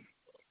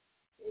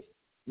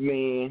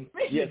 Man,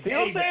 yeah, see what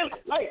I'm saying?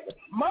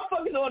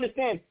 Motherfuckers don't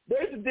understand.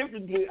 There's a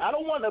difference between, I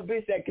don't want a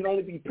bitch that can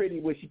only be pretty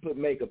when she put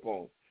makeup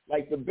on.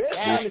 The best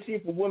time to see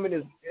if a woman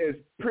is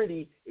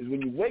pretty is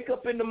when you wake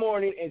up in the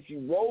morning and she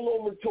roll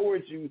over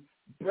towards you,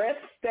 breath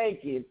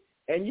stinking,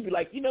 and you be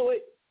like, you know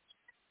what?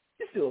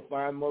 You still a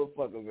fine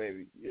motherfucker,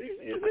 baby.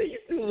 You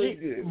still look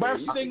good.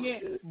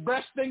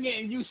 Breast singing,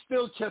 and you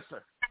still kiss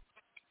her.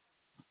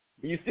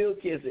 You still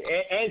kiss her,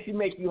 and she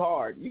make you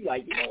hard. You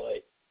like, you know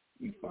what?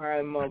 You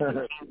fine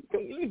motherfucker.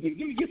 Let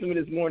me get some of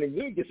this morning.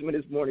 Let me get some of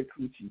this morning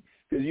coochie,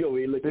 because you over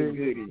here looking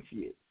good and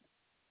shit.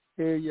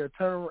 Yeah,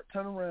 turn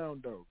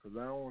around though, because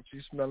I don't want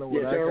you smelling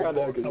what I turn got.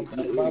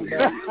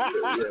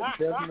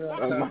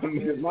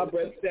 My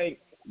breath stank.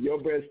 Your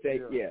breath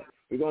stank. Yeah.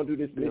 We're gonna do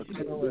this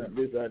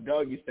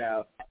doggy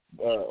style.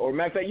 Or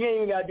matter of fact, you ain't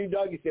even gotta do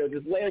doggy style.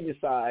 Just lay on your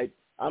side.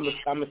 I'm a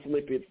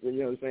slip it. You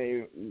know what I'm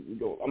saying?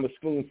 I'm a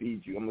spoon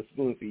feed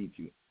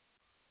you.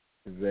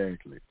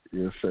 Exactly.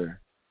 Yes, sir.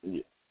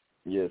 Yeah.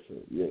 Yes,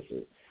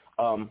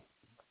 sir.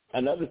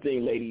 Another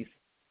thing, ladies,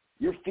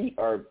 your feet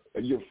are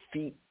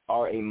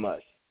a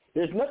must.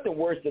 There's nothing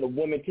worse than a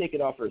woman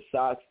taking off her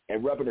socks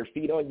and rubbing her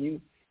feet on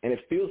you, and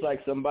it feels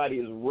like somebody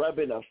is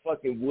rubbing a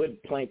fucking wood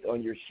plank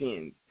on your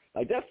shins.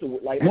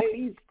 Like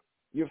ladies,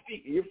 your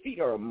feet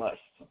are a must.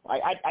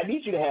 I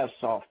need you to have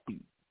soft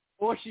feet.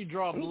 Or she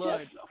draw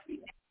blood.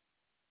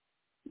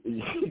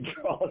 She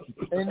draws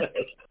blood.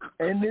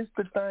 And it's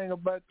the thing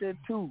about that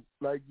too.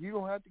 Like, you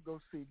don't have to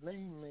go see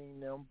Lean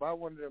now. Buy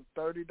one of them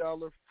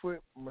 $30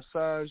 foot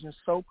massage and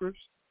soakers,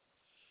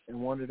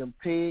 and one of them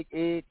pig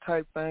egg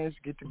type things,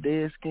 get the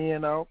dead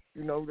skin out.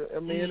 You know,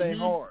 it ain't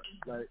hard.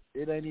 Like,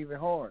 it ain't even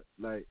hard.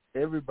 Like,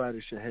 everybody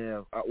should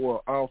have.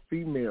 All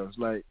females.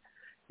 Like,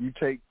 you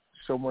take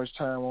so much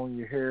time on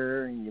your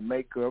hair and your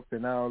makeup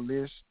and all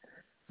this,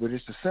 but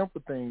it's the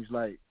simple things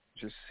like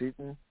just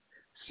sitting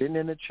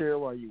in a chair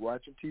while you're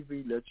watching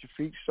TV, let your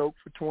feet soak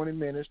for 20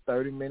 minutes,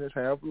 30 minutes,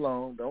 however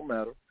long, don't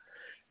matter,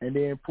 and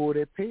then pull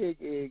that pig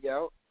egg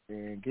out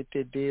and get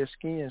that dead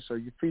skin so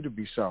your feet will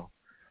be soft,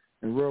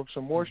 and rub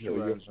some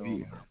moisturizer on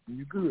them.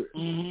 You're good.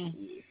 Yeah.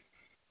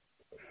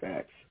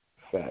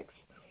 Facts.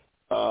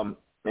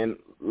 And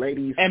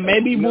ladies, and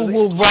maybe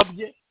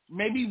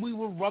we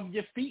will rub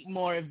your feet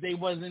more if they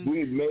wasn't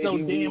so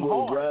damn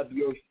hard. We rub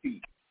your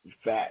feet.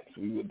 Facts.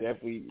 We would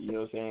definitely, you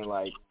know what I'm saying,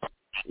 like,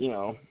 you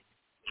know.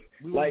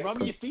 We would rub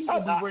your feet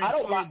if we were I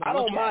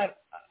don't mind.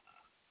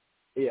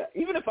 Yeah,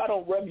 even if I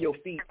don't rub your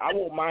feet, I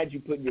won't mind you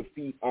putting your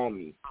feet on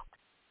me.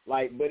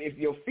 Like, but if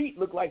your feet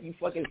look like you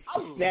fucking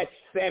snatched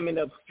salmon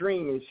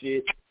upstream and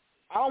shit,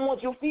 I don't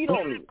want your feet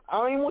on me. I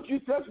don't even want you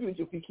to touch me with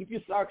your feet. Keep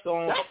your socks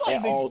on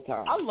at all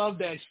times. I love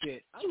that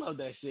shit.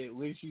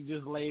 When she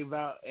just lays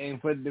out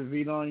and put the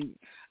feet on you.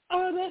 Oh,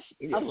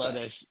 I love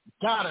that shit.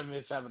 God, I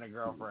miss having a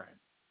girlfriend.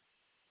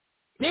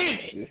 Damn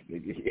it. This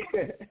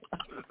nigga.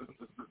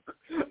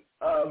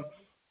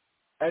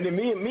 And then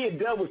me and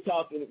Dub was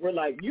talking. We're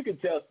like, you can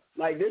tell,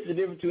 like, there's a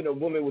difference between a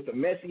woman with a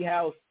messy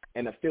house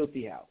and a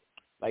filthy house.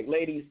 Like,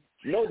 ladies,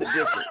 know the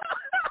difference.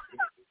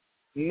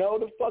 Know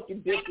the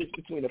fucking difference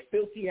between a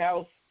filthy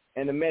house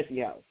and a messy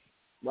house,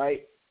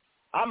 right?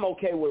 I'm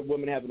okay with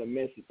women having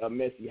a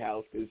messy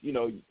house because, you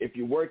know, if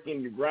you're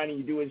working, you're grinding,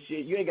 you're doing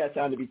shit, you ain't got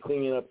time to be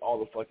cleaning up all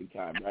the fucking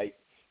time, right?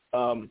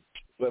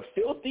 But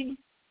filthy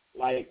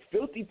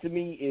to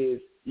me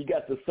is you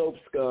got the soap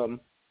scum,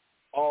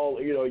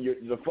 all, you know,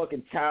 the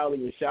fucking tile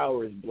in your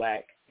shower is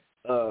black.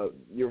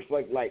 You're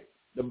like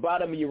the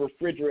bottom of your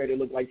refrigerator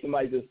look like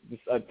somebody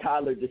a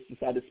toddler just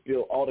decided to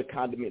spill all the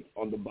condiments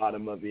on the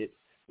bottom of it.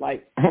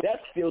 Like,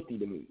 that's filthy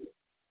to me.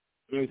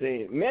 You know what I'm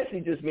saying? Messy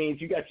just means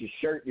you got your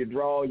shirt, your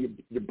drawer,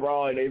 your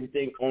bra, and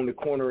everything on the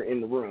corner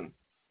in the room.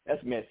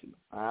 That's messy.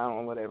 I don't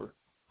know, whatever.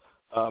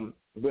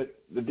 But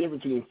the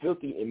difference between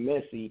filthy and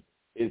messy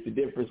is the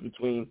difference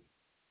between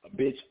a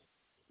bitch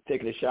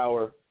taking a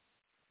shower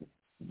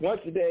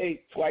once a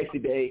day, twice a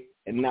day,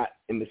 and not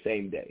in the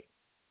same day,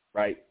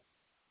 right?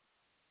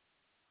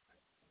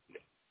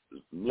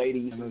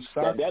 Ladies,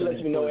 that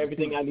lets me know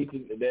everything I need to.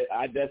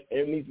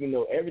 It needs me to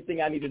know everything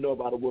I need to know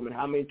about a woman.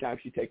 How many times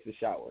she takes a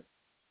shower?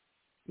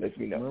 Lets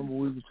me know. Remember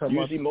we were talking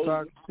about the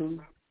socks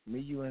too? Me,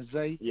 you, and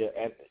Zay. Yeah,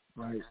 and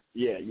right.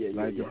 Yeah.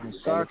 Like if the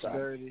socks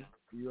dirty,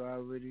 you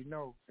already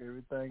know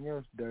everything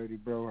else dirty,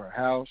 bro. Her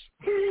house,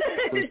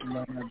 person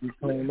might not be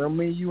clean. Remember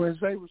me, you, and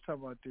Zay was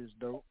talking about this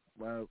though.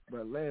 About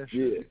last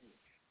year.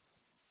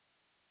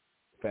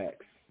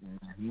 Facts.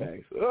 Mm-hmm.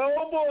 Facts.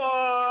 Oh boy.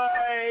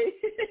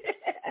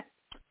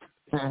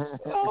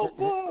 Oh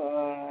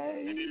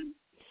boy.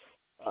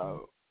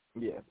 Oh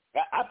yeah.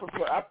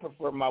 I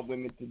prefer my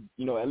women to,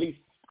 you know, at least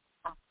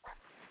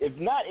if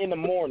not in the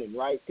morning,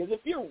 right? Because if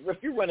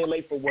you're running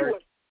late for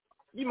work,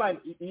 you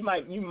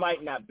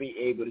might not be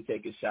able to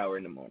take a shower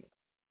in the morning,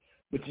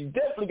 but you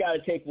definitely got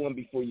to take one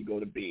before you go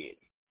to bed,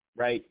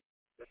 right?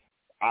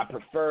 I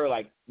prefer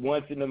like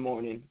once in the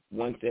morning,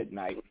 once at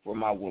night for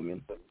my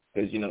woman,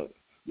 because, you know,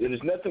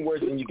 there's nothing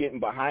worse than you getting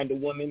behind a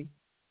woman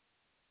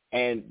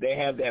and they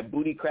have that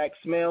booty crack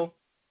smell.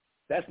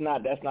 That's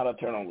not a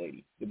turn on,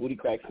 lady. The booty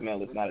crack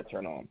smell is not a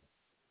turn on.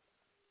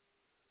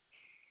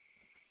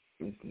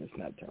 It's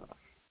not a turn on.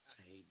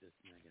 I hate this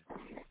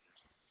nigga.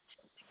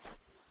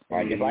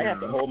 Like, if I have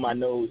to hold my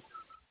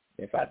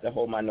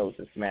nose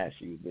to smash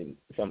you, then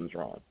something's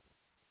wrong.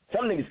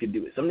 Some niggas can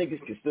do it. Some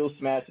niggas can still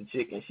smash a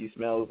chick and she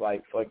smells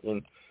like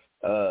fucking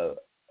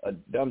a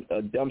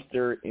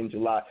dumpster in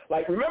July.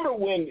 Like, remember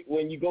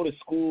when you go to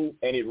school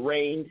and it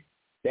rained,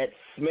 that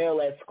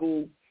smell at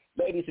school?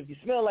 Ladies, if you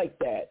smell like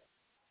that,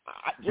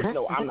 just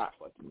know I'm not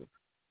fucking with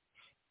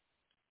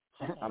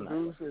you. I'm not.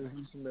 Who said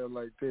he smelled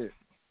like that?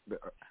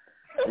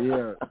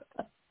 Yeah.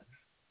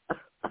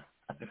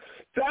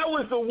 That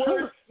was the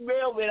worst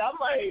smell, man. I'm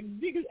like,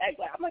 niggas act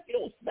like, I'm like, you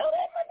don't smell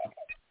that,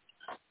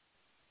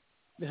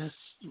 man. The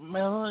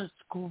smell of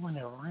school when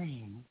it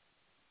rains.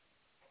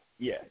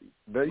 Yeah.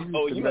 They used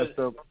to mess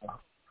up.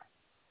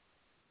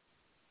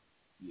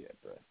 Yeah,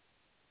 bro.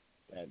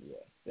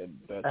 The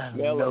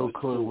smell no of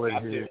clue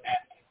what it is.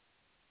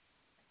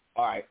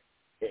 All right.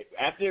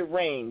 After it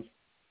rains,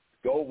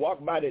 go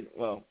walk by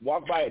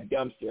a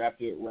dumpster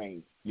after it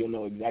rains. You'll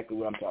know exactly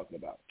what I'm talking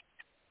about.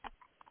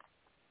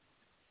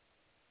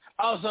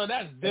 Oh, so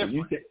that's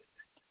different.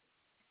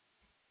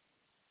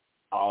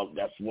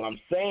 That's what I'm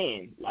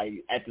saying.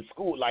 Like at the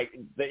school, like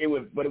it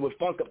would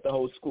funk up the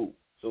whole school.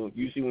 So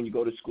usually when you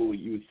go to school,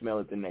 you would smell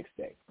it the next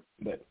day.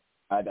 But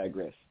I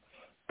digress.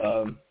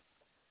 Also,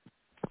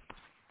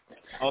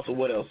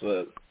 what else?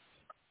 There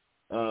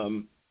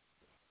was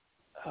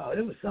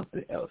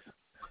something else.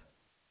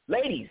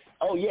 Ladies.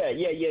 Oh yeah.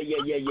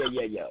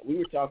 We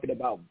were talking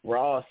about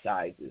bra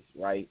sizes,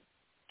 right?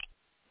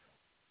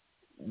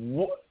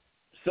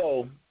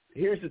 So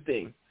here's the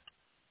thing.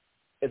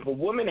 If a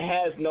woman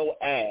has no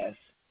ass,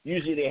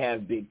 usually they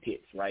have big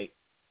tits, right?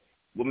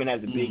 Woman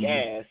has a big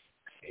ass,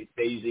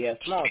 they usually have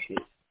small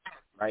tits,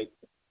 right?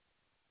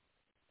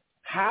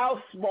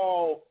 How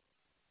small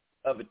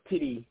of a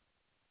titty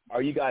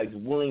are you guys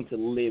willing to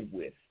live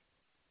with?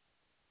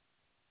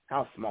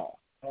 How small?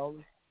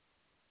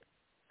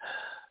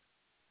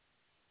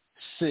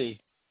 C.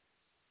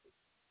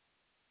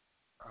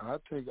 I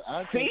take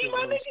my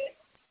nigga?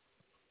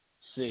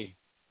 C.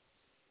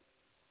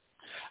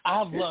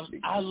 I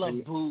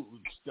love boobs,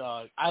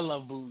 dog. I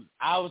love boobs.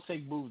 I would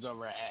take boobs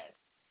over ass.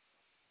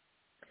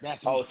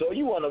 That's me. So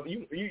you want a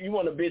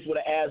bitch with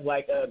an ass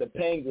like the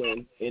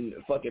Penguin in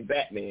fucking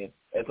Batman,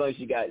 as long as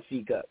she got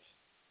C cups.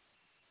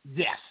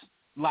 Yes.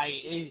 Like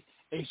if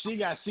she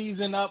got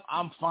seasoned up,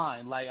 I'm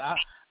fine. Like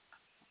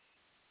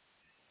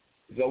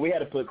So we had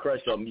to put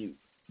Crush on mute.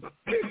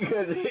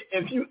 Because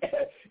if you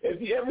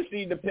ever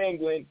see the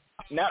Penguin,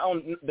 not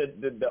on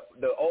the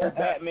old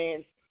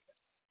Batman,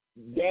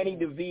 Danny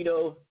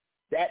DeVito,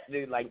 that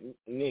dude, like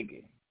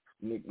nigga,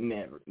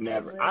 never.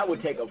 I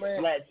would take a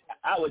flat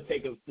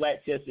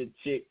chested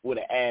chick with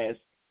an ass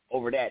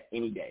over that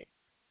any day.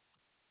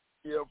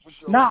 Yeah, for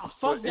sure. Nah,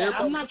 fuck that.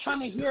 I'm not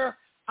trying to hear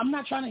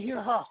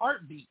her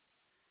heartbeat.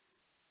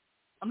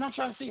 I'm not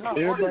trying to see her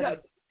heartbeat.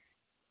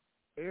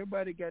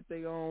 Everybody got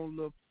their own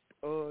little,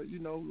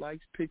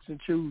 likes, picks and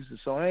chooses.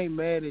 So I ain't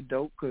mad at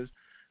dope because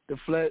the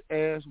flat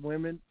ass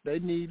women, they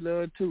need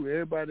love too.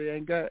 Everybody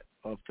ain't got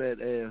a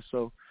fat ass,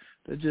 so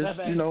they just,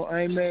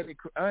 I ain't mad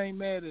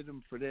at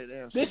them for that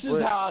answer. This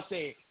is how I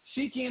say it.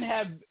 She can't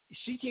have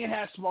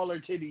smaller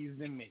titties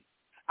than me.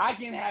 I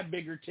can have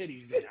bigger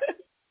titties than her.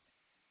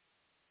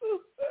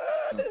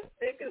 This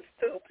nigga's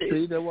stupid.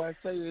 See, that's why I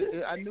say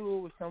it. I knew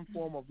it was some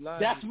form of lie.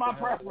 That's my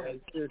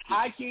preference.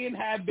 I can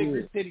have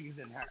bigger titties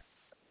than her.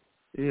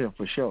 Yeah,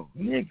 for sure.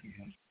 You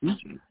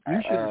should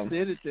have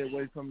said it that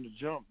way from the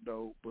jump,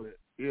 though. But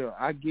yeah,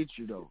 I get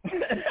you though.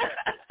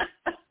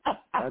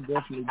 I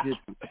definitely get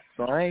you.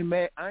 So I ain't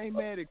mad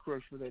at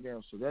Crush for that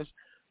answer. That's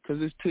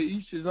because it's to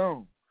each his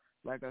own.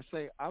 Like I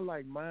say, I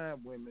like my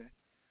women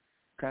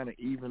kind of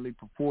evenly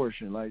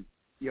proportioned. Like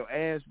your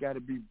ass got to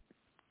be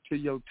to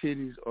your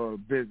titties or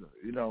bigger,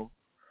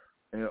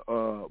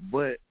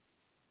 but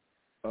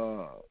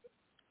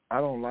I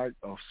don't like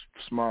a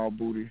small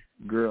booty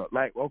girl.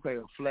 Like, okay,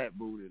 a flat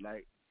booty.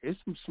 Like, it's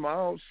some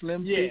small,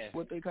 slim tits,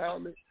 what they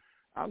call it.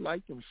 I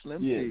like them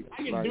slim tits.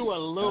 I can do a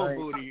little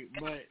booty,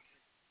 but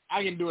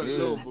I can do a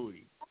little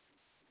booty.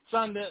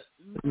 Something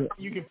that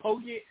you can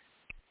poke it.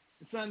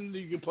 Something that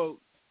you can poke.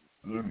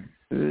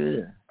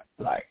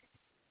 Like,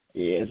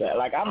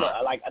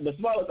 the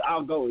smallest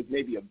I'll go is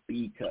maybe a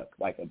B cup,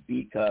 like a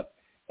B cup.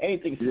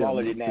 Anything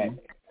smaller than that.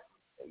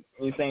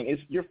 You're saying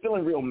you're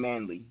feeling real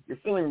manly. You're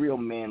feeling real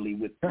manly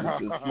with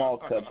the small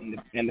cups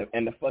and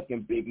the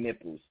fucking big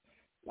nipples.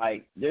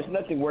 Like, there's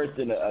nothing worse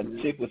than a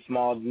chick with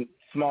small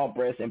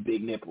breasts and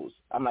big nipples.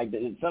 I'm like,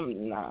 there's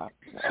something. Nah.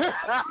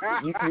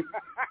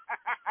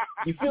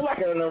 You feel like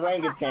an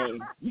orangutan.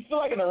 You feel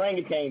like an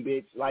orangutan,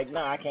 bitch. Like,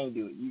 nah, I can't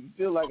do it. You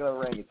feel like an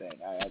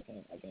orangutan. I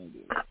can't do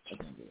it. I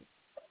can't do it.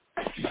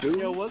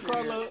 Yo,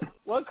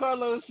 what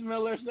Carlos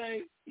Miller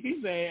say?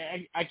 He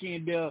said, I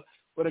can't deal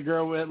with a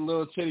girl with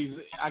little titties.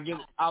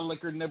 I'll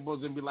lick her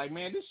nipples and be like,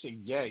 man, this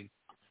shit gay.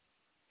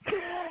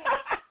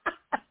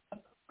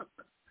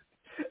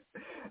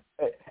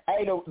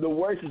 Hey, the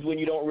worst is when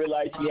you don't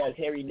realize she has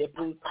hairy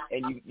nipples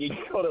and you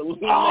go to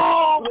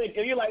lick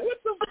and you're like,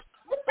 what the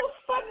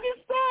fuck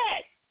is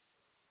that?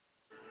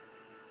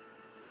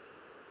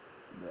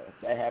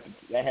 Yeah,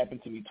 that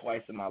happened to me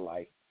twice in my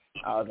life.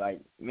 I was like,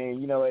 man,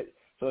 you know what?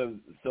 So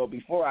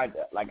before I'm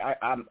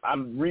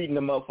reading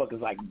the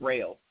motherfuckers like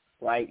Braille.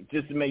 like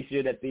just to make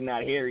sure that they're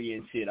not hairy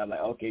and shit. I'm like,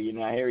 okay, you're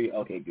not hairy,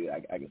 okay, good,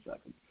 I can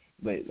suck them.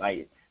 But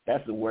like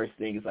that's the worst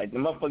thing. It's like the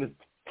motherfuckers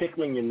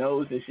tickling your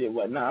nose and shit.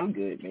 What? Nah, I'm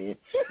good, man.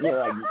 You know,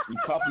 like you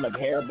coughing up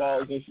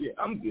hairballs and shit.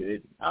 I'm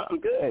good. I'm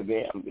good,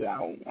 man. I'm good. I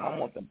don't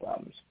want them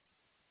problems.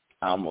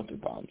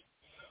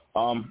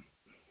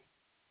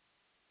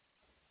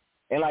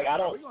 And like I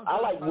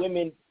like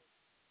women.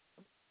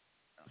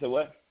 So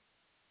what?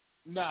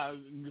 No,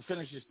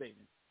 finish your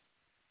statement.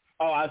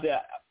 Oh, I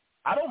said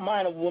I don't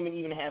mind a woman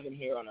even having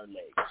hair on her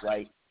legs.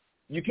 Like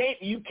you can't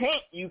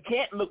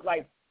look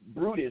like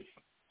Brutus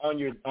on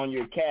your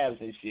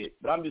calves and shit.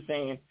 But I'm just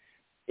saying,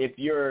 if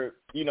you're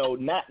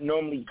not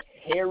normally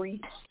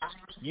hairy,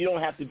 you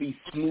don't have to be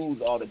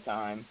smooth all the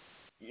time.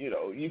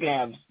 You can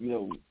have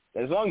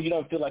as long as you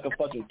don't feel like a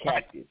fucking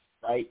cactus,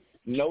 right?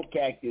 No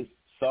cactus,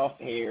 soft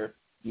hair,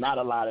 not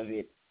a lot of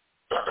it.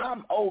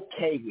 I'm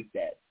okay with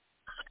that.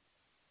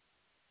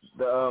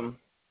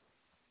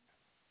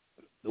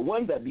 The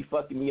ones that be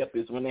fucking me up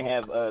is when they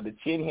have the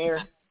chin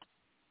hair.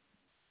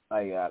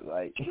 Like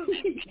the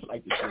chin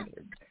hair.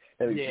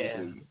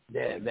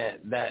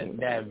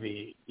 That'd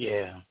be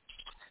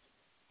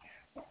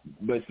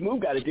But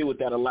Smooth got to deal with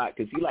that a lot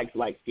because he likes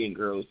light-skinned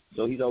girls,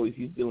 so he's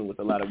dealing with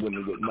a lot of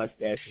women with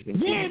mustaches.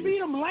 And it be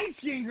them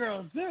light-skinned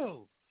girls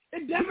too.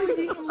 It definitely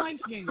be them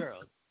light-skinned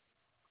girls.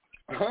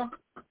 Huh?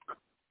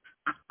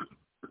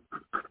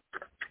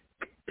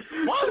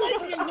 Why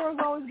light-skinned girls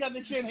always got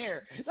the chin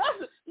hair?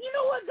 You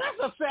know what? That's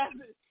a fact.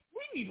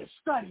 We need to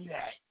study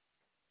that.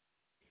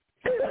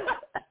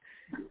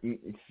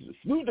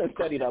 Smooth done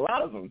studied a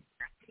lot of them.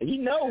 He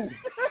knows.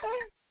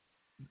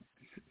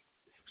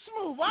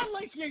 Smooth, why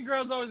light-skinned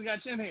girls always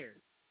got chin hair?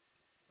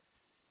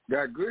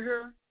 Got good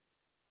hair?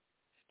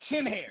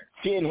 Chin hair.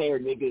 Chin hair,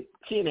 nigga.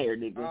 Chin hair.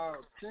 Chin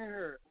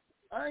hair.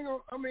 I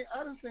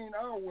done seen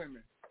all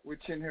women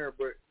with chin hair,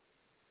 but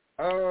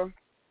I don't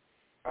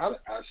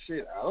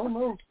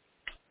know.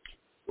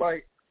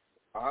 Like,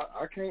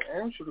 I can't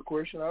answer the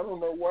question. I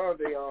don't know why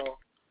they all.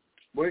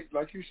 But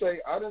like you say,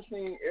 I done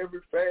seen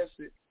every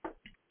facet.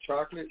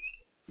 Chocolate.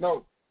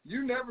 No,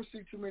 you never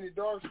see too many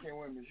dark-skinned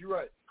women. You're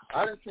right.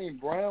 I done seen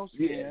brown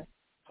skin. Yeah.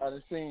 I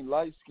done seen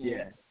light skin.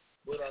 Yeah.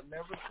 But I've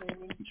never seen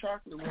any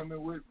chocolate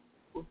women with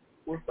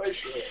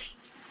facial hair.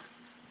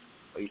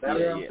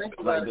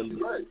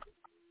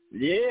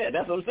 Yeah,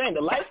 that's what I'm saying.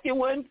 The light-skinned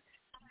ones,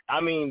 I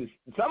mean,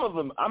 some of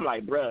them, I'm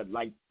like, bruh,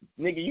 like,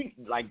 nigga,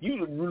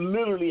 you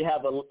literally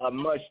have a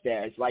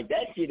mustache. Like,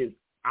 that shit is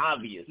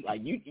obvious.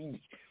 Like, nigga,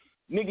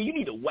 you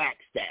need to wax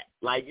that.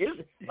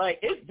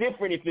 It's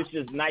different if it's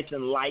just nice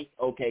and light.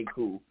 Okay,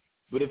 cool.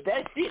 But if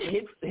that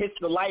shit hits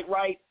the light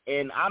right,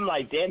 and I'm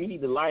like, damn, you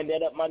need to line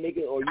that up, my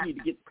nigga, or you need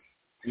to get.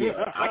 Yeah,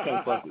 I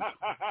can't fuck with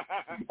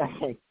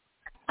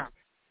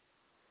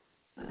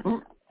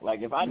you.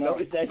 Like if I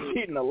notice that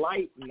shit in the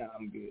light, nah,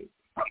 I'm good.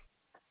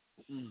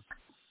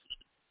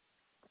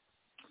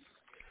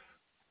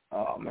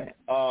 Oh man.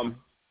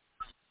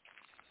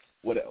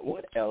 What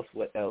else?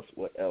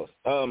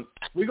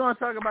 We're gonna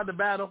talk about the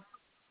battle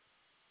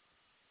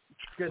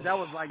because that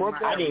was like my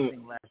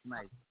everything last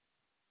night.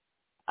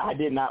 I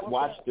did not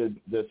watch the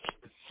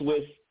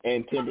Swiss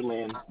and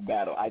Timberland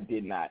battle. I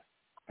did not,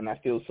 and I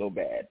feel so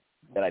bad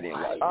that I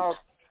didn't watch it.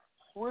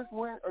 Swiss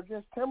went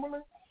against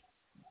Timberland?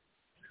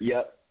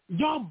 Yep.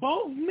 Y'all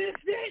both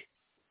missed it?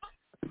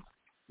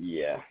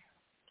 Yeah.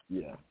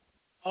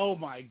 Oh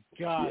my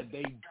God,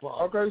 yeah. They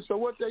both. Okay, so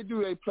what they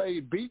do? They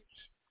played beats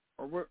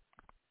or what?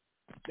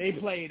 They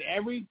played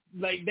everything.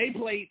 They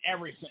played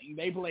everything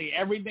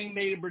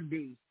they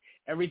produced.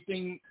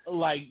 Everything,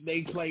 like,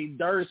 they played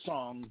their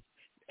songs.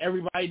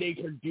 Everybody they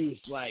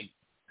produced, like,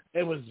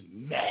 it was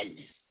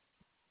madness.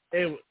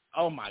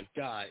 Oh my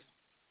God.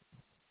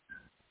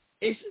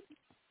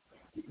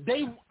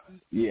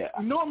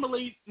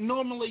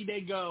 Normally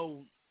they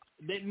go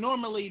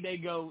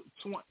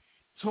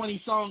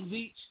 20 songs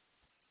each.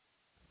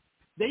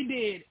 They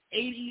did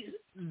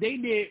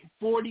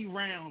 40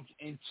 rounds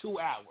in 2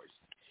 hours.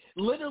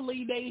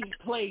 Literally they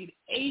played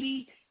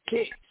 80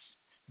 hits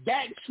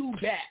back to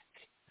back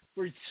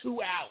for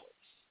 2 hours.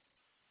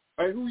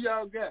 Hey, who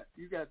y'all got?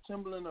 You got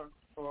Timberland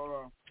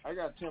or I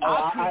got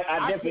Timberland.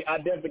 I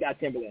definitely got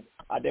Timberland.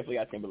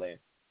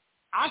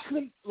 I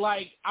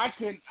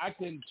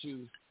couldn't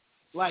choose.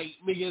 Like,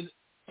 because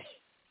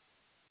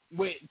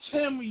with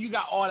Tim you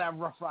got all that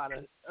Rough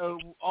Riders,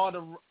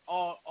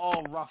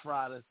 all Rough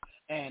Riders,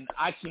 and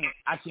I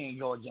can't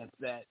go against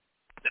that.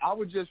 I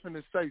was just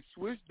finna say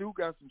Swiss do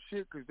got some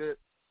shit because that.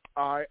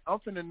 All right, I'm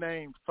finna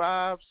name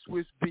 5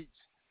 Swiss beats.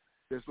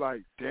 That's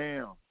like,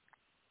 damn.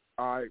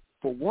 All right,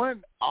 for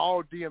one,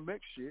 all DMX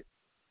shit,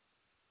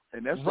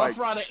 and that's Rough like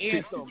Rider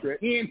anthem.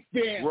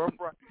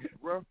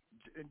 Rough,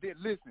 and then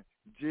listen,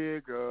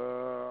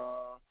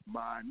 Jigga,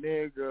 my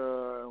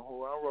nigga,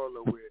 who I'm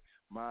rolling with,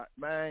 my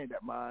man,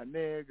 that my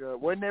nigga.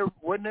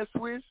 Wasn't that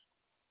Swiss?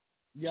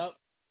 Yep.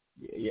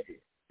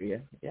 Yeah.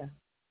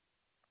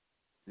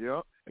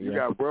 Yep. You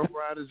got Rough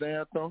Riders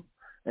anthem,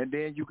 and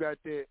then you got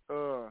that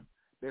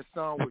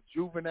song with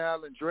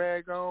Juvenile and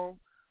Drag On.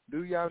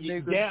 Do y'all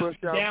niggas bust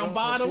y'all down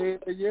bottom?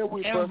 Yeah,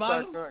 we bust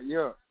our gun.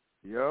 Yeah.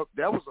 Yep.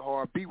 That was a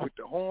hard beat with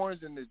the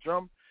horns and the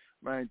drum.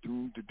 Man,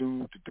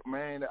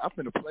 man, I'm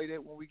finna play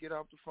that when we get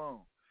off the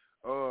phone.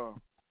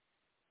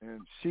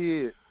 And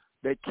shit,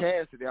 that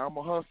Cassidy, I'm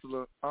a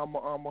hustler. I'm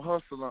a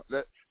hustler.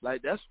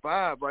 That's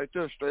 5 right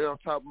there, straight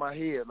off top of my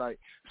head. Like,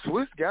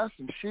 Swiss got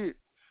some shit,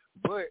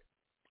 but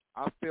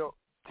I felt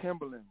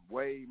Timberland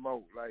way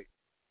more. Like,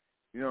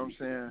 you know what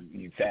I'm saying?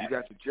 You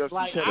got the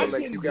Justin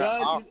Timberlake. You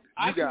got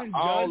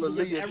all the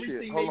Leah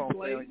shit. Hold on,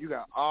 man. You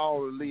got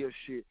all the Leah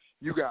shit.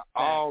 You got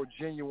all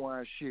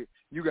Genuine shit.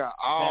 You got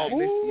all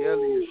Missy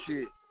Elliott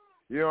shit.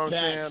 You know what I'm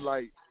saying?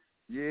 Like,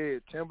 yeah,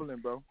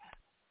 Timberland, bro.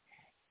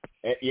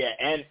 Yeah,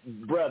 and,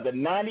 bro, the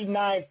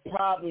 99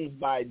 Problems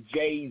by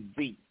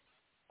Jay-Z.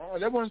 Oh,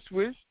 that wasn't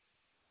Swiss.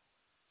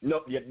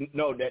 No,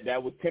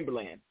 that was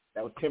Timberland.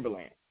 That wasn't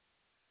Timberland.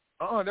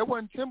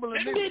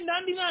 They did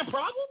 99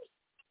 Problems?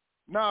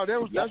 No,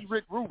 that's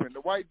Rick Rubin,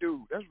 the white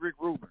dude. That's Rick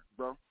Rubin,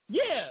 bro.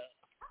 Yeah,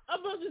 I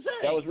was about to say.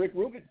 That was Rick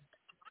Rubin?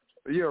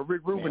 Yeah,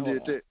 Rick Rubin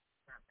did that.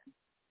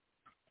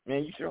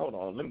 Man, you sure? Hold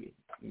on. Let me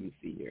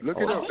see here. Look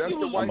it up. That's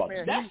the white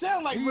man. That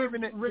sounds like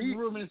Rick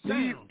Rubin's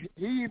sound.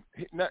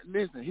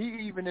 Listen,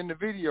 he even in the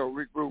video,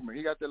 Rick Rubin.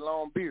 He got the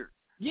long beard.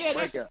 Yeah,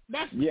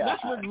 that's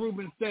Rick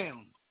Rubin's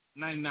sound.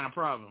 99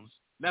 Problems.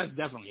 That's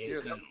definitely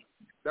his sound.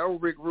 That was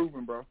Rick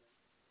Rubin, bro.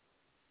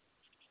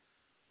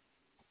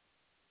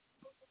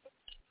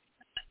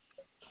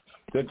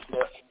 Good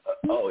stuff.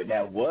 Oh,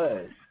 that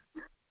was.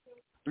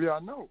 Yeah, I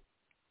know.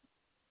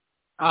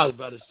 I was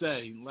about to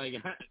say, like,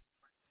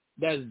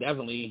 that's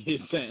definitely his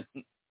sound.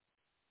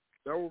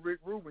 That was Rick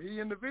Rubin. He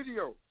in the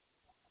video.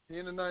 He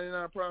in the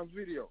 99 Problems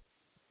video.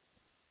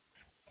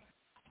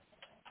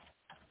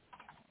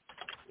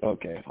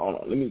 Okay, hold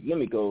on. Let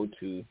me go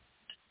to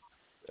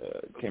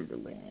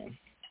Timberland.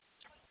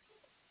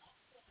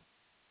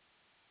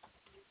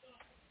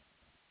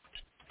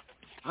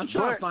 I'm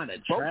trying to find a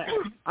track.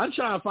 I'm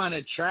trying to find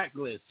a track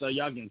list so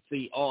y'all can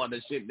see all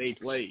the shit they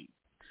played.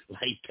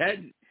 Like that,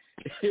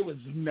 it was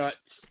nuts.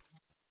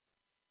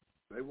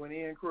 They went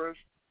in, Crush.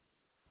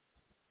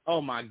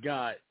 Oh my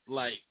God!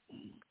 Like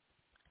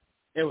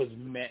it was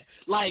mad.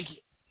 Like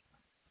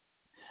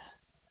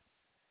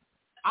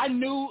I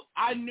knew.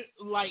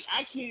 Like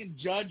I can't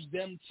judge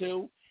them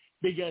too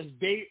because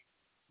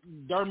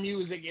their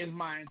music is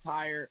my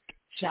entire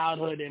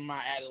childhood and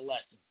my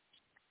adolescence.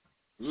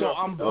 So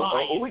I'm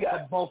biased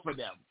to both of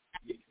them.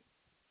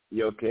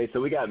 Yeah, okay. So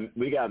we got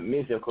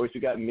Missy. Of course, we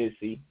got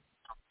Missy,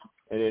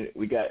 and then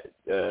we got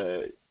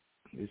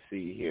let's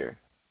see here.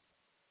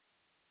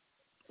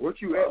 What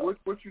you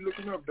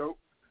looking up, dope?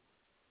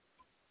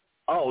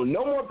 Oh,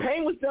 No More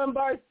Pain was done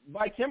by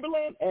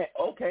Timberland.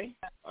 Okay,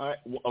 all right.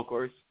 Well, of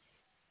course.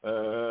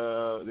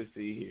 Let's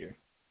see here.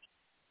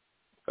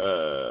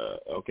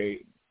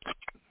 Okay.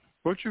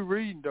 What you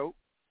reading, dope?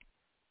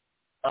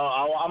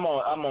 I'm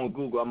on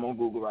Google. I'm on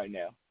Google right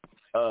now.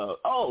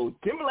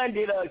 Timberland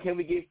did Can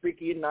We Get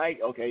Freaky Tonight?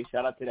 Okay,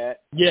 shout out to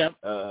that. Yeah.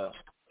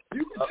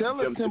 You can tell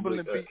a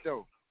Timberland beat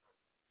though.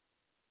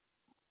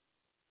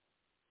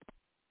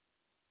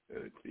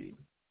 Let's see.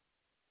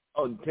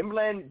 Oh,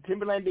 Timberland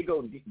did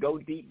Go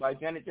Deep by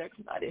Janet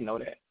Jackson? I didn't know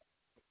that.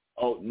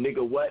 Oh,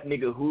 Nigga What?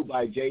 Nigga Who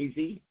by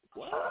Jay-Z?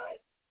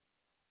 What?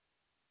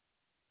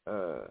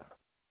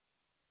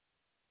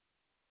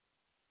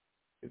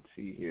 Let's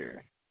see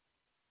here.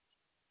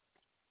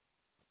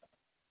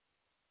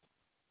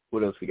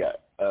 What else we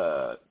got?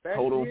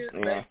 Total.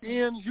 Back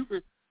then, you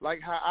could, like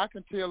how I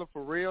can tell a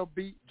Pharrell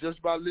beat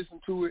just by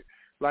listening to it.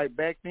 Like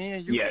back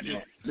then, you could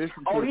just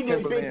listen to he did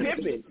Timberland.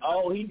 Big Pimpin'.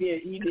 Oh, he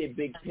did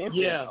Big Pimpin'.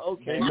 Yeah.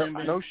 Okay.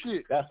 No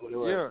shit. That's what it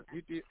was. Yeah,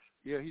 he did.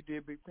 Yeah, he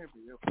did Big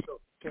Pimpin'. Yeah, for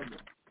sure.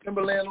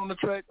 Timberland on the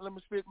track. Let me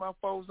spit my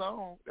foes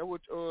on. That's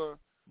what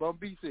Bum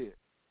B said.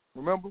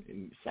 Remember?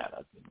 Shout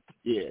out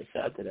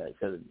to that.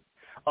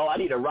 Oh, I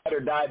Need a Ride or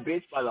Die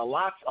Bitch by the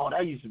Locks. Oh,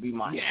 that used to be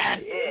my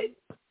hit.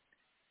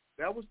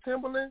 That was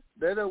Timberland.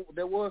 That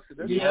was.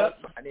 Yep.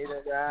 I need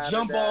a ride.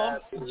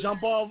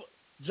 Jump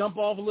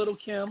off, Little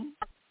Kim.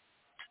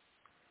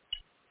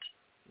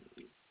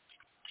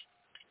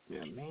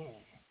 Yeah, man.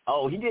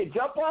 Oh, he did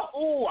Jump Off.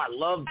 Oh, I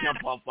love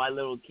Jump Off by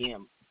Little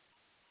Kim.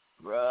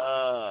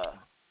 Bruh.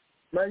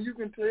 Man, you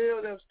can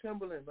tell that's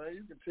Timberland, man.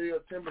 You can tell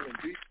Timberland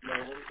beats,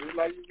 man. It's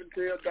like you can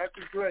tell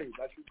Dr. Dre,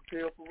 like you can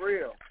tell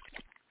Pharrell.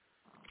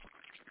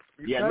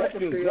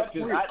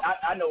 Neptune.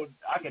 I know.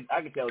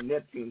 I can tell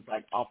Neptune's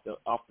like off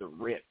the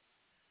rip.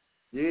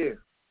 Yeah.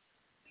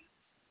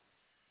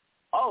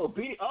 Oh,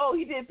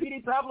 he did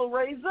Petey Pablo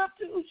Raise Up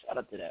too. Shout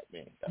out to that,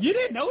 man. You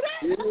didn't know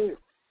that?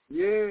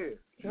 Yeah.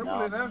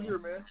 Timberland out here,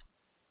 man.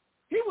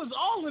 He was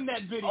all in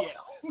that video.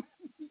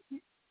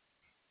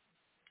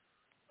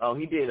 Oh,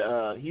 he did.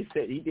 He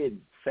said he did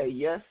Say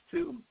Yes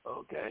too.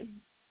 Okay.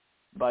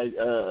 By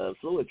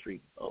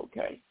Fluentry.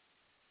 Okay.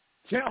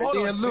 Hold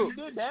on. Look.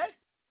 You did that?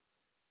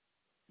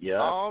 Yeah.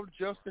 All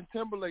Justin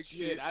Timberlake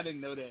shit. I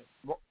didn't know that.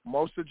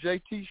 Most of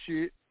JT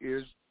shit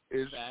is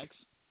facts.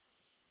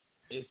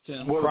 It's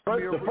Tim. Well,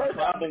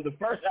 the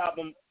first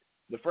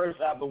The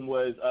first album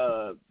was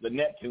the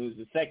Neptunes.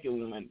 The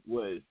second one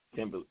was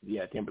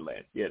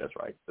Timberland. Yeah, that's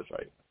right.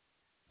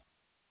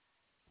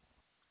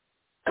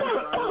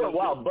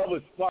 Wow,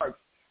 Bubba Sparks.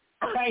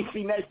 I ain't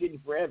seen that shit in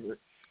forever.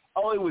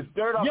 Oh, it was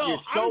Dirt Off Your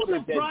Shoulders.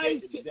 I'm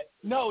surprised.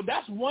 No,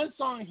 that's one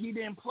song he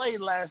didn't play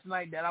last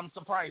night that I'm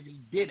surprised he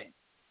didn't.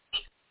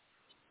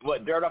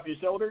 What, Dirt Off Your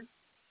Shoulders?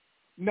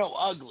 No,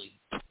 Ugly.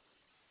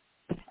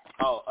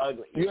 Oh,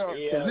 Ugly. Yeah,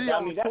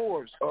 I mean, that's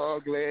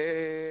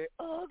ugly.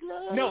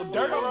 No,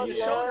 Dirt Off Your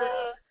Shoulder.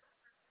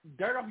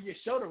 Dirt Off Your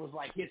Shoulder was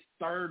like his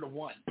third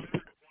one.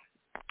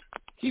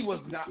 He was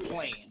not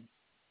playing.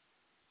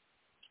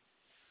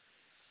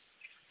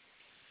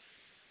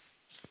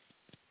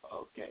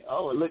 Okay.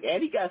 Oh, look,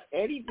 Eddie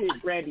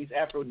did Brandy's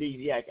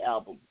Aphrodisiac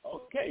album.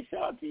 Okay,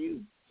 shout out to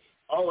you.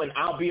 Oh, and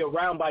I'll Be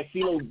Around by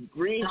CeeLo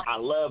Green. I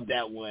love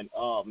that one.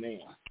 Oh, man.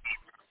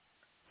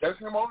 That's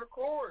him on the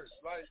chorus.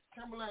 Like,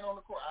 Timberland on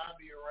the chorus. I'll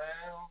Be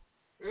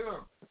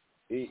Around.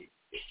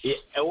 Yeah.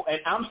 Oh,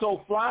 and I'm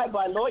So Fly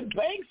by Lloyd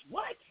Banks.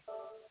 What?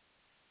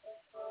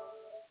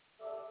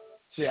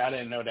 See, I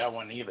didn't know that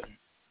one either.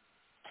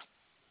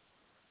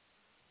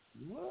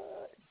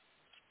 What?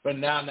 But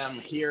now that I'm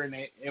hearing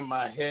it in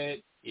my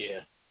head, yeah.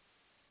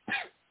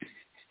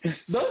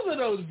 Those are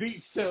those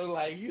beats, so,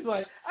 like, you're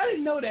like, I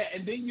didn't know that.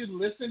 And then you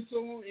listen to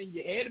them in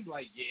your head and be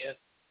like, yeah,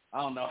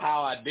 I don't know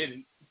how I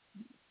didn't.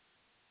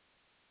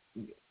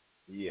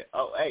 Yeah.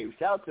 Oh, hey,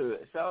 shout out to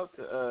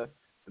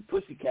the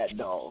Pussycat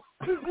Dolls.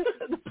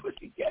 The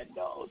Pussycat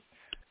Dolls.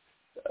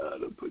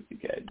 The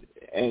Pussycat.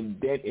 And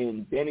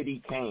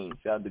Danity Kane.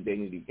 Shout out to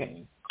Danity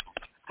Kane.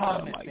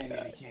 Oh, my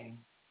God. Kane.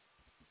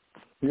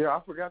 Yeah,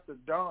 I forgot the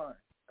Dawn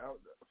out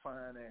the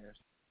fine ass.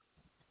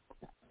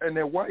 And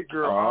that white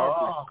girl,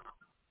 Aubrey.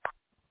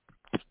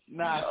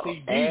 Nah,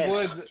 see,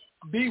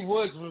 D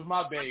Woods was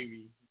my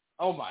baby.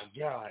 Oh, my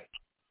God.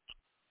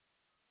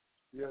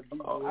 Yeah,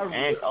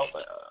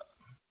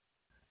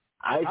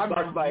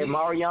 Icebox by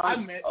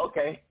Marion.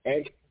 Okay.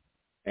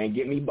 And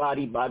Get Me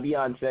Body by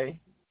Beyonce.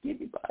 Get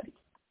Me Body.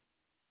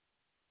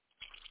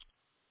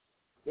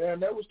 Yeah,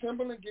 that was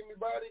Timberland, Get Me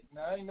Body?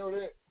 Nah, I didn't know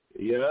that.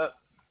 Yeah.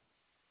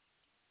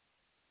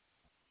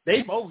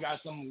 They both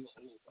got some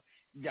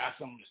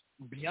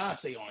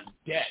Beyonce on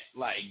deck.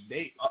 Like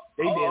they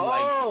did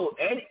like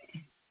and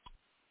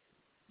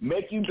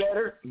Make You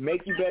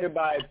Better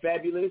by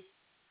Fabulous.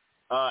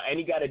 And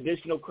he got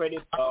additional credit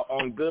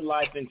on Good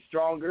Life and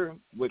Stronger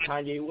with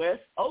Kanye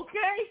West.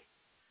 Okay.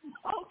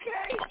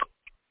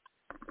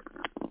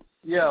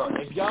 Yo,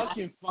 if y'all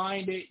can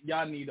find it,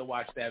 y'all need to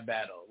watch that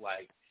battle.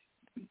 Like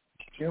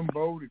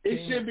Kimbo the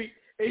King.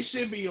 It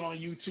should be on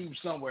YouTube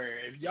somewhere.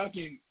 If y'all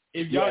need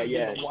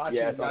to watch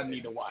it, y'all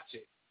need to watch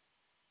it.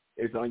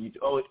 It's on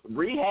YouTube. Oh,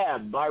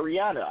 Rehab by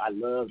Rihanna. I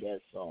love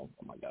that song.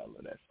 Oh my God, I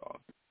love that song.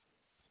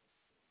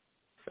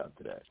 Shout out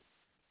to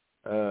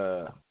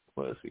that.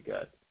 What else we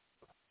got?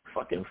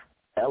 Fucking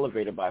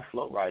Elevator by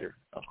Flow Rider.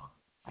 Oh,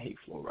 I hate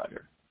Flow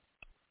Rider.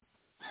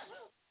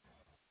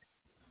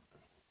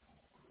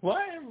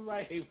 Why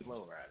everybody hate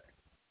Flow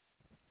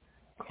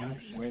Rider?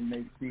 When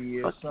they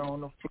see us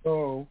on the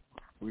floor,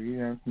 we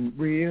have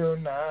real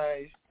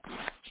nice.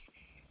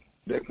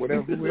 That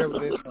whoever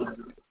that song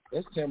is,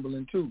 that's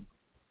Timberland too.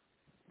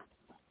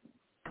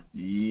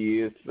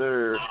 Yes,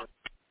 sir.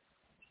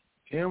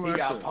 He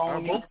got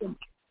Pony.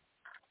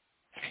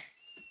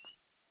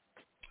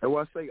 And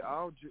what I say,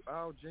 all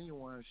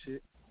genuine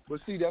shit. But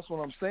see, that's what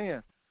I'm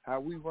saying.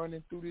 How we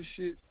running through this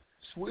shit.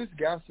 Swiss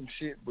got some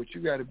shit, but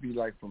you got to be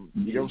like from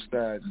your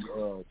side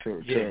to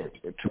appreciate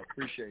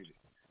it.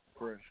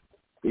 Fresh.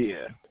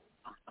 Yeah.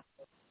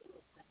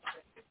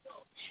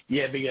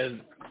 Yeah, because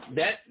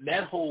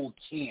that whole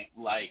camp,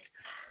 like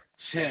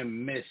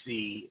Tim,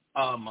 Missy,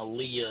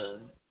 Malia,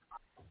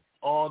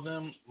 all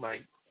them,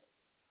 like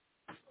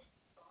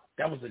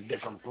that was a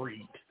different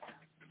breed.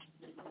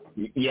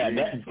 Yeah,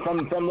 that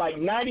from like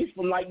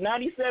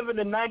 97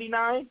 to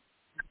 99,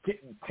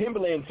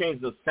 Timberland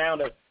changed the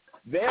sound of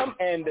them,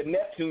 and the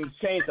Neptunes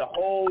changed the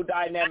whole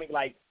dynamic.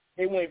 Like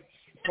it went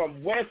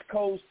from West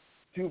Coast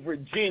to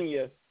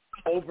Virginia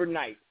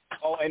overnight.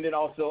 Oh, and then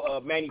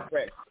also Manny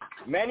Fresh,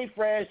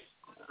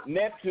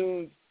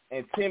 Neptunes,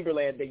 and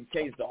Timberland. They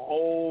changed the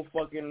whole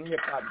fucking hip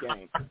hop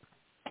game.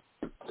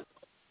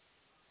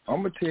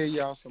 I'm gonna tell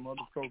y'all some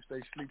other folks they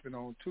sleeping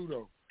on too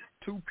though.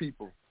 Two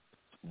people.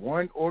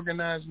 One,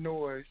 Organized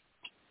Noise,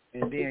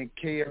 and then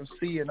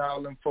KMC and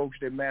all them folks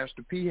that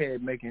Master P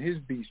had making his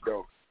beats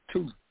though.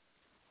 Two.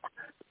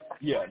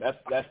 Yeah, that's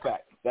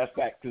fact. That's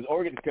fact.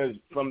 Because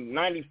from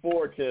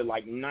 94 to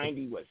like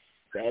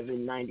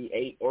 97,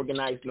 98,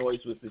 Organized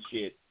Noise was the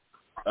shit.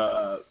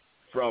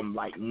 From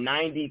like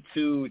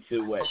 92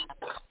 to what?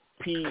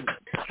 P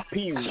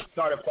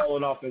started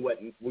falling off in what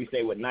we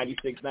say,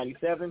 96,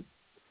 97?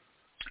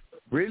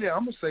 Really,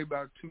 I'm gonna say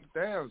about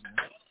 2000.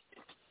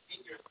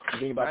 You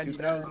think about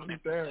 99,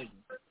 2000?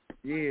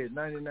 Yeah,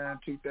 99,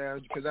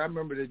 2000. Because I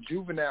remember the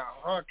Juvenile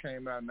Heart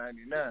came out in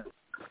 99,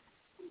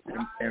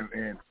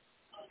 and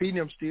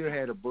P&M still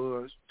had a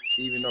buzz,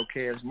 even though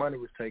Cash Money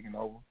was taking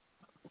over.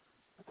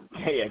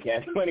 Yeah,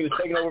 Cash Money was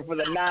taking over for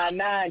the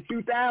 99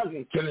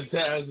 2000.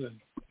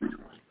 2000.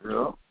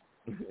 Yeah.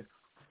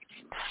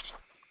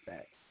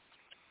 Facts.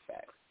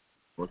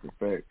 What's the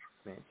fact?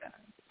 Man,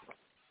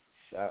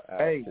 shout out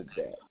to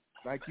that.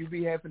 Like you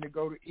be having to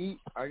go to eat,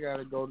 I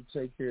gotta go to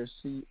take care of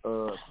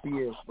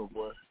CS, my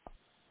boy.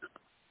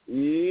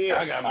 Yeah.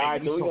 I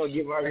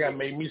gotta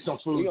make me some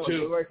food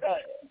too.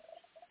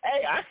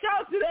 Hey, I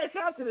shout out to that.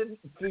 Shout out to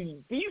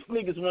these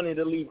niggas wanting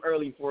to leave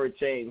early for a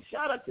change.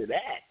 Shout out to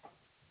that.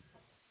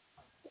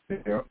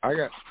 Yeah, I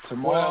got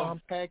tomorrow.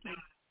 I'm packing.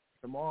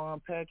 Tomorrow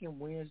I'm packing.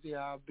 Wednesday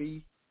I'll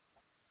be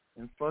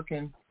in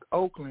fucking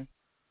Oakland.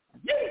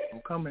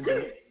 I'm coming,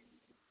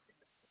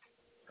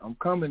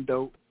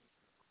 dope.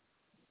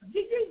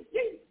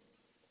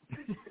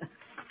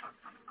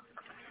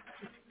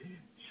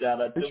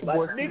 Shout out to my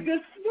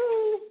nigga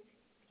Smooth.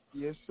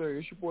 Yes, sir.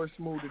 It's your boy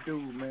Smooth the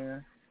Dude,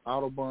 man.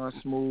 Autobahn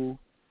Smooth,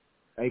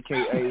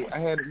 a.k.a. I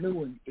had a new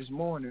one this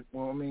morning.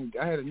 Well, I mean,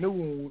 I had a new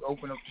one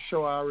open up the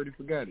show. I already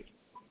forgot it.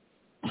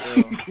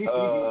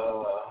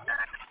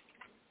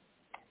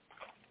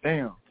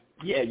 Damn.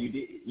 Yeah, you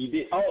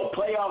did. Oh,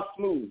 Playoff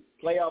Smooth.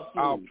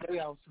 Oh,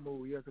 Playoff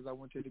Smooth, yeah, because I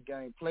went to the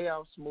game.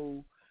 Playoff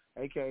Smooth,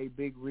 a.k.a.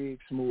 Big Rig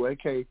Smooth,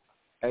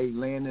 a.k.a.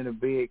 laying in the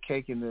bed,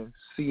 caking the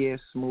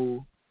CS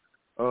Smooth.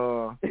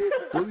 We'll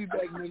be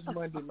back next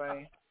Monday,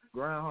 man.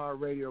 Groundhog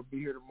Radio will be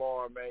here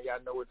tomorrow, man. Y'all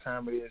know what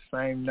time it is.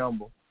 Same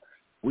number.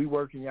 We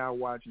working, y'all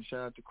watching. Shout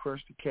out to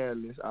Crush the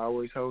Catalyst,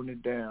 always holding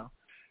it down.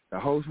 The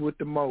host with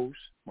the most,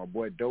 my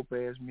boy Dope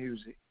Ass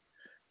Music.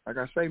 Like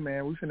I say,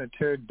 man, we finna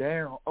tear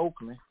down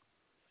Oakland.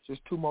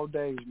 Just 2 more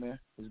days, man.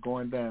 It's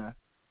going down.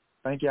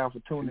 Thank y'all for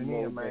tuning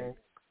in, man.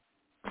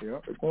 Yeah,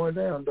 it's going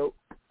down, dope.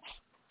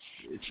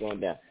 It's going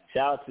down.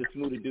 Shout out to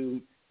Smoothie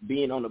Dude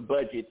being on the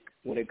budget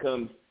when it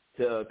comes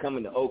to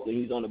coming to Oakland.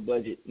 He's on the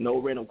budget. No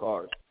rental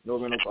cars. No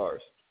rental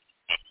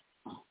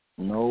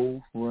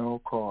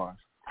cars.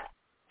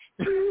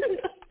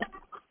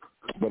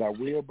 But I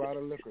will buy the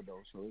liquor,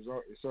 though, so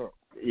it's up.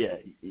 Yeah.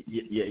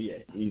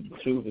 The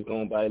truth is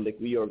going to buy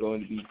liquor. We are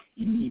going to be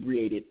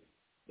inebriated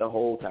the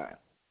whole time.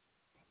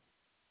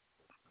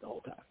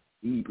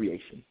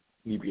 Inebriation.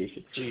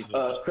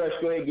 Crush,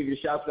 go ahead and give your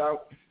shouts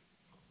out.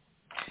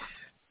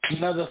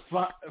 Another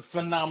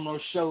phenomenal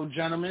show,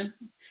 gentlemen.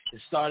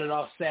 It started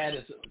off sad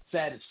as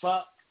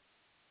fuck,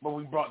 but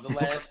we brought the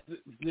last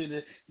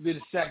the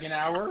second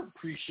hour.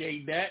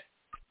 Appreciate that.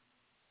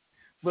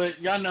 But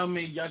y'all know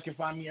me. Y'all can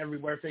find me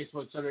everywhere: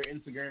 Facebook, Twitter,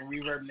 Instagram,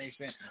 Reverb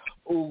Nation,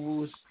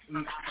 Uwu.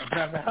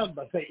 I was about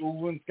to say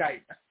Uwu and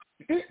Skype.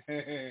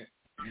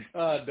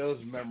 Those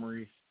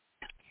memories.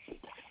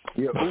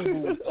 Yeah,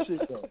 Uwu was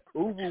shit though.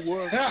 Uwu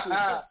was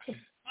shit.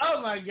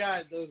 Oh my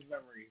God, those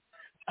memories.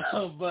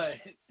 But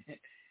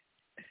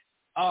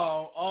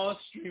all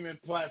streaming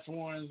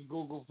platforms: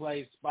 Google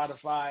Play,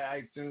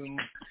 Spotify, iTunes.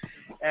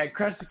 At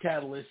Crush the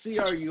Catalyst,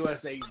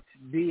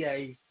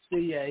 CRUSADACATALYST.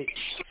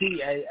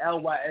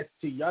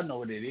 Y'all know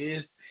what it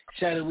is.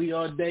 Shadowy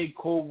all day,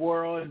 Cold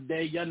War all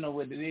day. Y'all know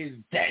what it is.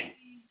 Gang.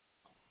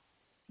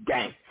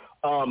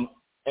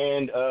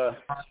 And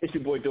it's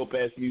your boy Dope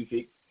Ass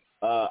Music.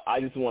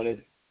 I just want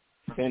to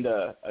send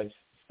a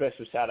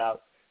special shout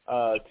out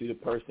to the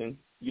person.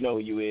 You know who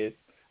you is.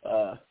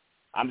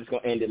 I'm just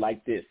gonna end it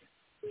like this.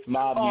 It's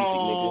my music,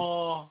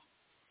 nigga.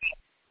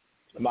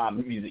 It's my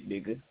music,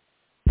 nigga.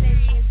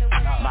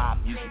 My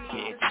music,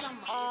 kid.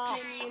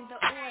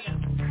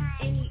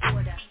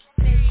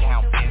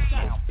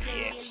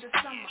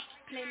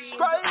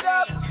 Straight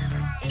up.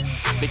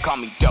 They call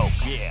me Dope,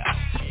 yeah.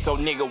 So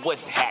nigga,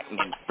 what's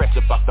happening? Fresh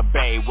up off the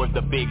bay where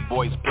the big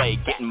boys play.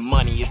 Getting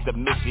money is the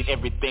mission.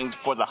 Everything's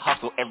for the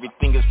hustle.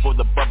 Everything is for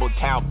the bubble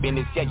town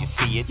business. Yeah, you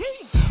see it.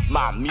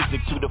 My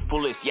music to the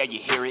fullest. Yeah, you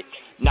hear it.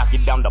 Knock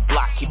it down the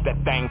block. Keep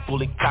that thing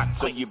fully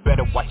cocked. So you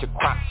better watch your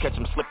crock. Catch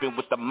them slipping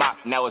with the mop.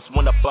 Now it's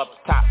one up top.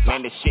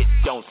 Man, the shit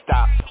don't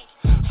stop.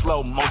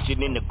 Slow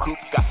motion in the coupe,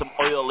 got some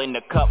oil in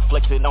the cup.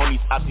 Flexing on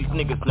these ops, these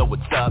niggas know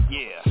what's up.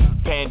 Yeah.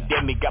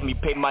 Pandemic got me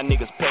paid, my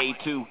niggas paid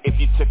too. If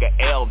you took a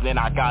L, then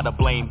I gotta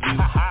blame you.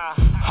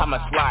 I'ma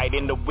slide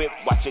in the whip,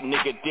 watch a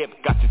nigga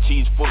dip. Got the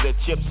cheese for the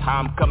chips, how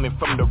I'm coming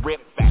from the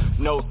rip.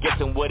 No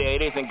guessing what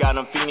it is, and got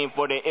them feeling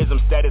for the ism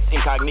status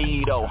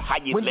incognito. How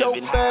you when living?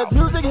 When dope bad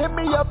music hit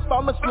me up,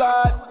 I'ma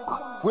slide.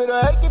 With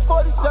a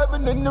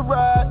AK-47 in the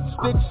ride.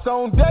 Sticks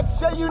on deck,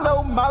 yeah, you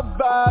know my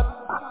vibe.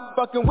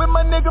 Fucking with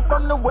my nigga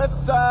from the west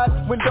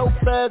side. When dope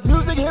bad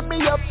music hit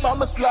me up,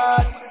 I'ma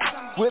slide.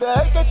 With a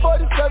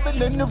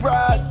AK-47 in the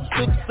ride.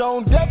 Sticks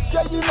on deck,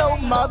 yeah, you know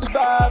my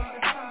vibe.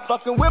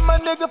 Fucking with my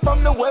nigga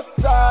from the west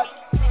side.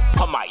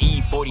 On my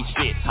E40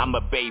 shit, I'm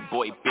a bay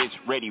boy bitch.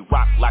 Ready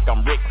rock like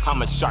I'm Rick,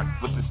 I'm a shark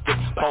with a stick.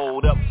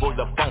 Hold up for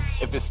the phone,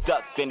 if it's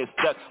stuck, then it's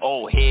stuck.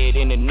 Old head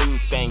in the new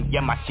thing,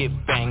 yeah, my shit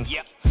bang,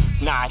 yep.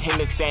 Nah, in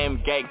the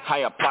same gang, I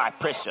apply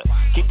pressure.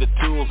 Keep the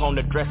tools on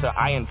the dresser,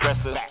 iron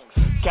dresser.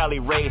 Cali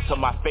rays on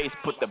my face,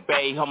 put the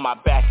bay on my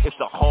back. It's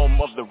the home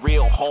of the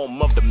real,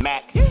 home of the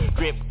Mac.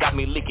 Drip got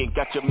me leaking,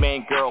 got your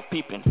main girl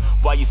peeping.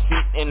 While you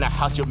sit in the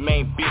house, your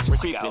main bitch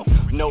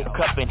creeping. No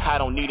cupping, I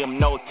don't need him,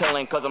 no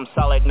telling. Cause I'm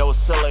solid, no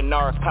selling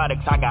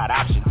narcotics, I got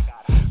options.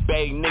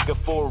 Bay nigga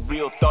for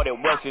real, thought it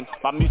wasn't.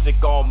 My music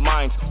on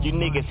minds, you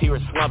niggas here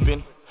is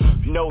slumping.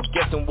 No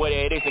guessing what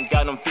it is and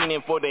got them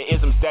feeling for the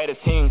ism status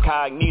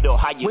incognito.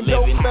 How you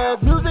living? When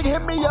dope music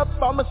hit me up,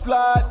 I'ma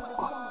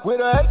slide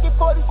with a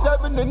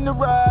AK-47 in the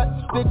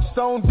ride. Sticks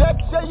on deck,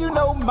 so you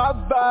know my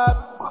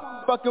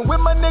vibe. Fucking with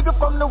my nigga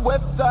from the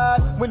west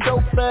side. When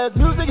dope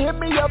music hit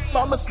me up,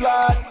 I'ma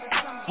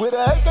slide with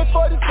a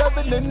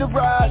AK-47 in the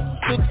ride.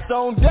 Sticks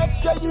on deck,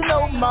 so you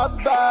know my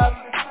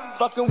vibe.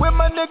 Fucking with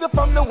my nigga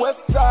from the west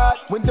side.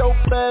 When dope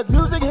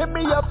music hit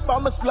me up,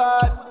 I'ma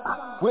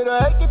slide with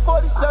a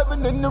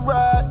AK-47 in the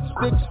ride.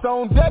 Sticks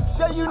on deck,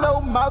 so you know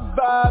my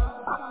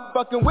vibe.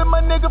 Fucking with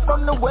my nigga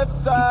from the west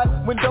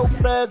side. When dope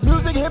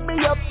music hit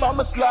me up,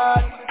 I'ma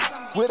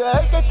slide with a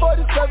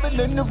AK-47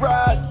 in the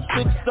ride.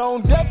 Sticks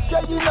on deck,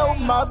 so you know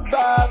my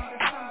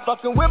vibe.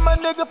 Fucking with my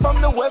nigga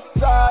from the west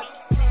side.